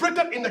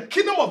incorporated in the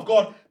kingdom of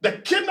God, the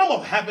kingdom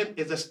of heaven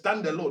is a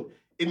standalone.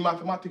 In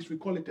mathematics, we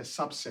call it a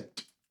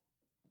subset.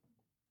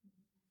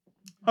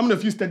 How many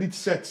of you studied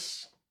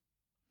sets?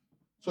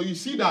 So you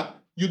see that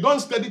you don't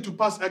study to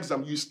pass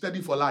exam, you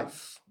study for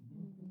life.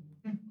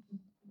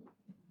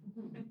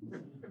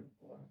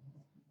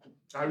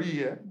 Are we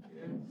here?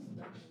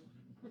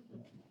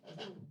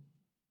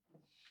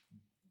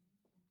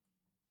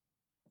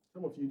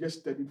 Some of you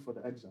just studied for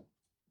the exam.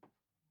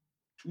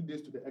 2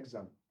 days to the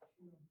exam.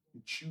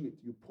 You chew it,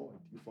 you pour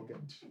it, you forget.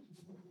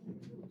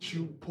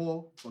 Chew,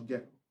 pour,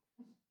 forget.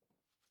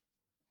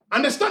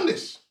 Understand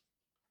this.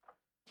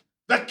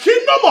 The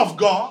kingdom of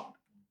God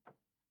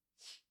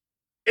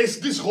is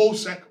this whole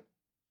circle.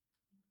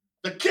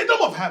 The kingdom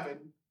of heaven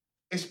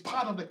is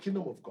part of the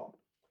kingdom of God.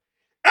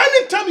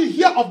 Anytime you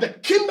hear of the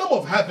kingdom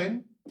of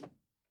heaven,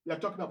 you are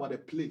talking about a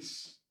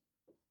place.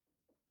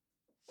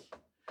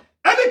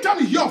 Anytime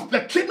you hear of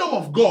the kingdom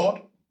of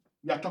God,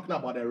 you are talking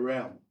about a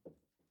realm.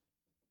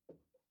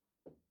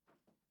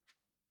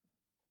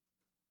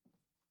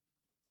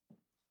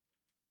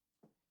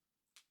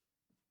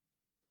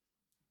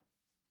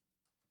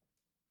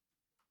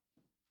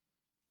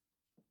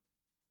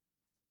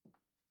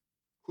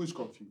 Who is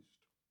confused?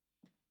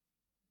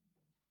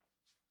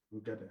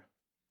 We'll get there.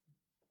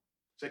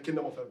 Say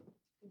kingdom of heaven.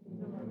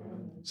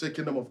 Say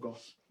kingdom of God.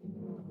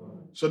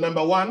 So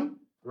number one,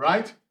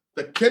 right?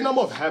 The kingdom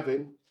of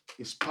heaven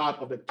is part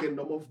of the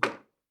kingdom of God.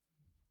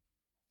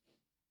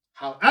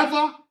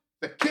 However,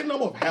 the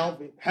kingdom of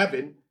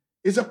heaven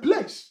is a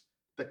place.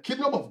 The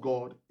kingdom of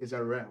God is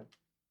a realm.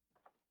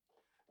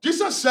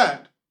 Jesus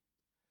said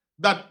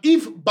that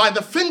if by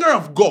the finger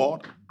of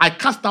God I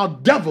cast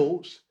out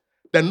devils,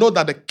 then know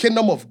that the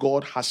kingdom of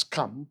God has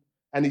come.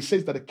 And he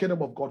says that the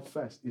kingdom of God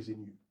first is in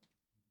you.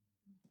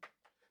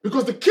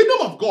 Because the kingdom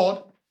of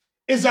God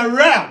is a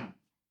realm.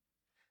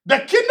 The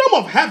kingdom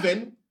of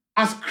heaven,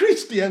 as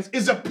Christians,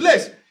 is a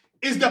place.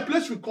 Is the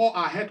place we call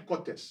our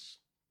headquarters.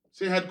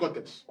 Say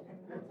headquarters.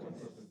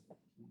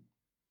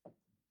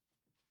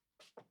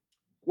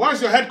 Where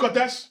is your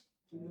headquarters?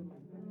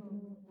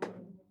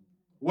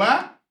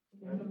 Where?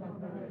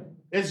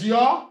 Is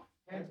your?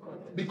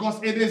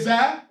 Because it is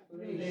a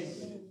place.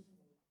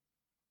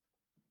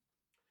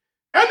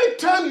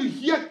 Anytime you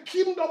hear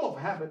kingdom of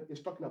heaven,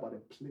 it's talking about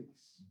a place.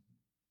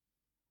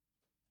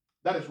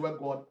 That is where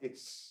God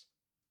is.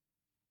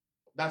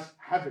 That's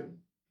heaven.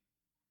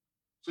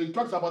 So he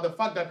talks about the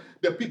fact that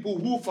the people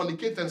who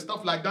fornicate and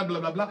stuff like that, blah,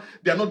 blah, blah,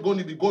 they are not going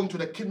to be going to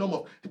the kingdom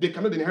of, they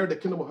cannot inherit the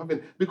kingdom of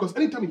heaven. Because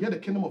anytime you hear the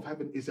kingdom of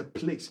heaven is a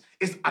place.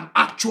 It's an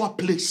actual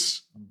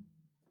place.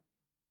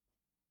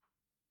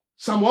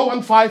 Psalm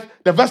 115,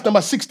 the verse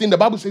number 16, the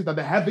Bible says that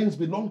the heavens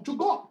belong to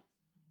God.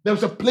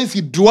 There's a place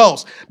he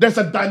dwells. There's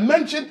a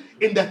dimension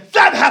in the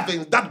third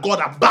heavens that God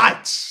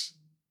abides.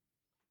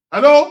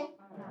 Hello?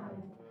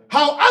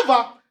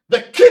 However,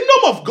 the kingdom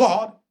of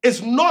God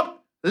is not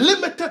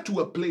limited to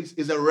a place,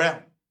 is a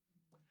realm.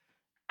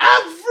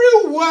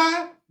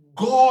 Everywhere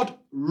God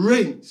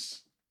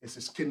reigns is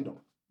his kingdom.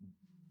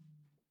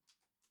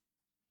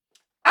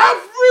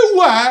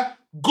 Everywhere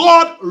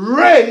God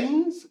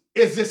reigns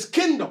is his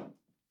kingdom.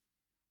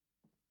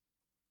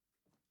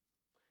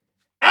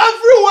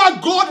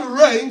 Everywhere God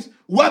reigns,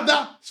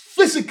 whether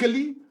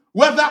physically,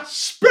 whether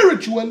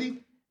spiritually,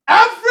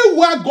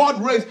 Everywhere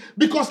God reigns,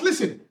 because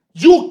listen,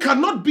 you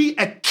cannot be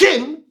a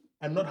king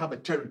and not have a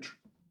territory.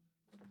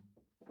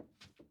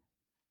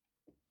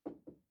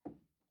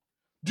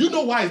 Do you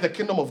know why it's the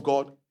kingdom of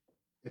God?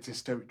 It's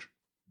his territory.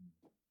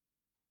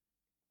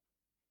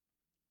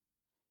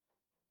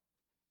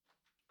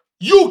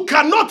 You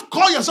cannot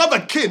call yourself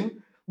a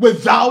king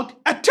without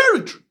a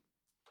territory.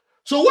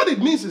 So what it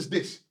means is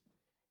this.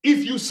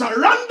 If you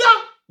surrender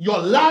your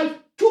life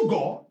to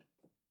God,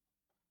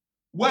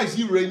 where is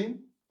he reigning?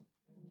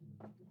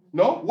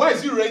 No? Where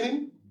is he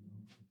reigning?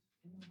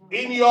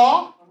 In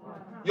your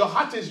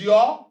heart is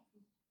your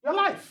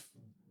life.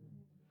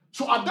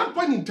 So at that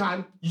point in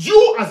time,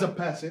 you as a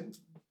person,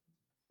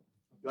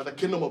 you are the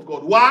kingdom of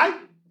God. Why?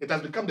 It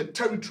has become the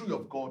territory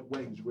of God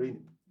where he's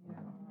reigning.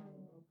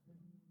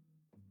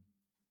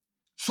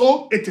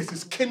 So it is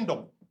his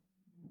kingdom.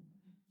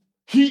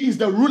 He is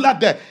the ruler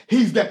there.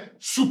 He is the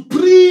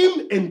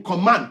supreme in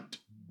command.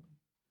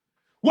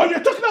 When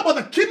you're talking about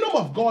the kingdom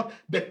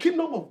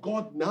of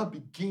God now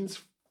begins.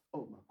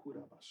 Oh,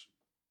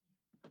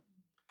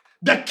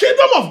 the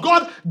kingdom of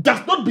God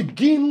does not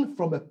begin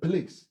from a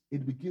place.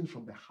 It begins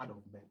from the heart of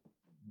man.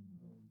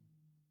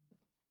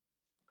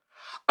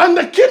 And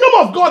the kingdom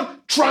of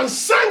God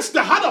transcends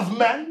the heart of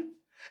man.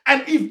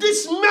 And if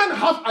these men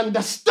have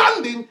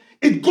understanding,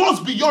 it goes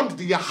beyond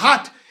their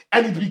heart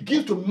and it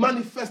begins to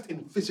manifest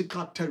in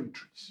physical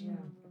territories. Yeah.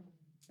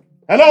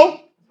 Hello?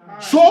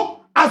 Right.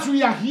 So, as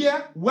we are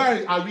here,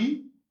 where are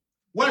we?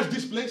 Where is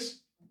this place?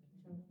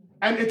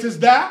 And it is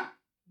there.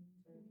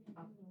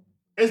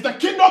 It's the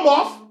kingdom of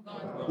God.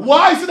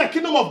 Why is it the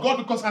kingdom of God?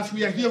 Because as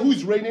we are here, who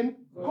is reigning?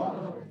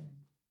 God.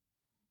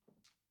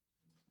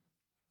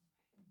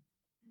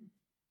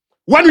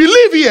 When we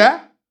live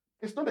here,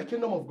 it's not the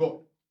kingdom of God.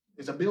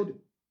 It's a building.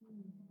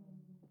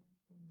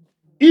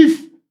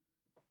 If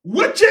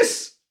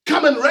witches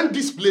come and rent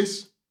this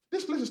place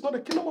is not the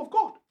kingdom of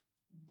God.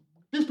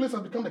 This place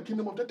has become the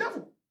kingdom of the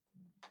devil.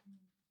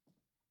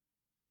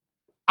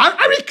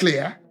 Are we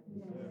clear?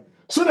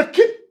 So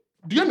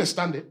do you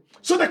understand it?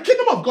 So the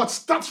kingdom of God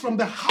starts from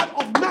the heart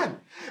of man.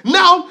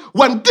 Now,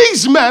 when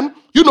these men,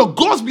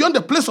 goes beyond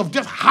the place of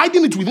just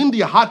hiding it within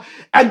their heart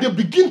and they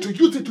begin to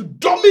use it to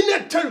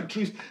dominate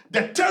territories,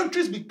 the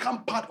territories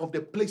become part of the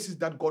places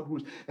that God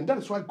rules. And that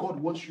is why God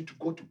wants you to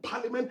go to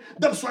parliament.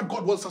 That is why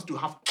God wants us to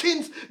have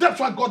kings. That's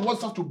why God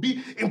wants us to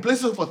be in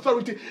places of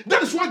authority.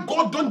 That is why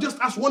God don't just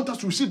want us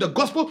to receive the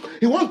gospel.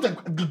 He wants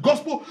the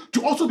gospel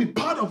to also be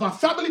part of our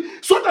family,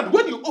 so that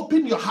when you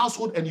open your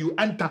household and you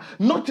enter,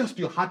 not just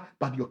your heart,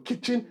 but your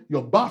kitchen,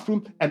 your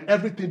bathroom, and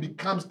everything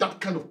becomes that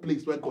kind of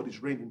place where God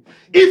is reigning.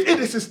 If it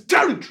is his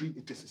territory,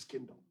 it is his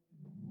kingdom.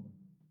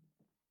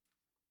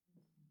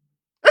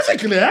 Is it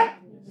clear?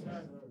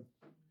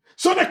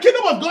 So the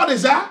kingdom of God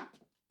is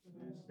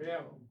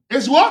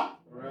is what?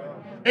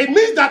 It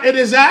means that it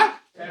is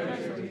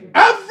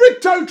every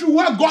territory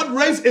where God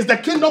reigns is the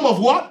kingdom of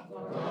what?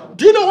 God.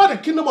 Do you know why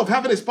the kingdom of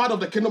heaven is part of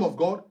the kingdom of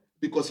God?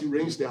 Because he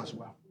reigns there as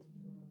well.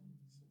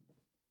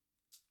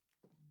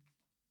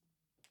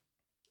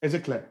 Is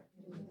it clear?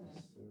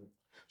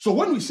 So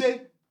when we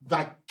say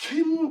thy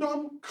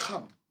kingdom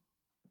come,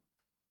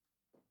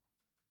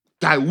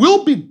 thy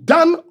will be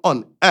done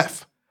on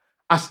earth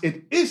as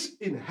it is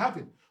in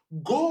heaven.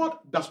 God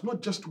does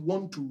not just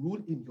want to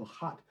rule in your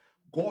heart.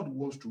 God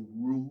wants to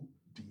rule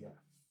the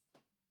earth.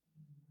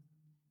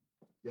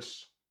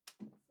 Yes.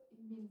 It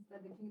means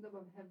that the kingdom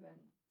of heaven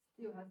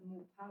still has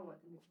more power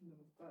than the kingdom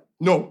of God.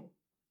 No.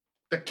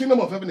 The kingdom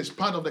of heaven is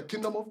part of the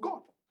kingdom of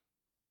God.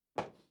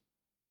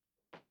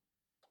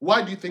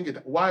 Why do you think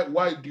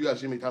why do you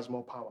assume it has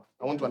more power?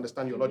 I want to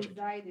understand your logic.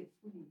 Resided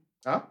fully.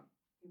 Huh?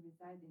 It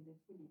resides in the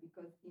fully,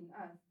 because in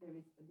us there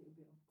is a little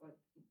bit of God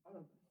in all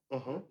of us.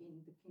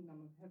 In the kingdom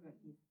of heaven,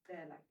 it's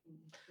there like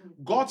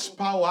in God's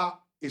power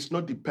is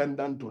not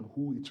dependent on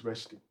who it's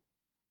resting.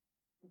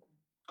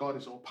 God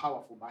is all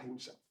powerful by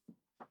himself.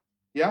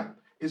 Yeah?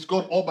 It's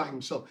God all by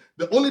himself.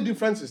 The only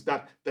difference is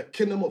that the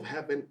kingdom of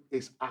heaven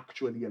is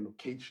actually a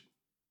location.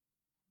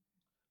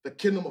 The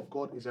kingdom of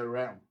God is a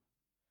realm.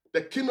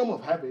 The kingdom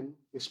of heaven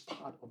is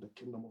part of the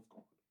kingdom of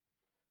God.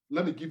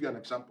 Let me give you an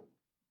example.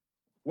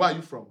 Where are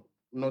you from?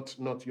 Not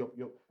your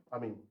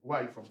where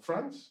are you from?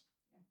 France?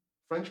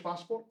 French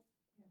passport?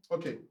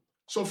 Okay.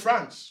 So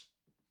France.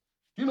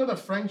 Do you know the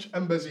French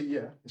embassy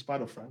here is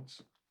part of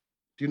France?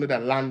 Do you know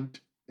that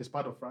land is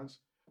part of France?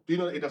 Do you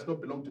know it does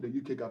not belong to the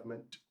UK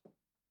government?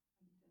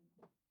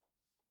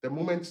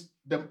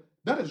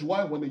 That is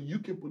why when the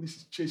UK police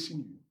is chasing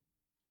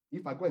you,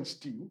 if I go and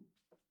steal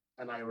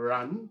and I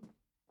run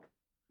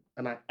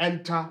and I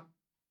enter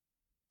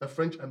the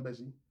French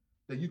embassy,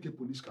 the UK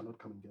police cannot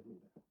come and get me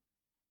there.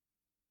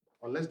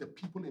 Unless the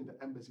people in the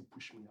embassy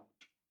push me out.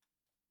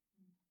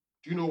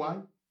 Do you know why?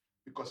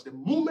 Because the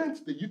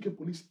moment the UK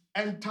police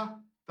enter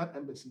that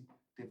embassy,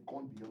 they've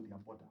gone beyond their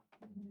border.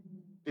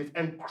 They've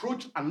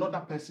encroached another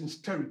person's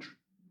territory.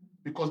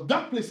 Because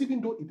that place, even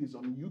though it is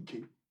on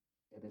UK,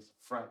 it is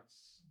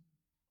France.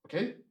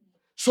 Okay?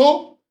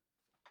 So,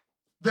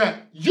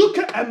 the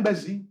UK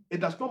embassy,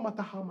 it does not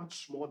matter how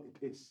much small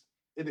it is.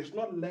 It is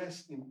not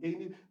less in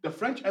any. The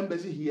French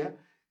embassy here,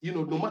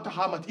 no matter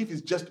how much, if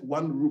it's just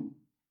one room,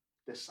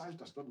 the size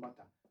does not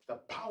matter. The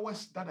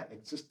powers that are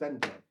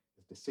existent there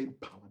is the same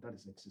power that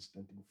is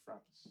existent in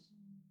France.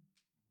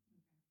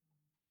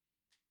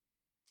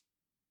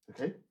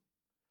 Okay?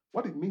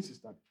 What it means is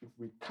that if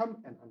we come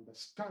and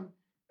understand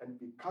and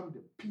become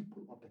the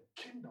people of the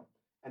kingdom,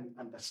 and we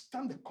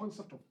understand the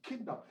concept of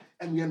kingdom,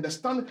 and we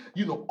understand,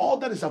 all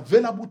that is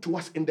available to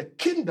us in the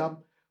kingdom,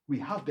 we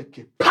have the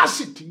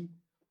capacity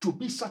to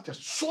be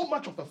so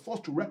much of a force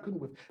to reckon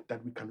with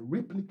that we can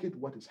replicate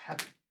what is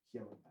happening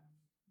here on earth.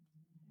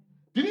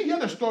 Did you hear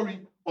the story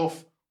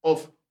of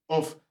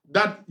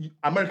that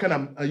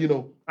American,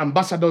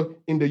 ambassador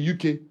in the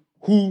UK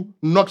who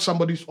knocked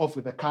somebody off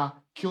with a car,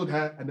 killed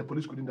her, and the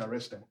police couldn't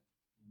arrest her?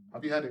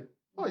 Have you heard it?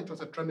 Oh, it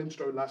was a trending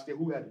story last year.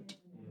 Who heard it?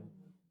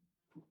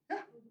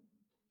 Yeah.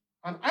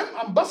 An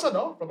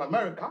ambassador from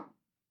America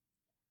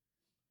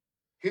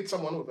hit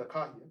someone with a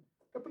car here.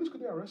 The police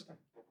couldn't arrest her.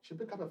 She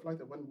picked up a flight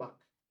and went back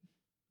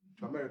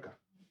to America.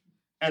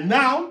 And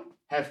now,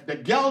 the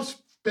girl's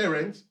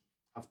parents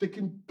have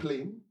taken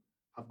plane,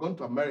 have gone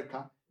to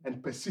America,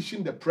 and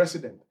petitioned the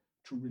president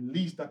to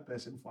release that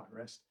person for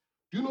arrest.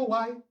 Do you know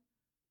why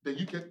the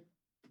UK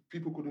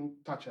people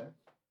couldn't touch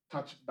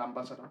the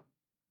ambassador?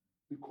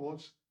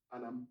 Because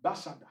an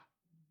ambassador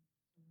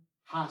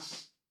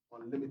has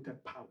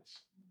unlimited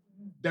powers.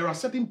 There are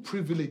certain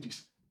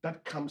privileges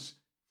that comes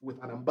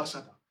with an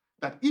ambassador,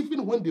 that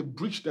even when they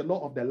breach the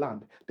law of the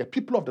land, the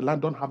people of the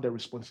land don't have the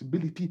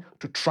responsibility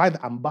to try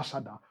the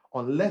ambassador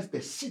unless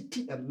the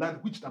city and land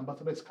which the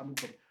ambassador is coming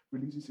from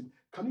releases him.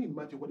 Can you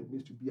imagine what it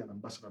means to be an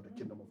ambassador of the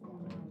kingdom of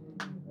God?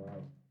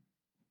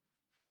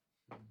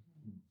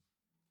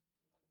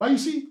 But you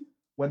see,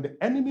 when the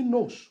enemy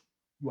knows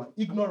you are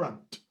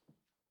ignorant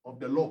of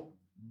the law,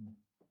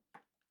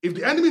 if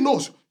the enemy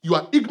knows you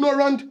are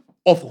ignorant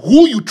of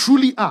who you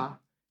truly are,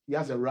 he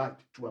has a right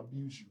to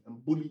abuse you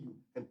and bully you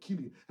and kill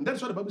you. And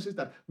that's why the Bible says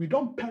that we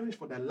don't perish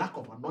for the lack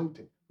of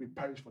anointing, we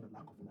perish for the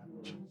lack of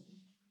knowledge.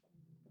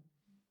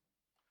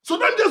 So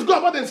don't just go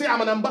about and say,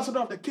 I'm an ambassador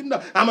of the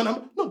kingdom.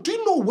 No, do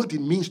you know what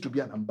it means to be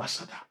an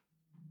ambassador?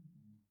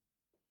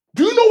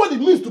 Do you know what it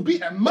means to be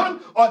a man?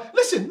 Or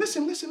listen.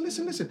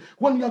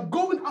 When you are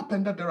going up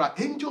and down, there are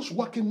angels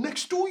walking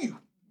next to you.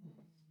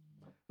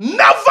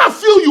 Never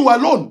feel you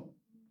alone.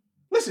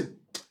 Listen,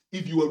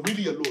 if you were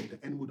really alone, the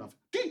enemy would have.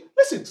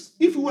 Listen,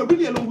 if you were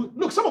really alone,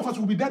 look, some of us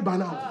will be dead by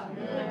now.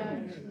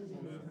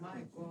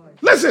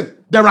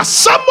 Listen, there are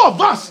some of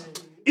us,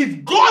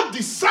 if God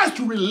decides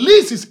to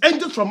release his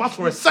angels from us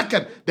for a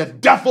second, the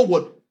devil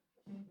would.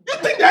 You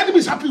think the enemy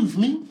is happy with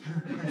me?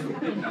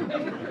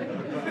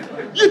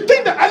 You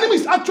think the enemy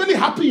is actually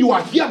happy you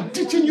are here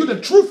teaching you the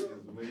truth?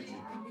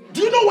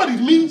 Do you know what it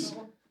means?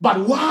 But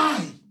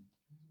why?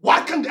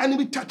 Why can't the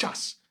enemy touch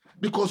us?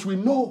 Because we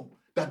know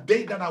that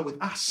they that are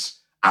with us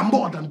are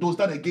more than those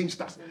that are against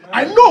us.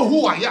 I know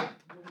who I am.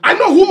 I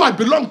know whom I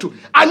belong to.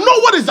 I know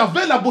what is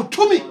available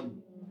to me.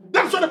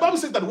 That's why the Bible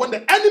says that when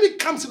the enemy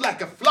comes in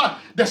like a flood,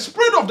 the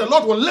Spirit of the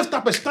Lord will lift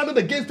up a standard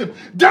against him.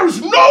 There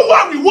is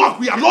nowhere we walk,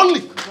 we are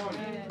lonely.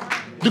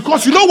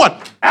 Because you know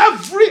what?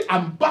 Every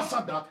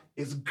ambassador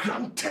is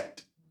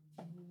granted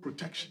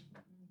protection.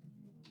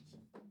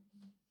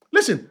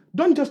 Listen,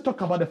 don't just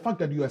talk about the fact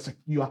that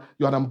you are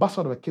an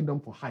ambassador of a kingdom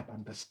for hype.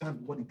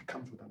 Understand what it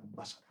comes with an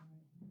ambassador.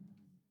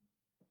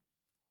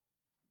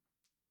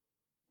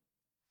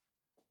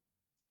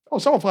 Oh,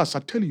 some of us, I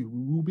tell you,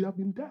 we will have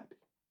been dead.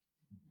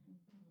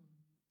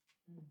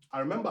 I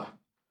remember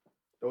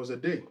there was a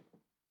day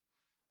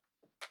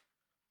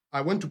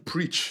I went to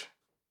preach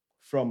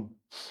from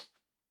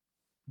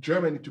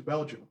Germany to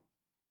Belgium.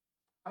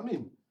 I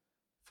mean,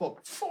 for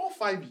 4 or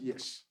 5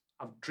 years,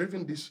 I've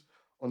driven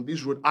on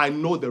this road. I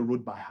know the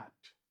road by heart.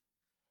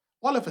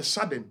 All of a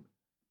sudden,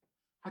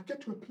 I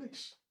get to a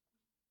place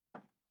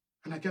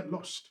and I get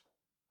lost.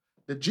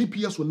 The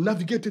GPS will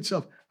navigate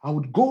itself. I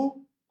would go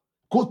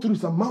through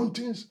some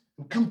mountains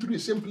and come through the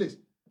same place.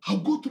 I'll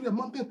go through the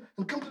mountain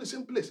and come to the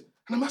same place.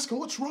 And I'm asking,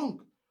 what's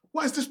wrong?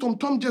 Why is this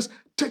tom-tom just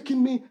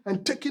taking me?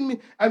 And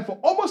for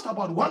almost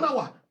about 1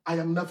 hour, I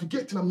am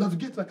navigating,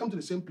 I come to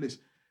the same place.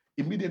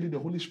 Immediately, the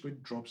Holy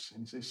Spirit drops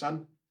and he says,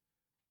 son,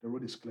 the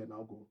road is clear,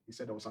 now go. He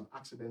said there was an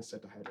accident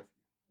set ahead of you.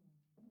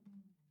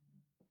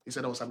 He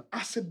said there was an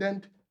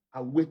accident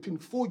awaiting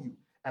for you,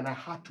 and I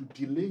had to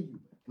delay you.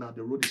 Now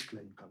the road is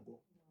clear, you can go.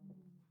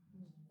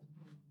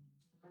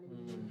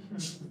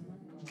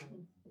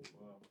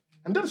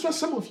 And that's why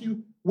some of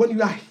you, when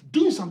you are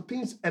doing some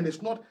things and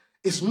it's not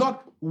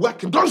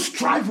working, don't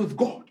strive with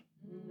God.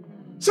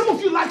 Some of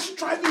you like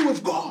striving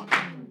with God.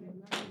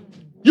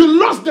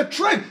 You lost the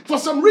trend for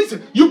some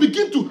reason. You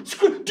begin to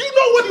scream. Do you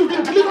know what you've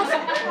been delivered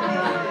from?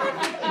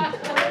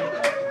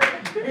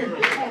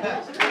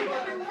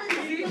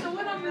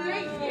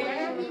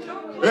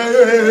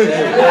 Hey.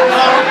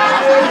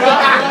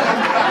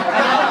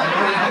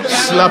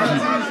 Slap you.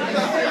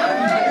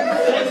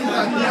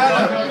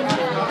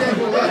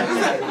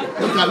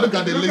 Look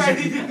at the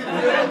lazy people.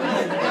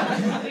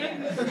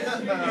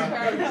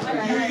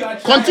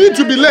 Continue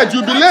to be late.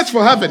 You'll be late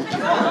for heaven.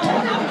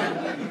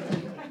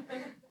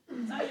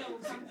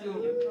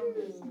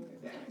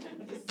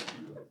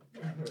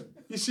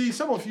 see,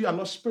 some of you are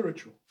not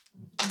spiritual.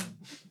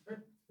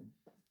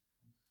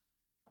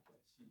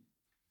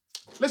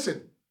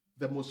 Listen,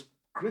 the most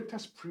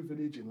greatest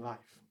privilege in life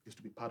is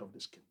to be part of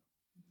this kingdom.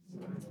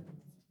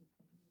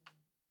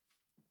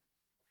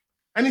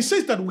 And he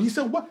says that, he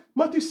said, what?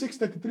 Matthew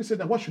 6:33 said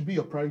that what should be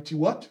your priority?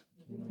 What?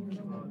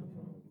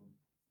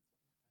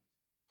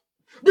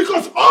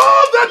 Because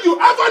all that you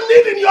ever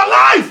need in your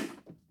life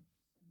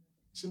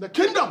is in the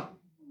kingdom.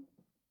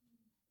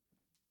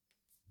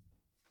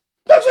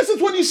 That's why it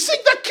says when you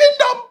seek the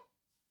kingdom,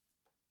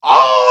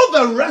 all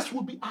the rest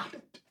will be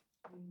added.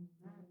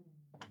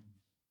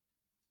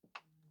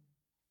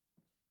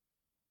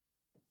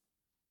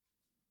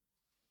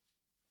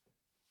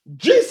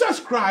 Jesus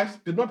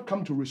Christ did not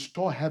come to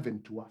restore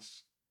heaven to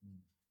us.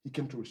 He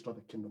came to restore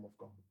the kingdom of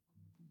God.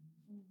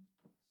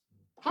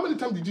 How many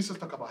times did Jesus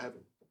talk about heaven?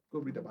 Go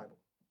read the Bible.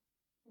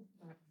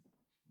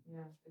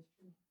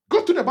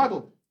 Go to the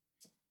Bible.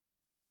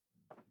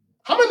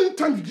 How many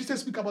times did Jesus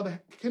speak about the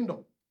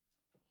kingdom?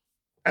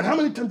 And how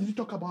many times did he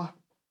talk about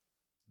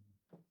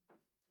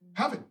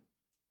heaven?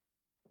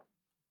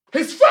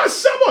 His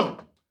first sermon,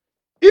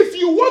 if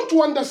you want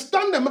to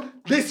understand them,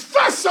 his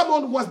first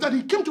sermon was that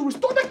he came to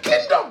restore the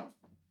kingdom.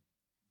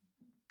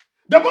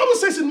 The Bible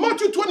says in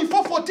Matthew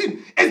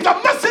 24:14, it's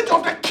the message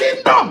of the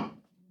kingdom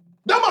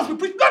that must be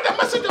preached, not the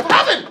message of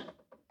heaven.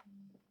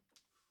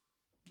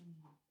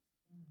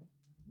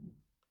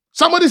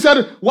 Somebody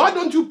said, why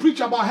don't you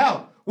preach about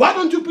hell? Why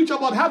don't you preach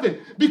about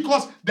heaven?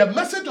 Because the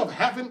message of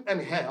heaven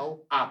and hell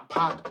are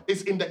part,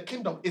 is in the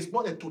kingdom. It's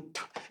not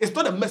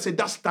a message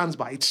that stands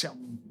by itself.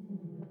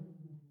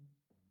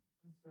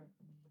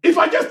 If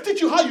I just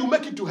teach you how you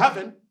make it to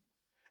heaven,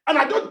 and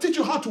I don't teach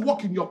you how to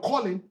walk in your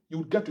calling, you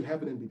would get to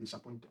heaven and be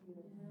disappointed.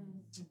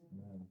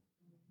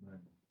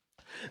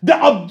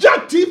 The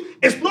objective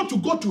is not to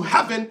go to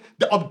heaven.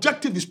 The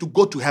objective is to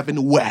go to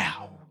heaven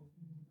well.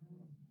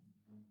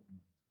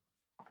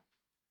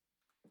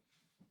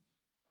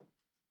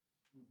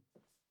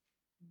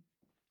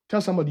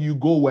 Tell somebody you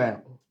go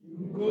well.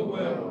 You go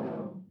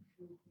well.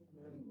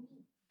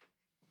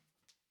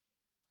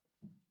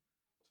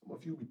 Some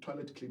of you with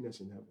toilet cleaners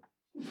in heaven.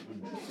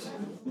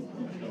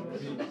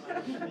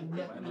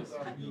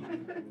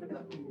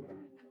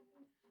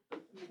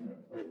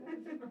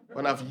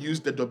 When I've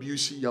used the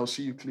WC, I'll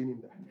see you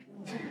cleaning that.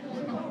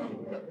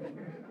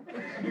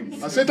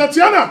 I said,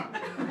 Tatiana!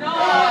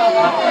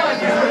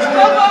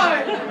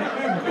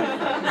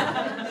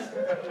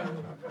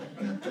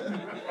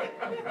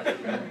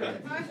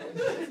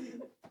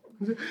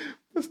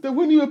 Pastor,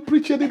 when you're a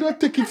preacher, they don't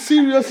take it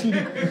seriously.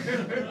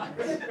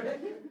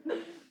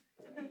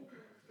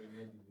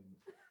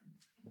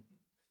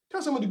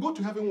 Tell somebody, go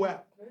to heaven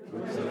well.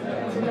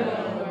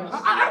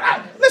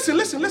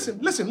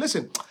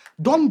 Listen.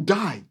 Don't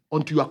die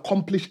until you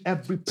accomplish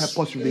every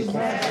purpose you've been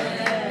called.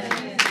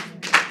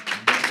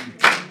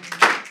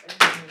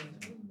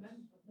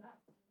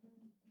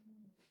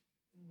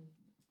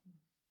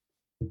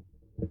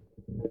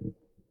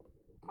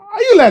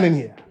 Are you learning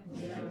here?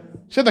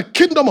 Say the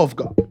kingdom of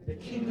God.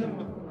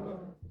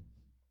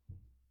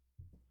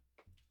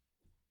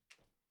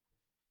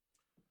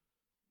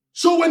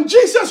 So when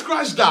Jesus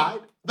Christ died,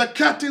 the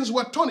curtains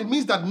were torn. It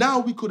means that now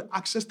we could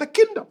access the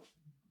kingdom.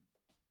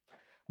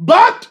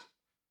 But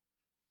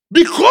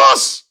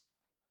because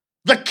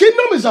the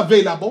kingdom is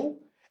available,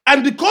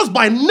 and because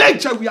by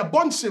nature we are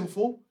born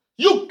sinful,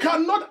 you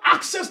cannot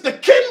access the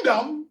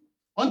kingdom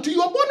until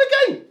you are born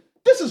again.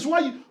 This is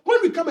why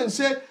when we come and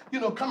say,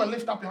 come and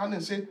lift up your hand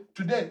and say,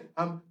 today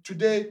I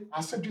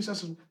accept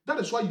Jesus. That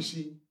is why you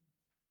see,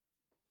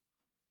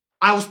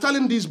 I was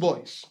telling these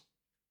boys,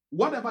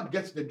 whatever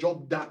gets the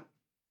job done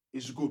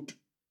is good.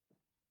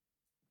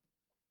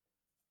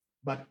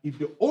 But if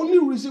the only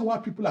reason why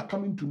people are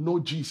coming to know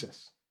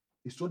Jesus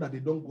is so that they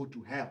don't go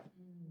to hell,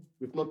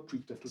 we've not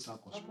preached the total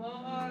gospel.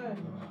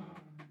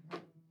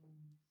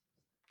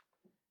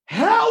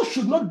 Hell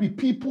should not be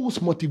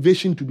people's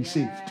motivation to be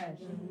saved.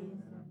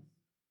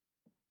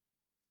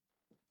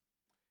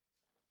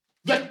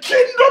 The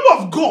kingdom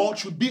of God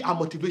should be our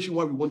motivation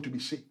why we want to be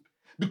saved.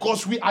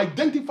 Because we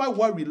identify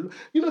why we...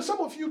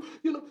 some of you,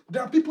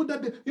 there are people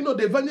that, the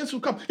evangelists will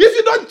come. If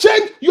you don't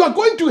change, you are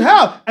going to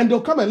hell. And they'll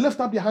come and lift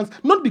up their hands.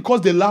 Not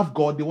because they love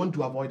God, they want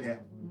to avoid hell.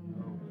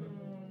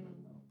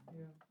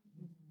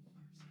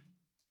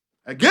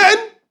 Again,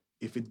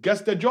 if it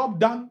gets the job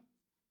done,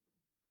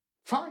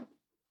 fine.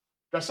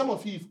 There are some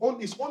of you,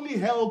 it's only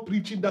hell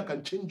preaching that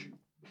can change you.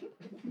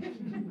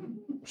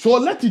 So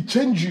let it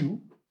change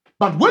you.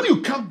 But when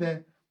you come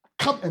there,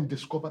 come and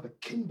discover the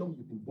kingdom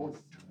you've been born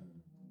into.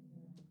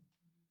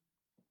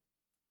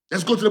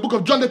 Let's go to the book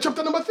of John, the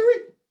chapter number 3.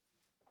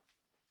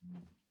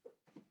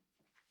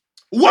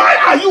 Why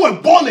are you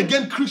a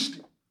born-again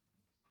Christian?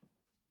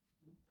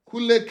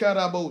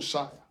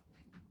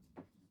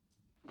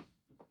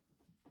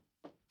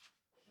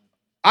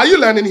 Are you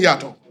learning here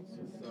at all?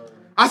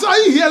 I said, are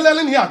you here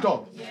learning here at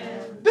all?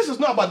 Yes. This is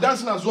not about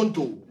dancing as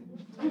Zonto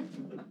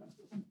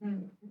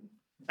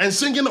and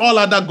singing all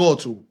other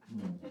gods.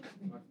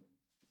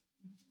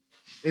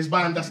 It's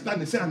by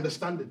understanding. Say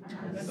understanding.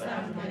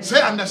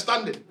 Say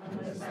understanding.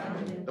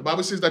 The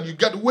Bible says that you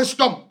get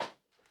wisdom.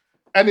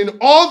 And in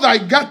all thy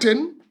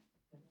getting,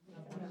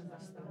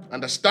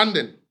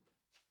 understanding.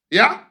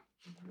 Yeah?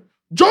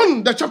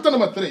 John, the chapter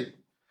number 3.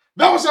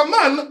 There was a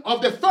man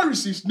of the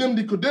Pharisees named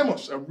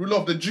Nicodemus, a ruler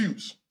of the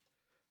Jews.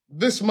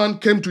 This man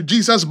came to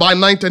Jesus by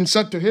night and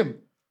said to him,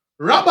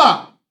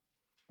 Rabbi,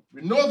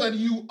 we know that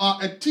you are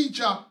a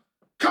teacher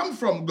come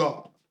from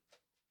God.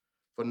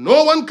 For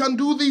no one can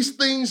do these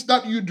things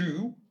that you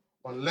do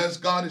unless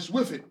God is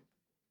with him.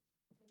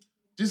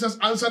 Jesus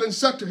answered and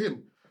said to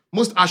him,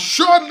 most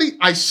assuredly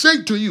I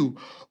say to you,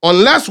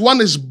 unless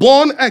one is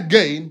born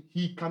again,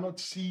 he cannot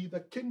see the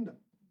kingdom.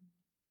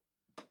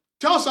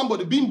 Tell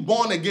somebody, being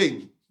born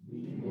again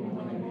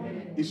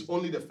is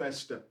only the first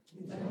step.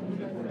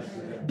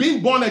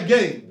 Being born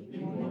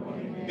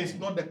again is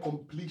not the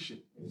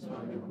completion.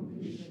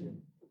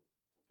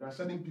 There are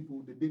certain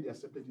people, the day they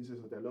accepted Jesus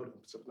as their Lord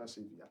and personal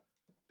Savior,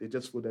 they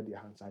just folded their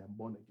hands, I am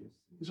born again.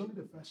 It's only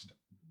the first step.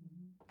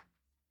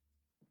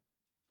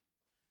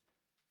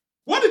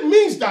 What it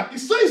means that, it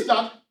says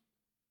that,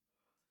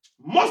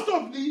 most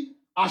of the,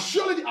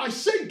 assuredly I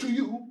say to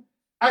you,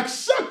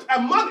 except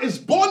a man is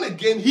born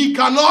again, he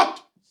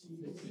cannot.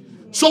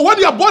 So when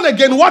you are born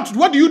again, what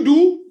do you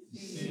do?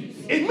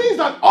 It means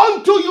that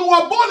until you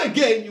were born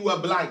again, you were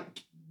blind.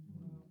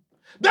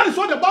 That is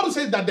what the Bible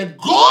says, that the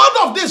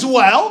God of this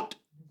world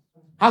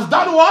has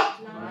done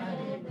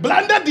what?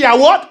 Blinded their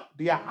what?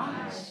 Their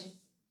eyes.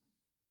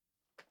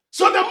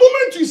 So the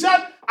moment you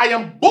said, I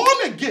am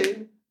born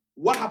again,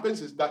 what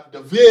happens is that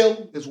the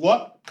veil is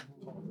what?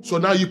 So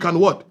now you can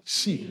what?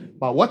 See.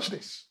 But watch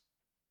this.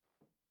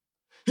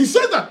 He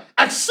says that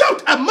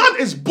except a man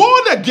is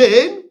born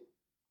again,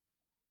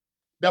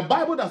 the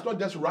Bible does not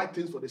just write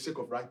things for the sake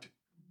of writing.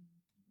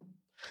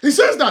 He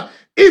says that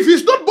if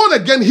he's not born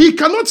again, he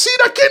cannot see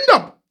the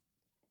kingdom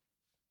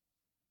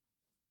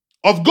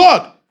of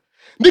God.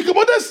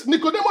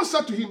 Nicodemus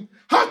said to him,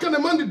 how can a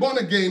man be born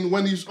again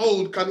when he's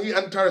old? Can he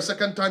enter a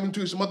second time into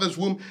his mother's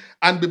womb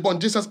and be born?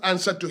 Jesus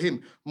answered to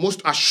him,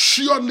 most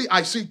assuredly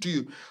I say to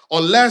you,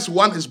 unless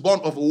one is born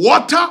of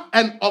water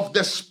and of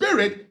the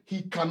Spirit,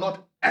 he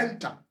cannot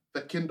enter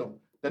the kingdom,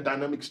 the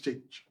dynamic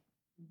stage.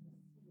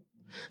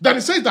 Then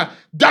it says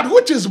that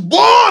which is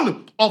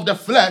born of the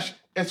flesh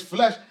is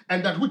flesh,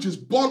 and that which is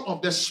born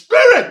of the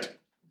Spirit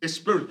is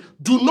spirit.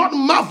 Do not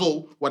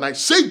marvel when I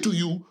say to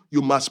you,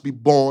 you must be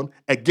born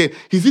again.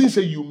 He didn't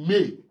say you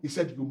may, he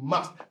said you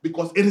must,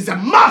 because it is a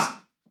must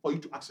for you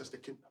to access the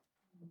kingdom.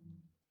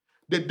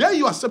 The day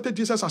you accepted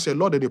Jesus as your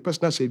Lord and your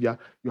personal Savior,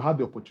 you have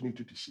the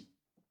opportunity to see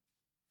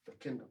the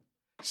kingdom.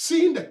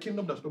 Seeing the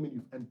kingdom does not mean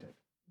you've entered.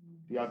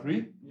 Do you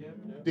agree? Yeah.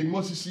 Did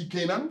Moses see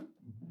Canaan?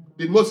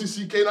 Did Moses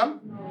see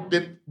Canaan? No.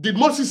 Did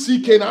Moses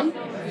see Canaan?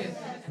 Yes.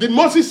 Did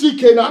Moses see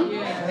Canaan?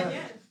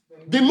 Yes.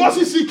 Did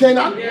Moses see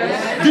Canaan?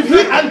 Yes. Did he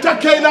enter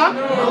Canaan?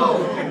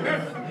 No.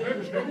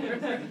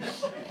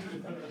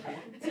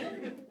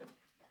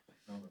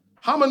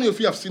 How many of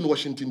you have seen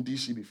Washington,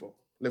 D.C. before?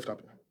 Lift up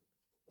your hand.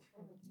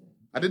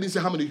 I didn't say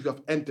how many of you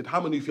have entered.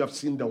 How many of you have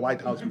seen the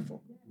White House before?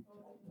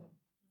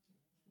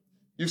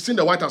 You've seen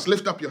the White House.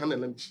 Lift up your hand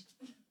and let me see.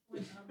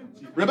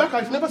 Rebecca,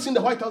 I've never seen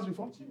the White House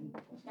before.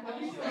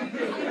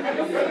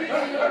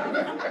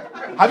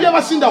 Have you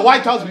ever seen the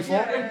White House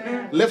before?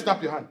 Lift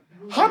up your hand.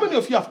 How many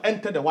of you have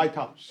entered the White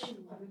House?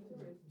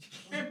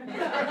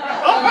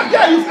 Oh,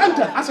 yeah, you've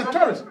entered as a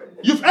tourist.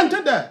 You've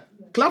entered there.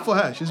 Clap for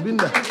her. She's been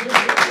there.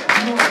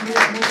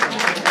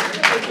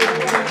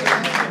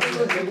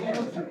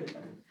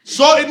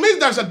 So it means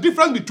there's a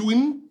difference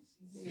between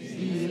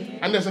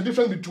and there's a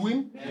difference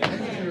between.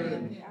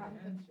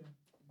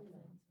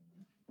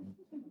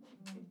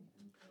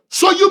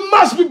 So you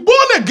must be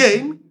born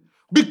again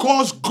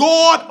because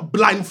God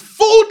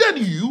blindfolded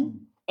you,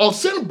 or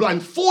sin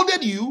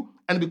blindfolded you,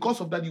 and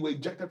because of that you were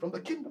ejected from the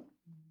kingdom.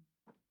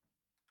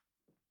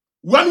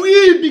 When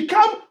we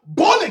become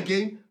born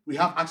again, we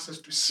have access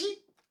to see.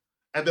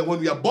 And then when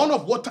we are born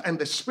of water and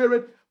the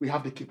Spirit, we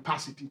have the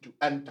capacity to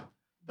enter.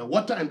 The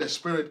water and the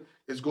Spirit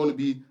is going to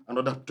be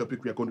another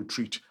topic we are going to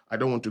treat. I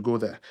don't want to go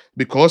there.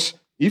 Because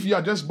if you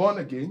are just born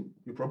again,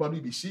 you'll probably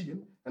be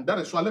seeing. And that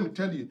is why, let me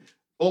tell you,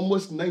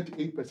 almost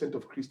 98%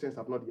 of Christians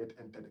have not yet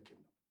entered the kingdom.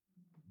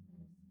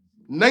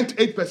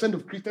 98%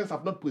 of Christians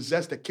have not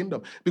possessed the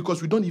kingdom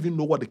because we don't even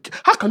know what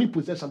how can you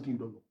possess something you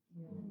don't know?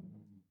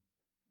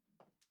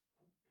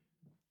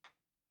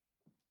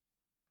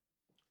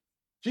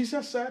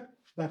 Jesus said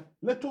that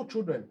little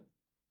children,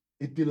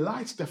 it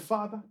delights the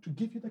Father to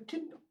give you the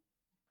kingdom.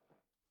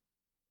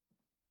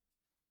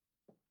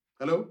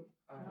 Hello?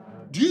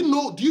 Do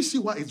you see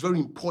why it's very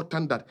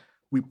important that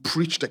we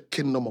preach the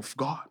kingdom of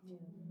God?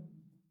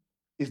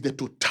 It's the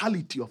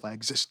totality of our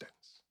existence.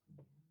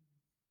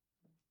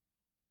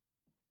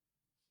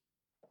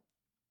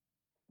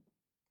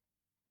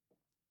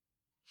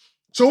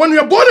 So when we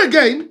are born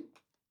again,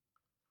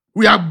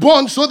 we are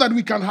born so that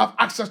we can have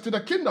access to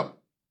the kingdom.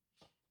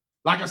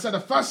 Like I said, the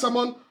first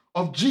sermon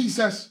of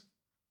Jesus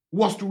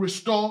was to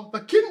restore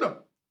the kingdom.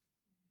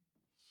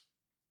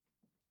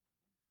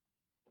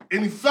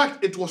 In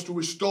fact, it was to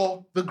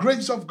restore the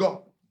grace of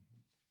God.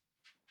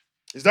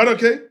 Is that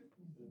okay?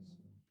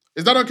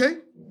 Is that okay?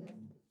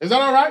 Is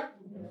that all right?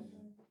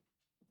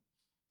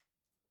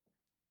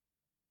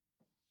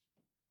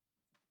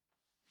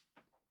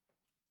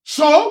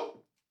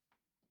 So,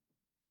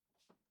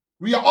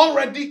 we are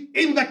already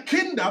in the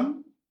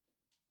kingdom.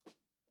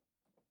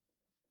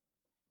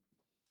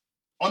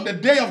 On the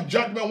day of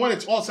judgment, when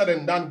it's all said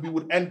and done, we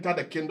would enter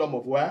the kingdom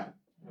of where?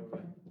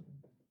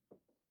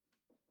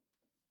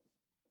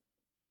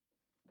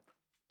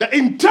 The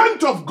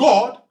intent of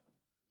God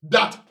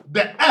that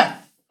the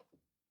earth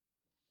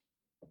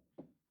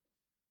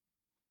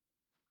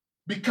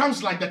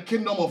becomes like the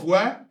kingdom of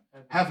where?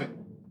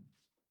 Heaven.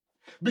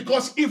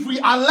 Because if we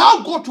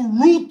allow God to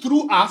rule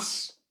through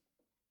us,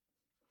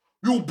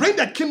 we will bring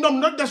the kingdom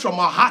not just from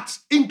our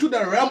hearts into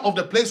the realm of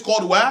the place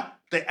called where?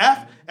 The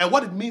earth. And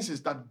what it means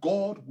is that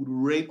God would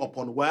reign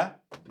upon where?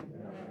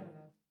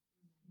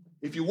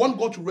 If you want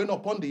God to reign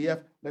upon the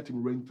earth, let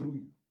him reign through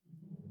you.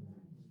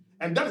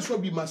 And that is why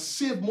we must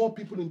save more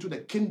people into the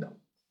kingdom.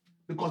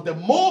 Because the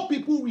more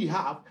people we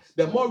have,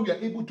 the more we are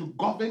able to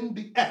govern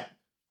the earth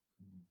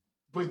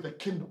with the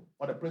kingdom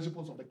or the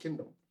principles of the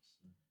kingdom.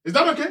 Is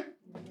that okay?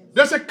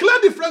 There's a clear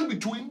difference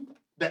between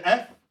the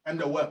earth and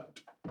the world.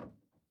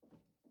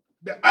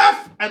 The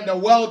earth and the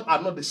world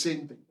are not the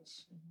same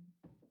things.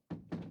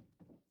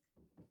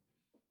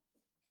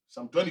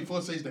 Psalm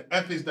 24 says the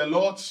earth is the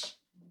Lord's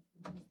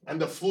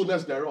and the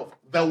fullness thereof.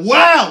 The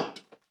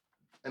world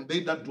and they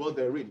that dwell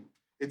therein.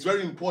 It's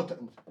very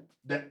important.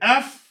 The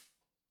earth,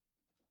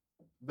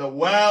 the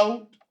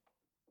world,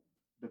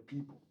 the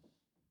people.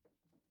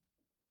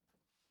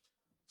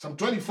 Psalm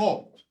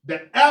 24.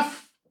 The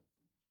earth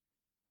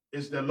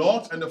is the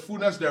Lord's and the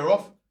fullness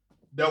thereof.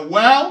 The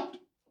world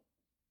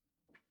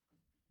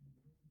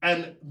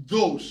and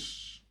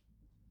those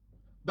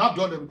that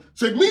dwell therein.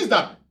 So it means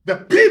that the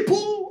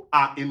people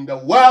are in the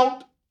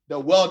world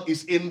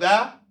is in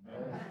the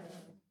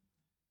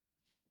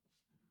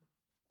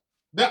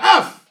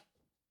earth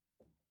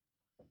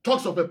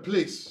talks of a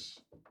place.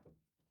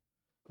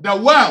 The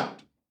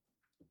world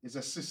is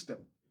a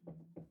system.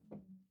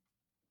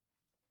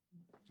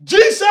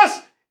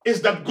 Jesus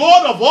is the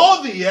God of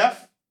all the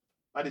earth,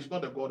 but he's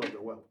not the God of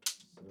the world.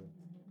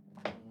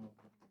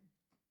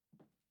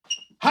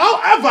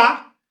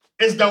 However,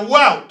 it's the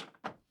world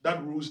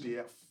that rules the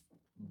earth.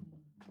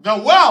 The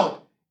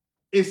world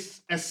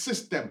is a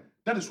system.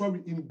 That is why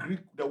in Greek,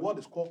 the word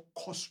is called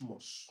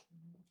cosmos.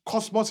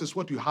 Cosmos is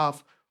what you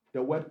have,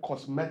 the word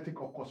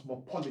cosmetic or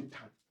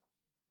cosmopolitan.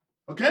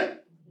 Okay?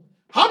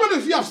 How many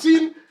of you have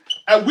seen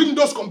a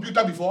Windows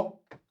computer before?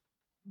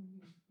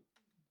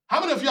 How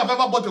many of you have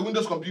ever bought a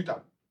Windows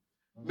computer?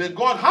 May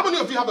God, how many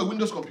of you have a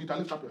Windows computer?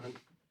 Lift up your hand.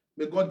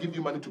 May God give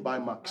you money to buy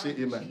Mac. Say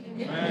amen.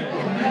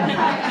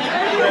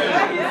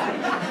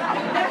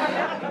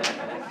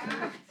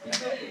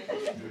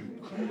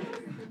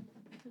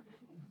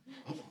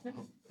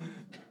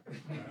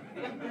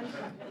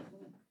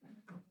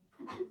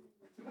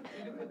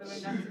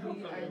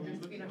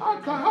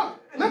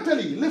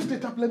 Natalie, lift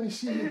it up. Let me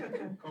see you.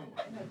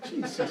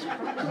 Jesus. Lift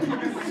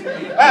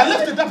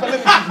it up and let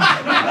me see.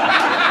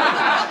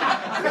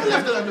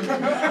 Lift it up.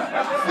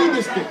 See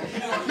this thing.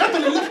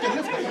 Natalie, lift it.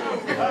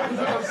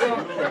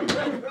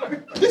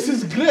 This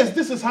is grace.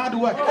 This is hard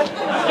work.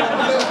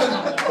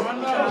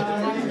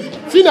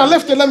 Fina,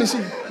 lift it. Let me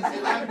see.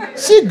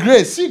 See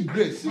grace. See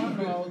grace.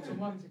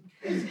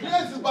 It's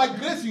grace. By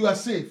grace you are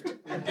saved.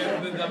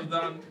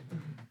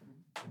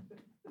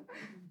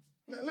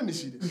 Let me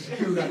see this.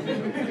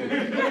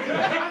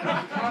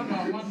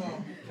 One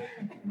more.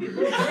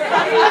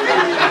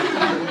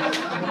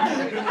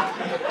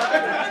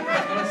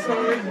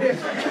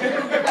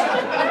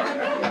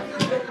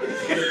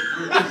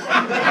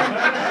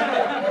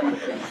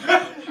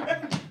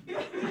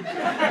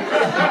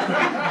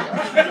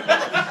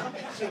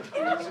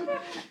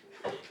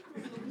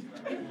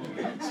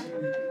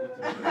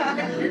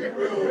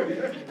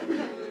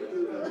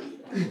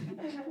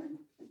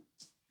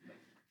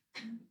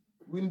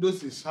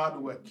 Windows is hard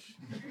work.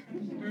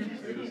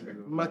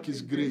 Mac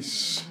is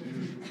grace.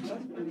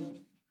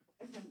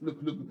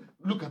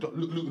 Look at it.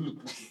 Look.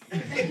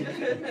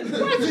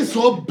 Why is it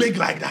so big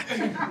like that?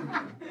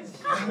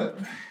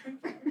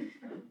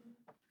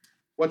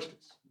 Watch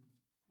this.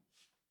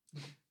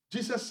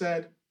 Jesus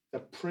said, the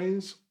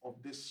prince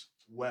of this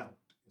world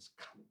is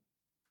coming.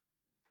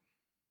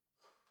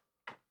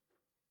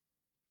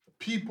 The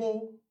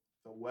people,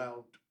 the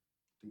world,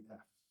 the earth.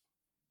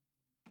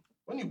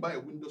 When you buy a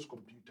Windows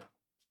computer,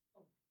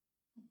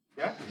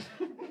 yeah?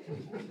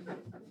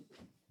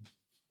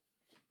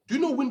 Do you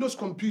know Windows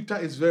computer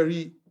is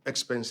very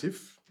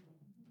expensive?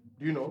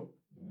 Do you know?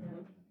 Yeah.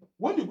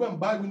 When you go and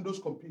buy Windows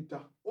computer,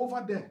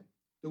 over there,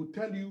 they will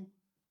tell you,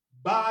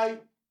 buy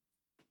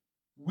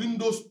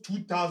Windows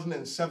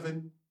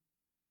 2007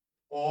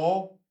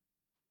 or,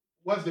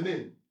 what's the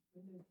name?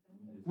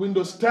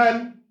 Windows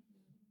 10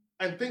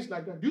 and things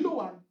like that. Do you know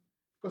why?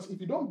 Because if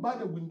you don't buy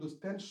the Windows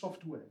 10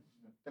 software,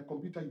 the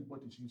computer you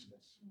bought is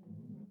useless.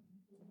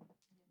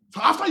 So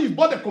after you've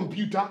bought the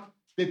computer,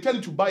 they tell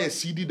you to buy a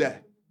CD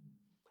there.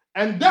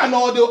 And then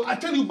I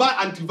tell you buy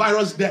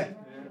antivirus there.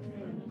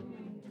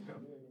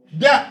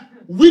 The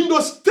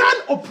Windows 10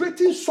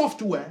 operating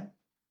software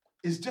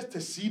is just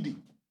a CD.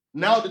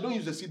 Now they don't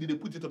use a CD, they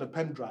put it on a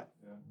pen drive.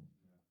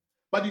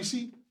 But you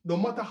see, no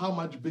matter how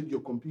much big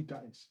your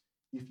computer is,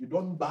 if you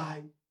don't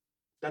buy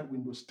that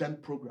Windows 10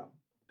 program,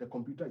 the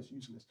computer is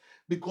useless.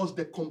 Because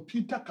the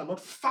computer cannot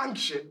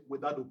function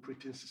without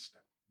operating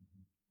system.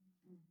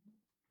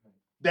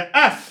 The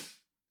F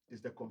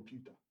is the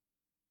computer.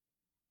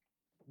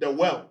 The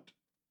world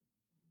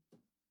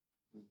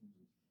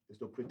is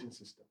the operating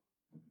system.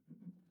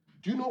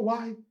 Do you know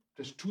why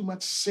there's too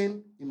much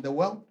sin in the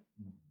world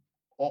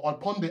or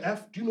upon the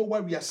earth? Do you know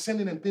why we are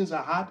sinning and things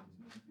are hard?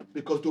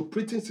 Because the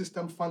operating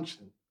system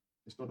function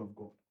is not of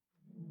God.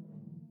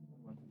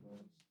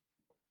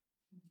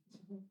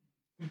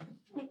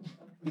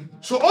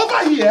 So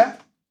over here,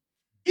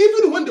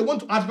 even when they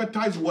want to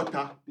advertise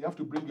water, they have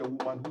to bring a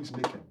woman who is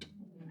naked.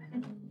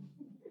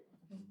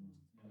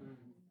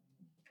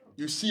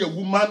 You see a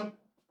woman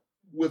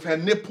with her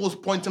nipples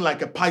pointing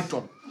like a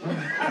python.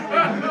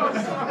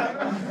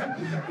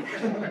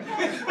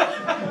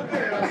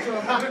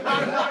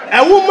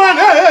 A woman,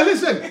 hey,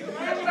 listen.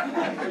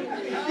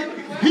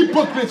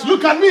 Hypocrites,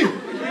 look at me.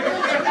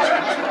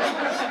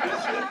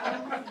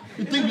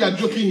 You think we are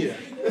joking here?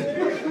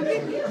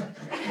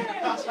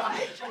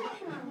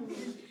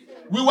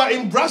 We were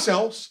in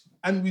Brussels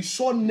and we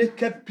saw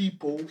naked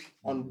people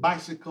on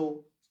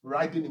bicycle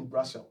riding in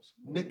Brussels.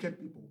 Naked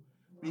people.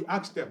 We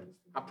asked them,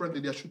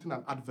 apparently they're shooting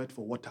an advert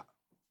for water.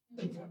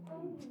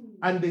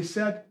 And they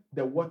said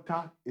the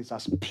water is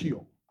as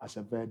pure as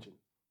a virgin.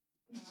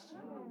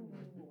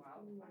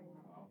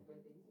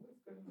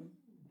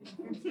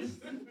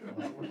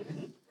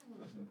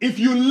 If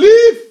you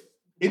live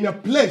in a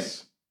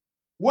place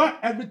where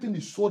everything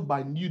is sold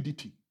by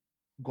nudity,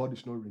 God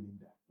is not reigning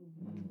there.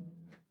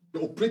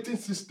 The operating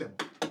system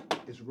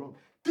is wrong.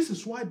 This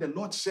is why the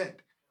Lord said,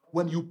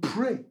 when you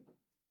pray,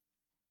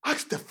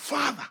 ask the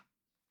Father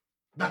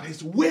that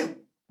his will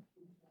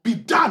be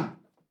done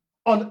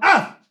on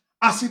earth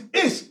as it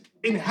is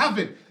in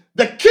heaven.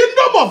 The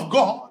kingdom of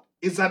God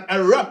is an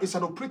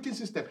operating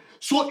system.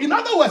 So in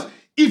other words,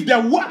 if the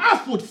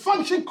earth would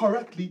function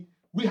correctly,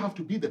 we have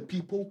to be the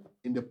people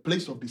in the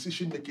place of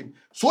decision making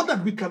so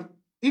that we can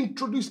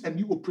introduce a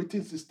new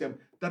operating system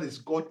that is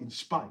God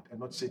inspired and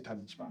not Satan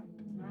inspired.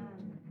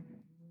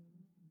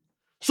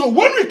 So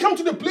when we come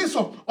to the place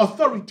of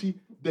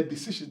authority, the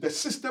decisions, the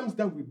systems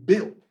that we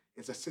build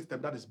is a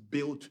system that is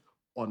built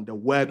on the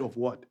word of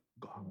what?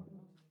 God.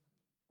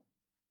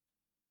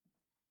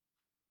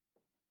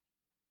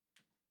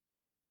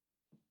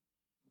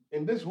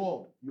 In this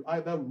world, you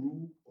either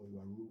rule or you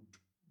are ruled.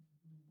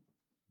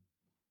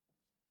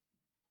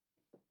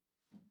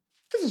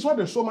 This is why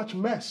there's so much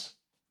mess.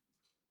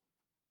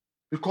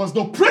 Because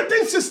the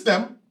operating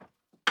system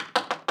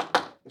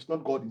is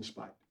not God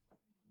inspired.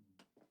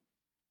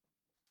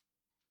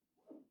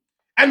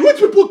 And which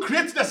people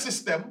create the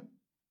system?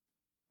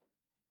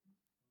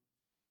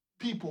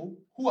 People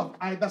who have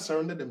either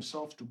surrendered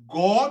themselves to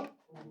God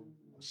or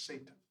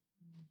Satan.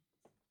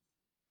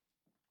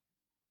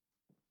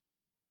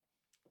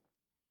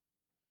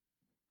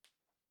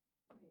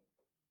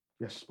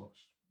 Yes, boss.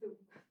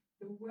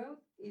 The world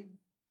is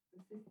the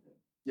system.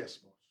 Yes,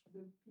 boss.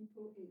 The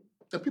people is.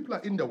 The people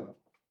are in the world.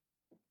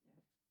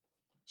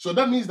 So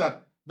that means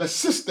that the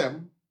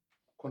system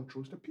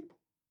controls the people.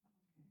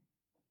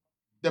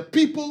 The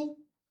people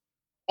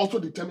also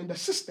determine the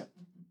system.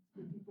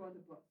 The people are the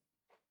boss.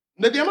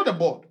 No, they are not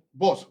the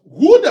boss.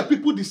 Who the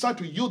people decide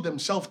to yield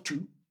themselves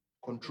to,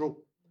 control.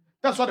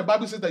 That's why the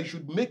Bible says that you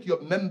should make your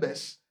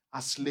members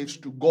as slaves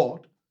to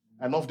God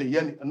and of the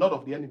enemy, not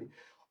of the enemy.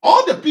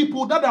 All the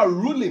people that are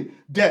ruling,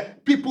 the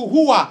people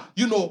who are,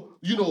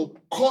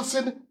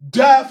 causing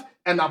death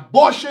and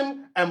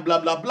abortion and blah,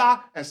 blah,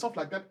 blah, and stuff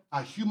like that,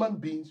 are human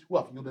beings who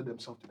have yielded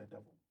themselves to the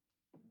devil.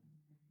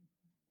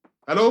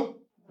 Hello?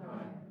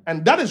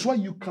 And that is why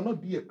you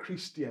cannot be a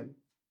Christian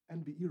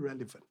and be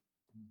irrelevant.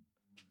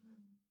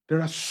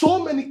 There are so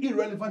many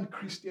irrelevant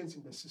Christians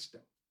in the system.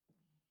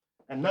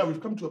 And now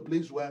we've come to a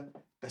place where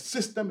the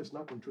system is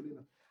now controlling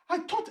us. I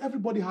thought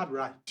everybody had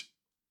right.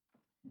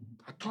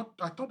 I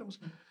thought it was.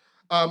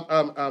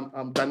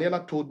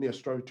 Daniela told me a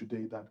story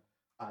today that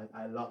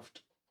I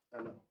loved,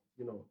 and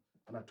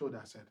and I told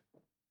her, I said,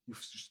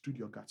 "You've stood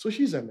your ground." So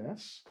she's a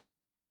nurse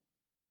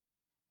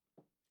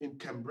in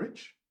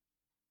Cambridge.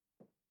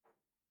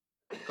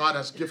 God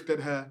has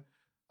gifted her.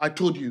 I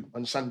told you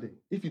on Sunday,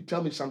 if you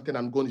tell me something,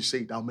 I'm going to say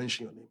it. I'll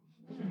mention your name.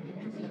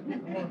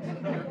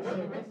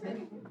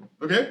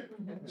 Okay?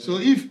 So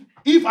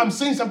if I'm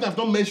saying something I've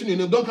not mentioned your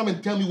name, don't come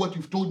and tell me what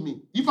you've told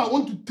me. If I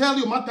want to tell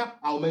you a matter,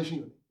 I'll mention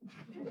your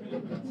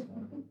name.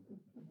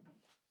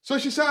 So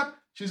she said,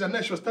 she's a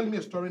nurse. She was telling me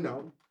a story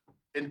now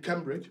in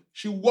Cambridge.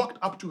 She walked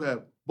up to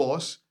her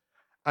boss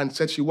and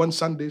said she wants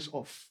Sundays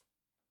off.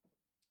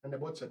 And the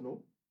boss said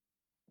no.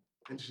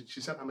 And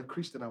she said, I'm a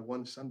Christian, I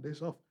want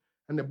Sundays off.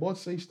 And the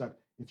boss says that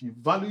if you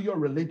value your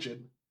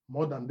religion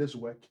more than this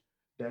work,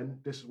 then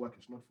this work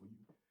is not for you.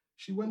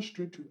 She went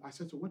straight to, I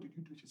said, so what did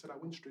you do? She said, I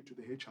went straight to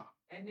the HR.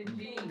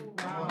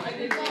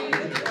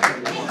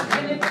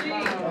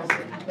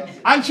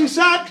 And she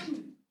said,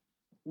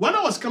 when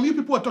I was coming, you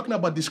people were talking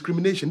about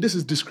discrimination. This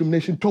is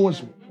discrimination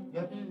towards me.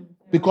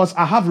 Because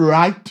I have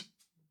right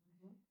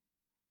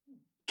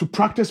to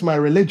practice my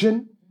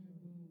religion.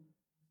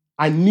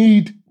 I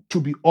need to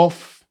be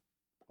off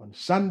on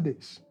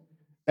Sundays.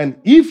 And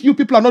if you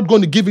people are not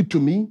going to give it to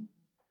me,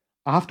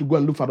 I have to go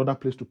and look for another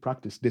place to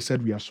practice. They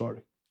said, we are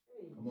sorry.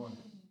 Come on.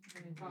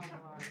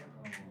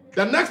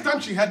 The next time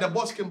she had, the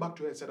boss came back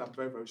to her and said, I'm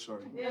very, very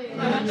sorry.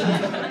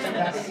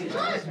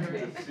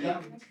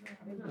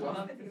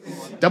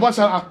 The boss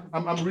said,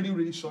 I'm really,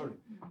 really sorry.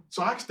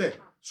 So I asked her.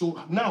 So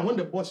now when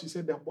the boss, she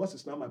said, the boss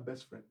is now my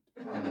best friend.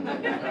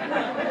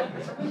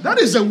 That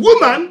is a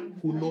woman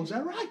who knows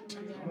her right.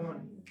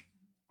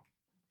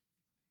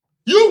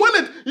 Even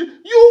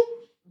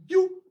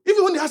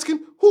when they ask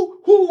him,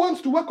 who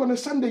wants to work on a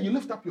Sunday, you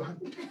lift up your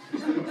hand.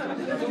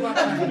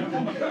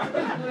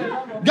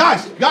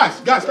 Guys,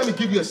 let me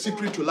give you a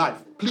secret to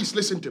life. Please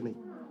listen to me.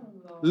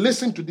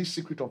 Listen to this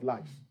secret of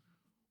life.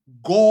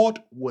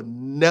 God will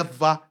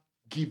never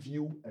give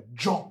you a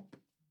job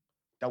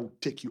that will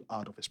take you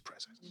out of his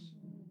presence.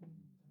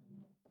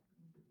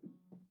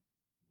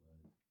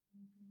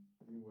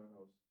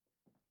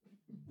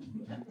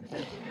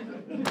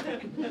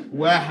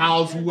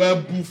 Warehouse,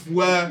 where booth,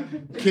 where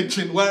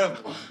kitchen, where.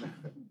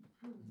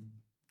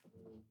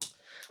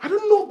 I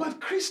don't know,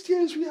 but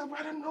Christians,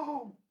 I don't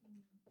know.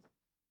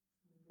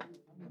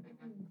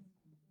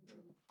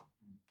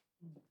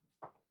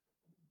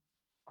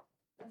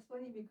 That's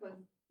funny because,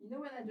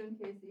 when I joined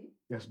KC?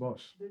 Yes,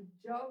 boss. The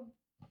job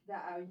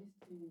that I used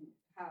to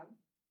have,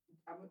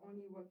 I was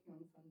only working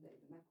on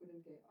Sundays and I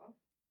couldn't get off.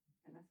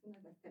 And as soon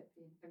as I stepped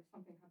in,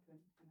 something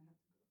happened and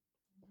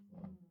I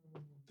had to go.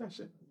 That's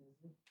it.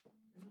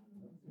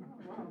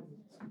 Wow.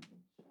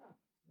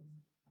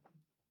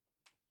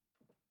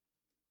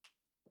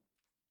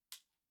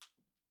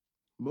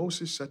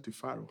 Moses said to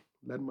Pharaoh,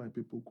 let my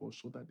people go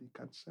so that they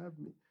can serve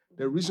me.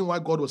 The reason why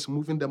God was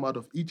moving them out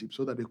of Egypt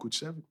so that they could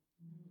serve him.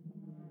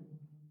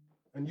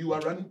 And you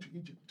are running to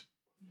Egypt.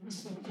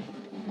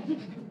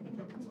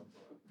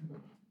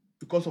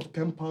 Because of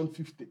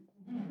 £10.50.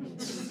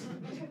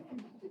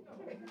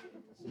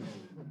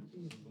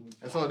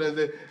 And some of them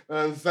say,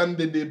 on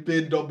Sunday they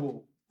pay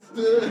double.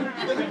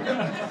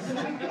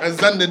 And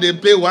Sunday they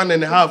pay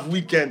 1.5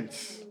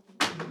 weekends.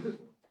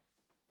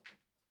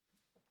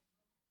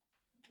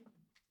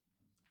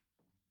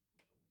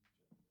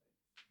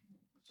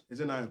 Is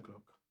it 9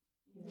 o'clock?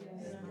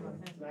 Yes.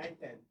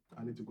 9:10.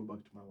 I need to go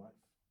back to my wife.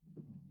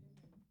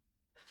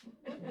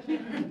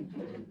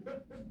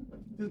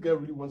 This guy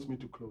really wants me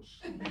to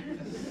close.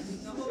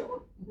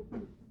 No.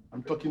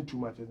 I'm talking too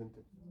much, isn't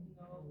it?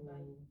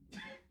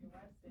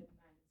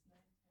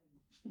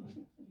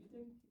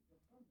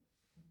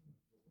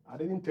 I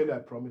didn't tell you I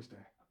promised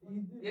her.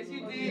 Yes,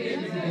 you did.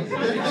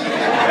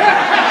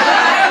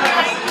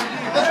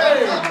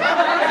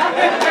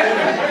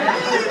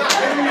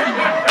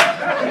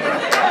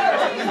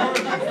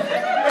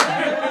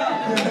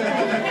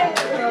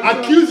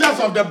 Accusers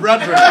of the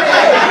brethren.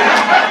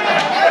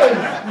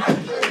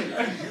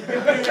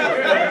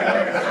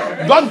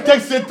 Don't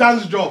take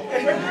Satan's job.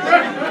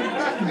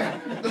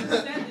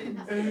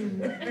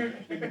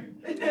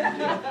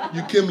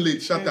 You came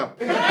late. Shut up.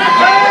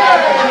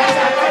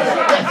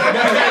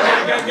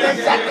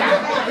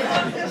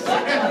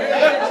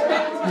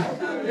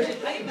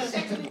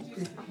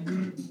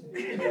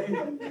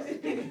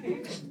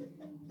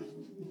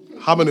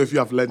 How many of you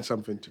have learned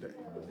something today?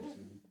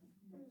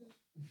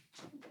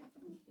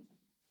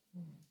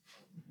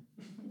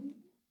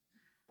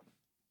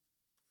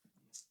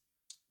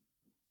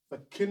 The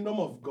kingdom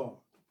of God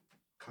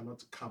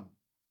cannot come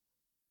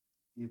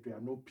if there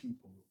are no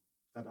people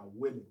that are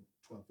willing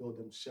to avail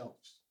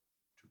themselves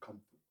to come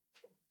through.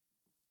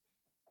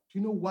 Do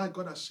you know why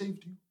God has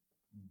saved you?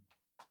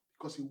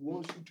 Because he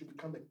wants you to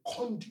become a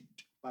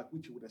conduit by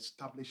which he would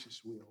establish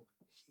his will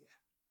here.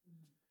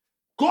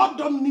 God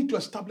don't need to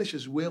establish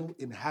his will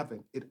in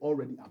heaven. It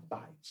already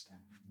abides there.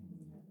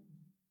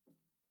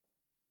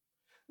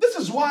 This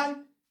is why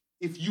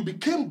if you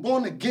became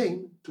born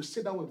again, to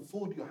sit down and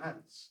fold your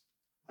hands,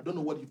 I don't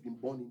know what you've been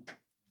born into.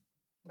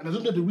 And I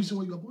don't know the reason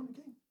why you are born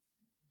again.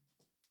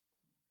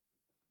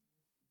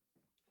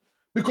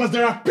 Because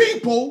there are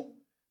people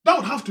that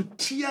would have to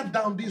tear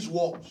down these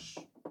walls,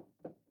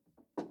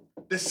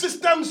 the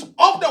systems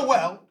of the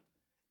world,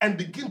 and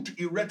begin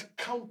to erect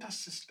counter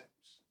systems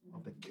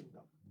of the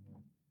kingdom.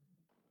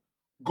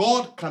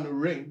 God can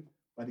reign,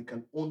 but he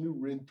can only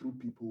reign through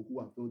people who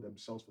avail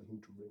themselves for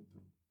him to reign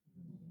through.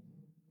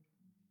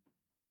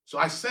 So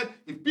I said,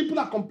 if people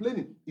are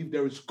complaining, if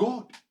there is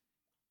God,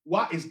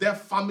 why is there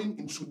famine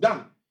in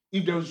Sudan?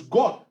 If there is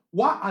God,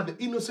 why are the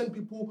innocent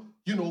people,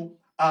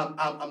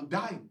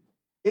 dying?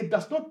 It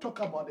does not talk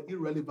about the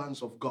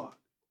irrelevance of God.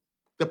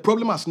 The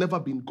problem has never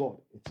been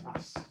God, it's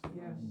us.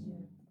 Yeah.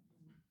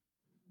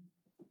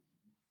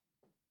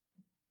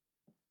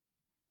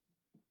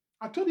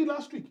 I told you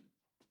last week,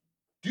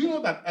 Do you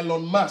know that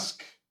Elon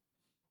Musk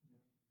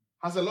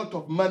has a lot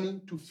of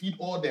money to feed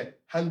all the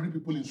hungry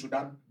people in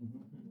Sudan?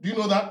 Do you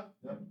know that?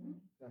 Yeah.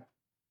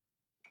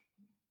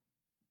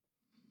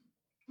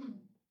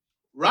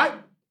 Right?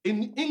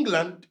 In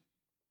England,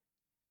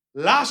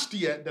 last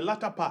year, the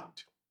latter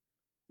part,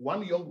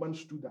 one young man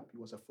stood up. He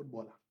was a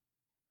footballer.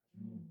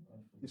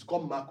 He's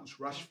called Marcus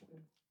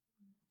Rashford.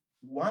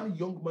 One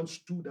young man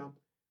stood up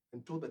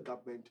and told the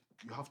government,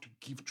 you have to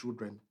give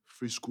children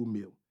free school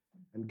meal.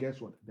 And guess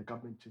what? The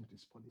government changed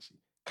its policy.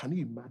 Can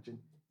you imagine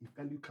if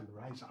you can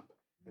rise up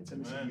and say,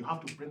 listen, you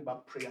have to bring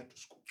back prayer to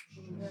school?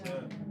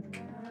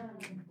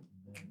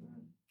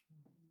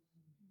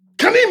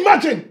 Can you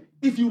imagine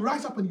if you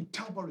rise up and you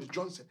tell Boris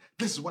Johnson,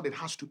 this is what it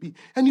has to be?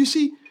 And you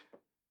see,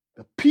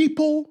 the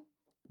people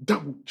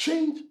that will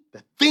change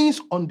the things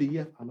on the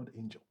earth are not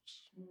angels.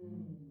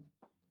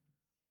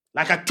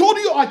 Like I tell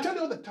you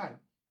all the time,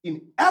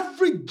 in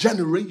every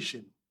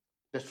generation,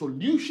 the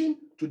solution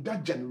to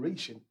that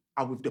generation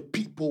are with the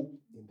people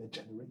in the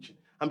generation.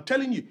 I'm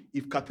telling you,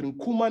 if Catherine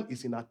Kuhlman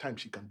is in our time,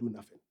 she can do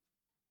nothing.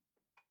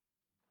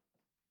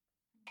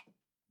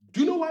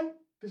 Do you know why?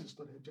 This is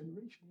not her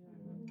generation.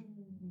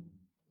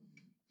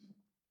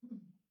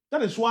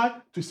 That is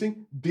why to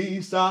sing,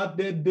 these are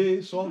the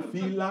days of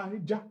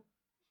Elijah.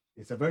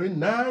 It's a very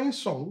nice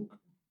song,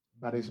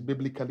 but it's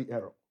biblically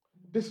error.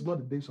 This is not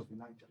the days of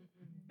Elijah.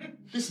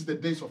 This is the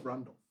days of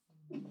Randolph.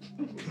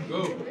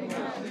 Go.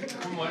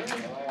 Come on.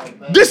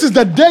 This is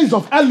the days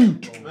of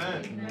Eliud.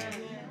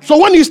 So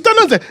when you stand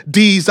and say,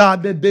 these are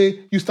the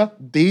days, you start,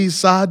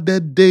 these are the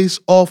days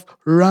of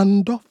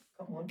Randolph.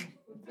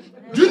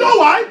 Do you know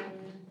why?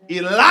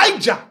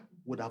 Elijah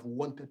would have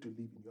wanted to live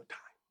in your time.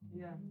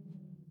 Yeah.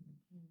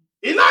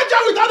 Elijah,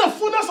 without the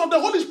fullness of the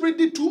Holy Spirit,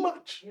 did too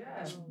much.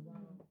 Yeah.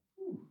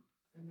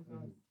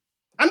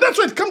 And that's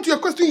why it comes to your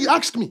question you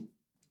asked me.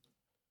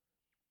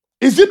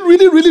 Is it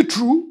really, really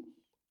true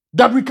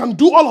that we can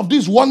do all of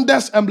these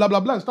wonders and blah, blah,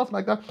 blah and stuff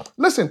like that?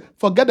 Listen,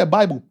 forget the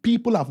Bible.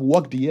 People have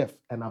walked the earth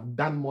and have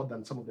done more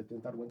than some of the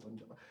things that went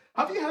on.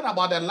 Have you heard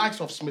about the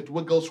likes of Smith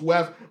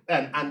Wigglesworth?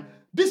 And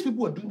these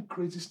people are doing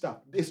crazy stuff.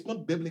 It's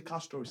not biblical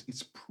stories.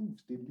 It's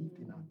proof they lived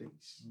in our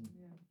days.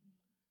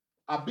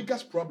 Our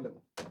biggest problem,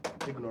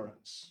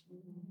 ignorance.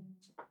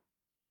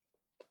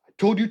 I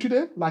told you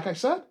today, like I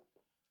said,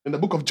 in the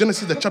book of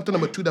Genesis, the chapter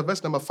number 2, the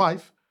verse number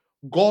 5,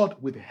 God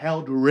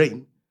withheld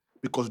rain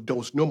because there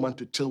was no man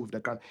to till with the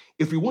ground.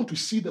 If we want to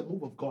see the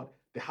move of God,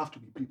 there have to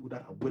be people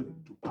that are willing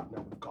to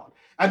partner with God.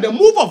 And the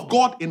move of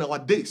God in our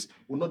days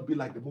will not be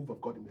like the move of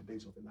God in the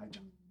days of Elijah.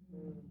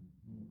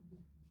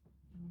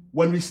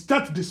 When we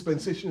start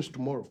dispensations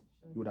tomorrow,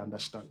 you would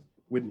understand.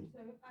 Whitney. So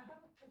I have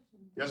a question.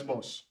 Yes,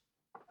 boss.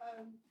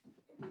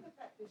 If you look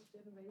at this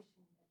generation,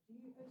 do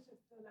you also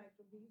feel like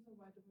the reason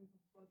why the move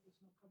of God is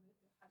not coming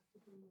has to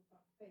do with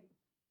our faith,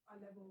 our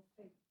level of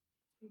faith?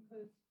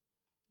 Because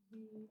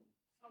we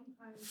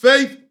sometimes...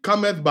 Faith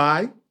cometh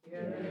by.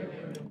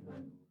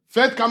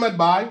 Faith cometh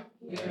by.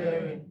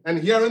 And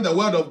hearing the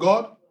word of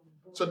God.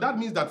 So that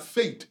means that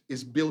faith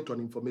is built on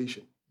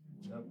information.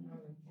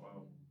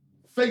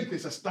 Faith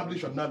is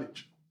established on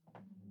knowledge.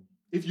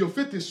 If your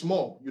faith is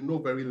small, you know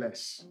very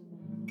less.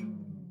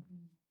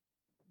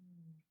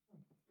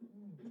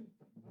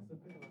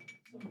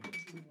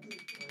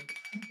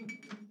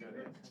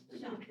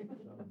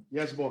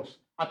 Yes, boss.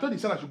 I thought he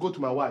said I should go to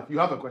my wife. You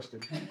have a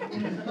question.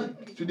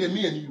 Today,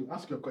 me and you,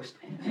 ask your question.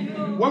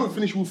 When we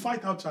finish, we'll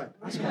fight outside.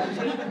 Ask your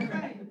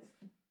question.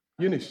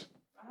 Eunice.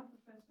 I have a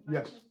question.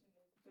 Yes. My question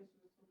is,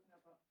 because we were talking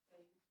about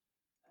faith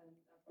and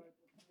about the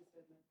you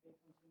said like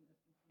faith comes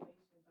from the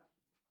information, but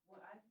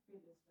what I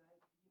feel is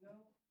like, you know,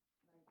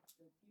 like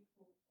the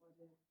people or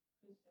the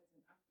Christians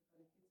in Africa, the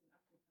kids in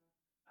Africa,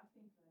 I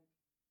think like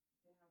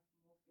they have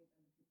more faith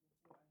than the people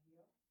who are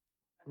here.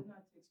 I don't know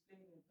how to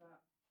explain it,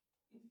 but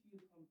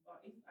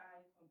if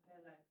I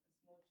compare like a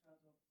small child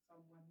of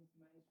someone who's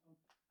my age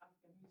from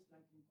Africa who's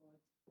like in God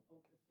of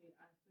the faith,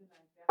 I feel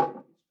like they're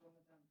a bit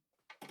stronger than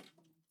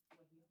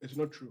what he It's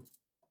not true.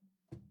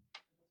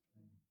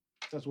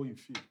 That's what you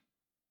feel.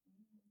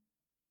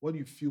 What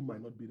you feel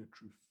might not be the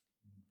truth.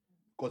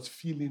 Because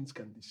feelings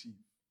can deceive.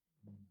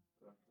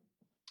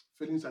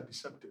 Feelings are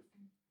deceptive.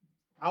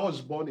 I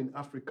was born in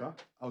Africa.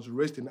 I was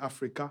raised in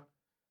Africa.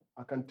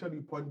 I can tell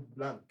you point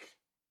blank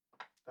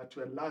that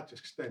to a large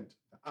extent,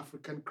 the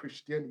African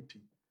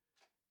Christianity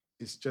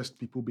is just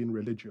people being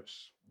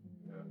religious.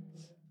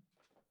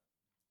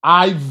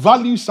 I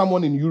value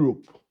someone in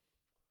Europe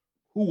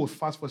who will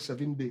fast for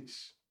 7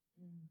 days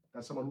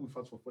than someone who will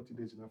fast for 40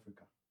 days in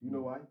Africa. You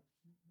know why?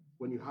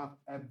 When you have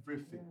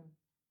everything.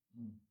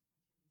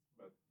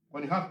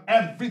 When you have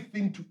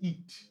everything to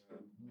eat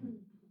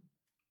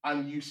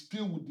and you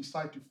still would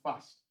decide to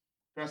fast.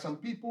 There are some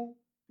people,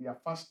 they are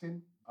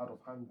fasting out of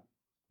hunger.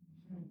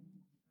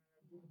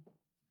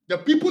 The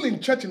people in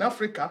church in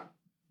Africa,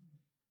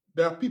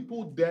 there are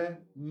people there,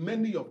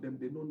 many of them,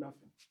 they know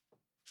nothing.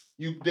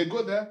 They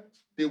go there,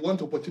 they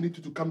want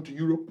opportunity to come to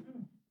Europe.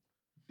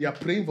 They are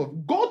praying for,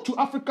 go to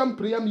African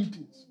prayer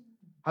meetings.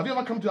 Have you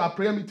ever come to our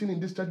prayer meeting in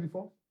this church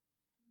before?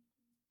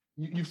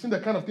 You've seen the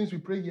kind of things we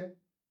pray here?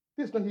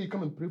 He's not here, you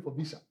come and pray for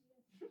visa.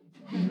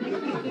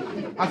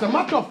 As a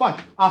matter of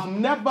fact, I've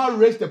never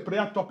raised a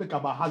prayer topic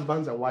about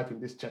husbands and wives in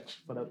this church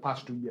for the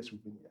past 2 years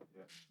we've been here.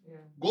 Yeah.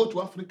 Go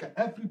to Africa,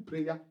 every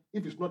prayer,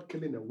 if it's not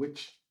killing a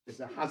witch, it's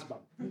a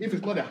husband. If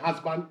it's not a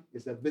husband,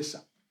 it's a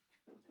visa.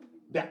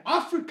 The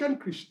African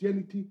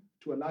Christianity,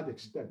 to a large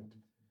extent,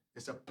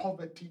 is a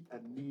poverty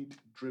and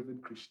need-driven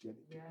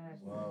Christianity. Yes.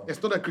 Wow.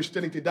 It's not a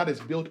Christianity that is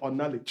built on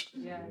knowledge.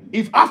 Yeah.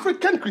 If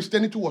African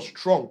Christianity was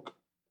strong,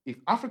 if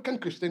African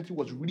Christianity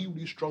was really,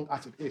 really strong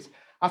as it is,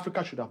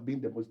 Africa should have been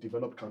the most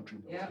developed country.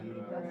 Yeah.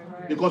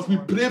 Right. Because we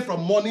pray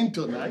from morning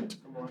till night.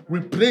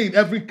 We pray in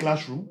every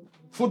classroom.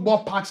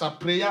 Football parks are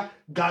prayer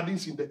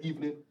gardens in the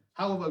evening.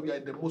 However, we are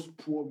the most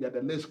poor, we are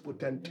the less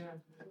potent,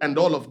 and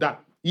all of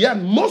that. Yeah,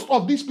 most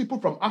of these people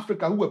from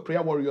Africa who were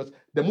prayer warriors,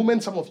 the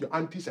moment some of your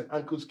aunties and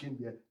uncles came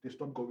here, they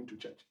stopped going to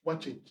church.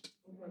 What changed?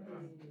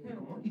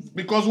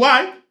 Because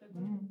why?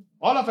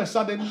 All of a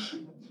sudden,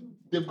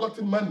 they've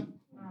gotten money.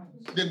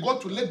 They've got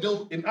to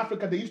Lidl in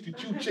Africa. They used to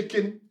chew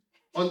chicken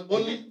on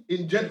only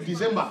in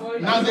December.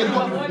 Now they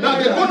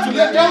go to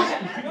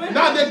Lidl.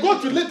 Now they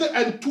go to Lidl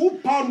and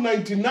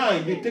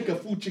 £2.99. They take a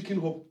full chicken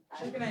home.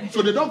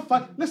 So they don't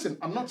fight. Listen,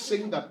 I'm not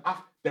saying that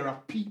there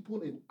are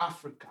people in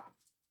Africa,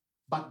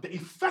 but the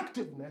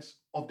effectiveness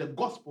of the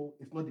gospel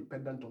is not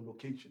dependent on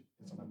location.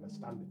 It's an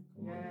understanding.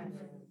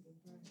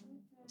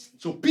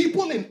 So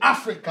people in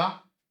Africa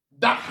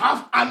that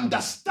have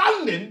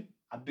understanding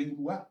are doing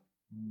well.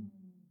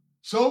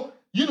 So,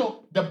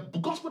 the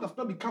gospel does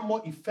not become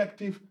more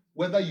effective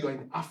whether you're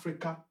in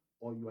Africa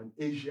or you're in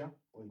Asia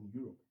or in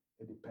Europe.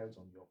 It depends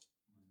on your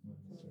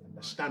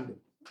understanding.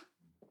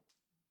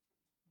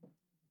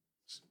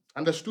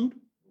 Understood?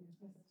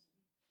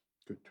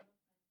 Good.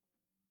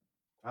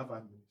 I have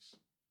 5 minutes.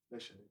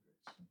 Let's share it.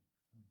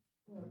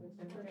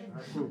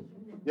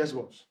 Yes,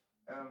 boss.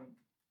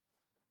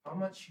 How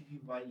much should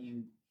you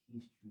value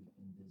history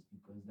in this?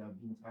 Because there have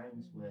been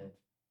times where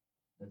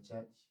the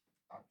church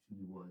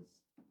actually was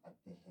at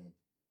the head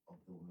of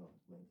the world,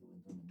 where they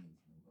were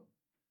dominating the world.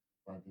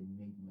 But they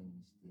made many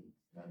mistakes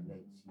that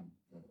led to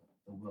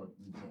the world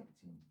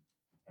rejecting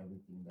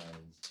everything that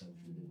is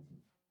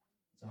church-related.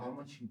 So how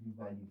much should you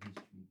value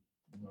history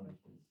in all of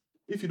this?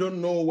 If you don't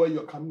know where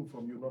you're coming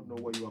from, you don't know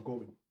where you are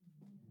going.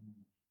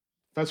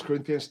 1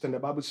 Corinthians 10, the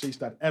Bible says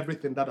that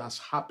everything that has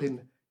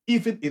happened,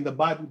 even in the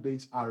Bible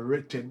days, are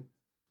written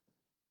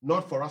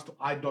not for us to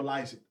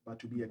idolize it, but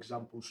to be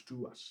examples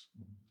to us.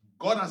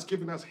 God has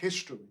given us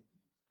history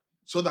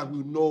so that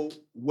we know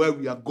where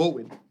we are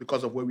going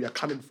because of where we are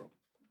coming from.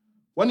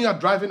 When you are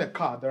driving a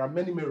car, there are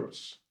many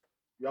mirrors.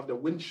 You have the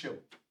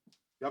windshield.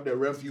 You have the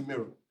rearview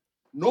mirror.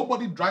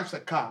 Nobody drives a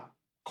car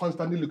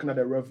constantly looking at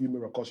the rearview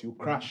mirror because you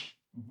crash.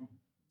 Mm-hmm.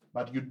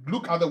 But you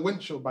look at the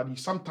windshield, but you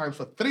sometimes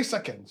for 3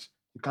 seconds,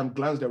 you can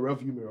glance the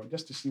rearview mirror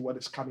just to see what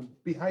is coming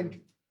behind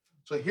you.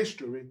 So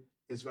history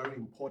is very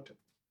important.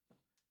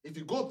 If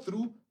you go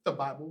through the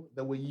Bible,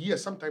 there were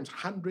years, sometimes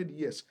 100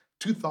 years,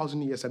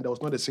 2,000 years, and there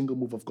was not a single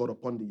move of God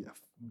upon the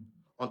earth.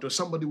 Until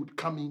somebody would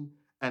come in,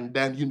 and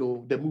then,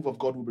 the move of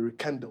God will be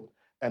rekindled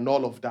and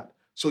all of that.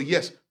 So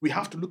yes, we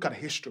have to look at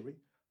history,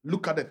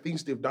 look at the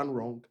things they've done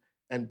wrong,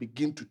 and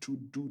begin to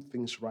do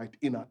things right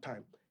in our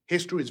time.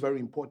 History is very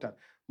important.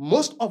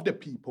 Most of the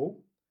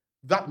people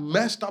that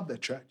messed up the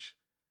church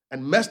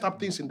and messed up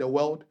things in the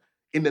world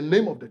in the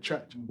name of the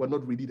church were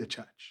not really the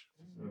church.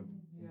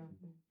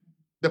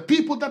 The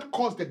people that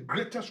caused the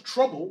greatest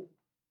trouble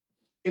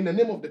in the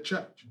name of the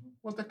church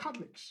was the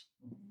Catholics.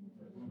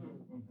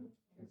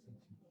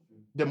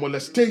 The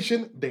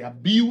molestation, the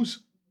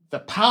abuse, the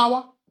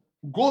power,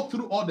 go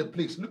through all the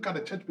place. Look at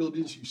the church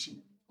buildings you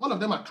see. All of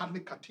them are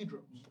Catholic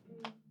cathedrals.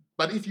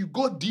 But if you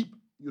go deep,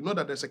 you know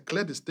that there's a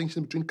clear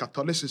distinction between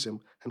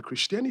Catholicism and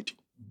Christianity.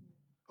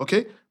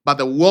 Okay? But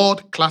the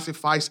world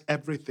classifies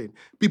everything.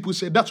 People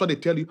say, that's what they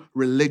tell you,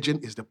 religion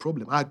is the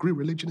problem. I agree,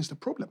 religion is the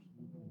problem.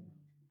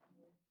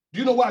 Do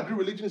you know why I agree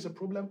religion is a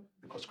problem?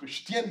 Because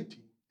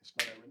Christianity is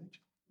not a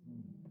religion.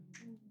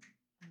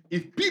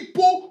 If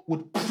people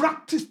would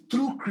practice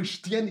through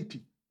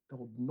Christianity, there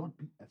would not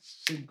be a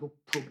single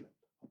problem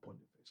upon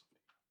the face of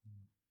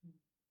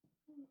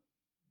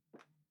the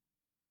earth.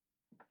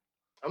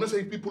 I'm not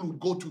saying people would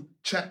go to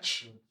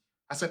church.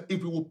 I said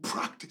if we will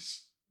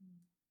practice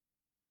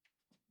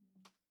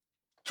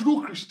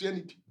through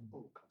Christianity.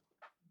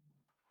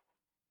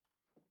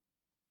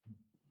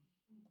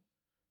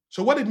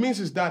 So what it means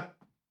is that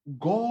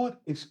God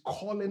is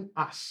calling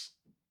us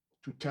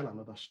to tell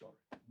another story.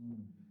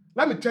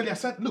 Let me tell you, I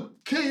said,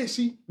 look,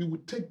 KAC, we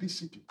will take this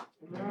city.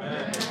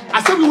 Amen.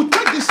 I said we will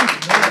take this city.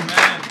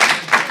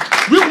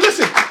 We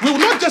will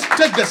not just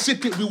take the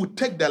city, we will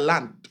take the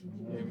land.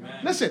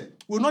 Amen. Listen,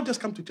 we will not just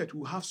come to church. We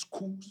will have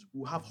schools, we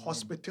will have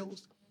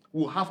hospitals,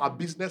 we will have our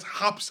business,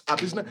 hubs, our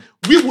business.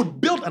 We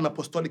would build an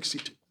apostolic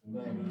city.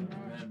 Amen.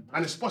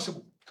 And it's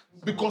possible.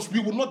 Because we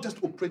will not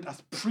just operate as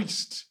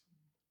priests,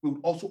 we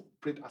will also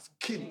operate as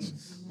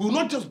kings. We will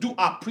not just do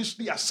our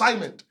priestly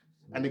assignment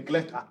and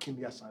neglect our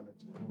kingly assignment.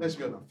 Let's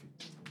be on our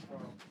feet.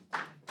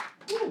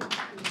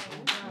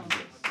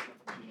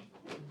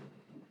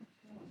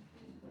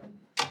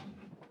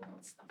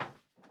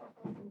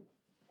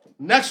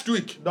 Next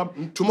week,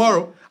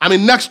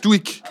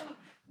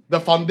 the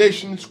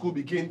foundation school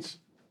begins.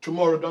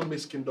 Tomorrow, don't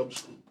miss Kingdom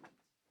School.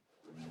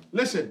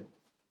 Listen,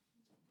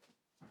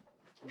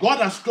 God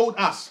has told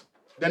us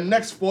the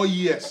next 4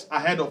 years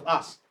ahead of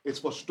us is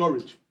for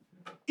storage.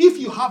 If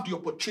you have the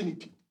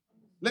opportunity,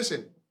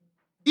 listen,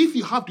 if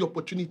you have the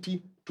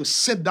opportunity to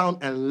sit down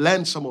and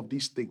learn some of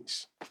these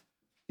things,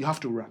 you have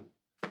to run.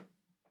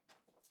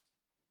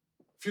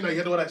 If you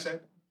hear what I said,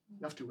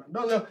 you have to run.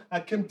 No, I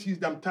came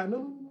Tuesday, I'm tired.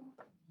 No.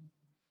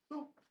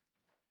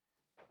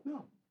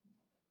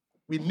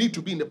 We need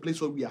to be in a place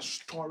where we are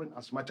storing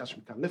as much as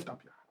we can. Lift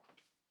up your hand.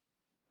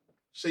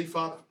 Say,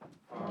 Father.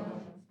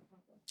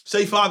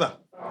 Say, Father.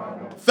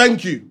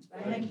 Thank you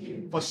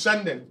for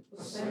sending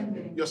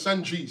your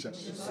son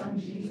Jesus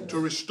to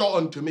restore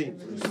unto me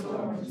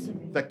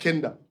the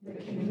kingdom.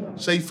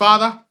 Say,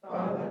 Father,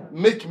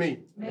 make me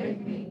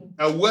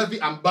a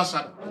worthy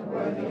ambassador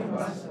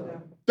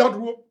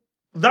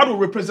that will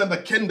represent the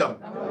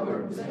kingdom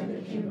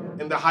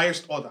in the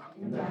highest order.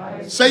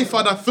 Say,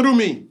 Father, through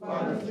me,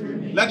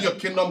 let your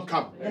kingdom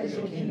come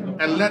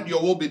and let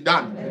your will be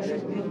done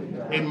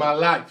in my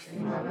life,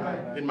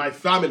 in my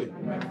family,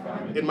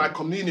 in my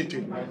community,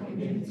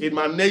 in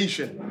my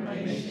nation,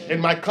 in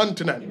my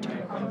continent,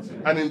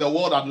 and in the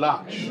world at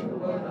large.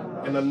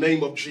 In the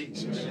name of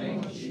Jesus.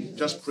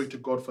 Just pray to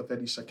God for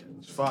 30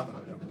 seconds. Father.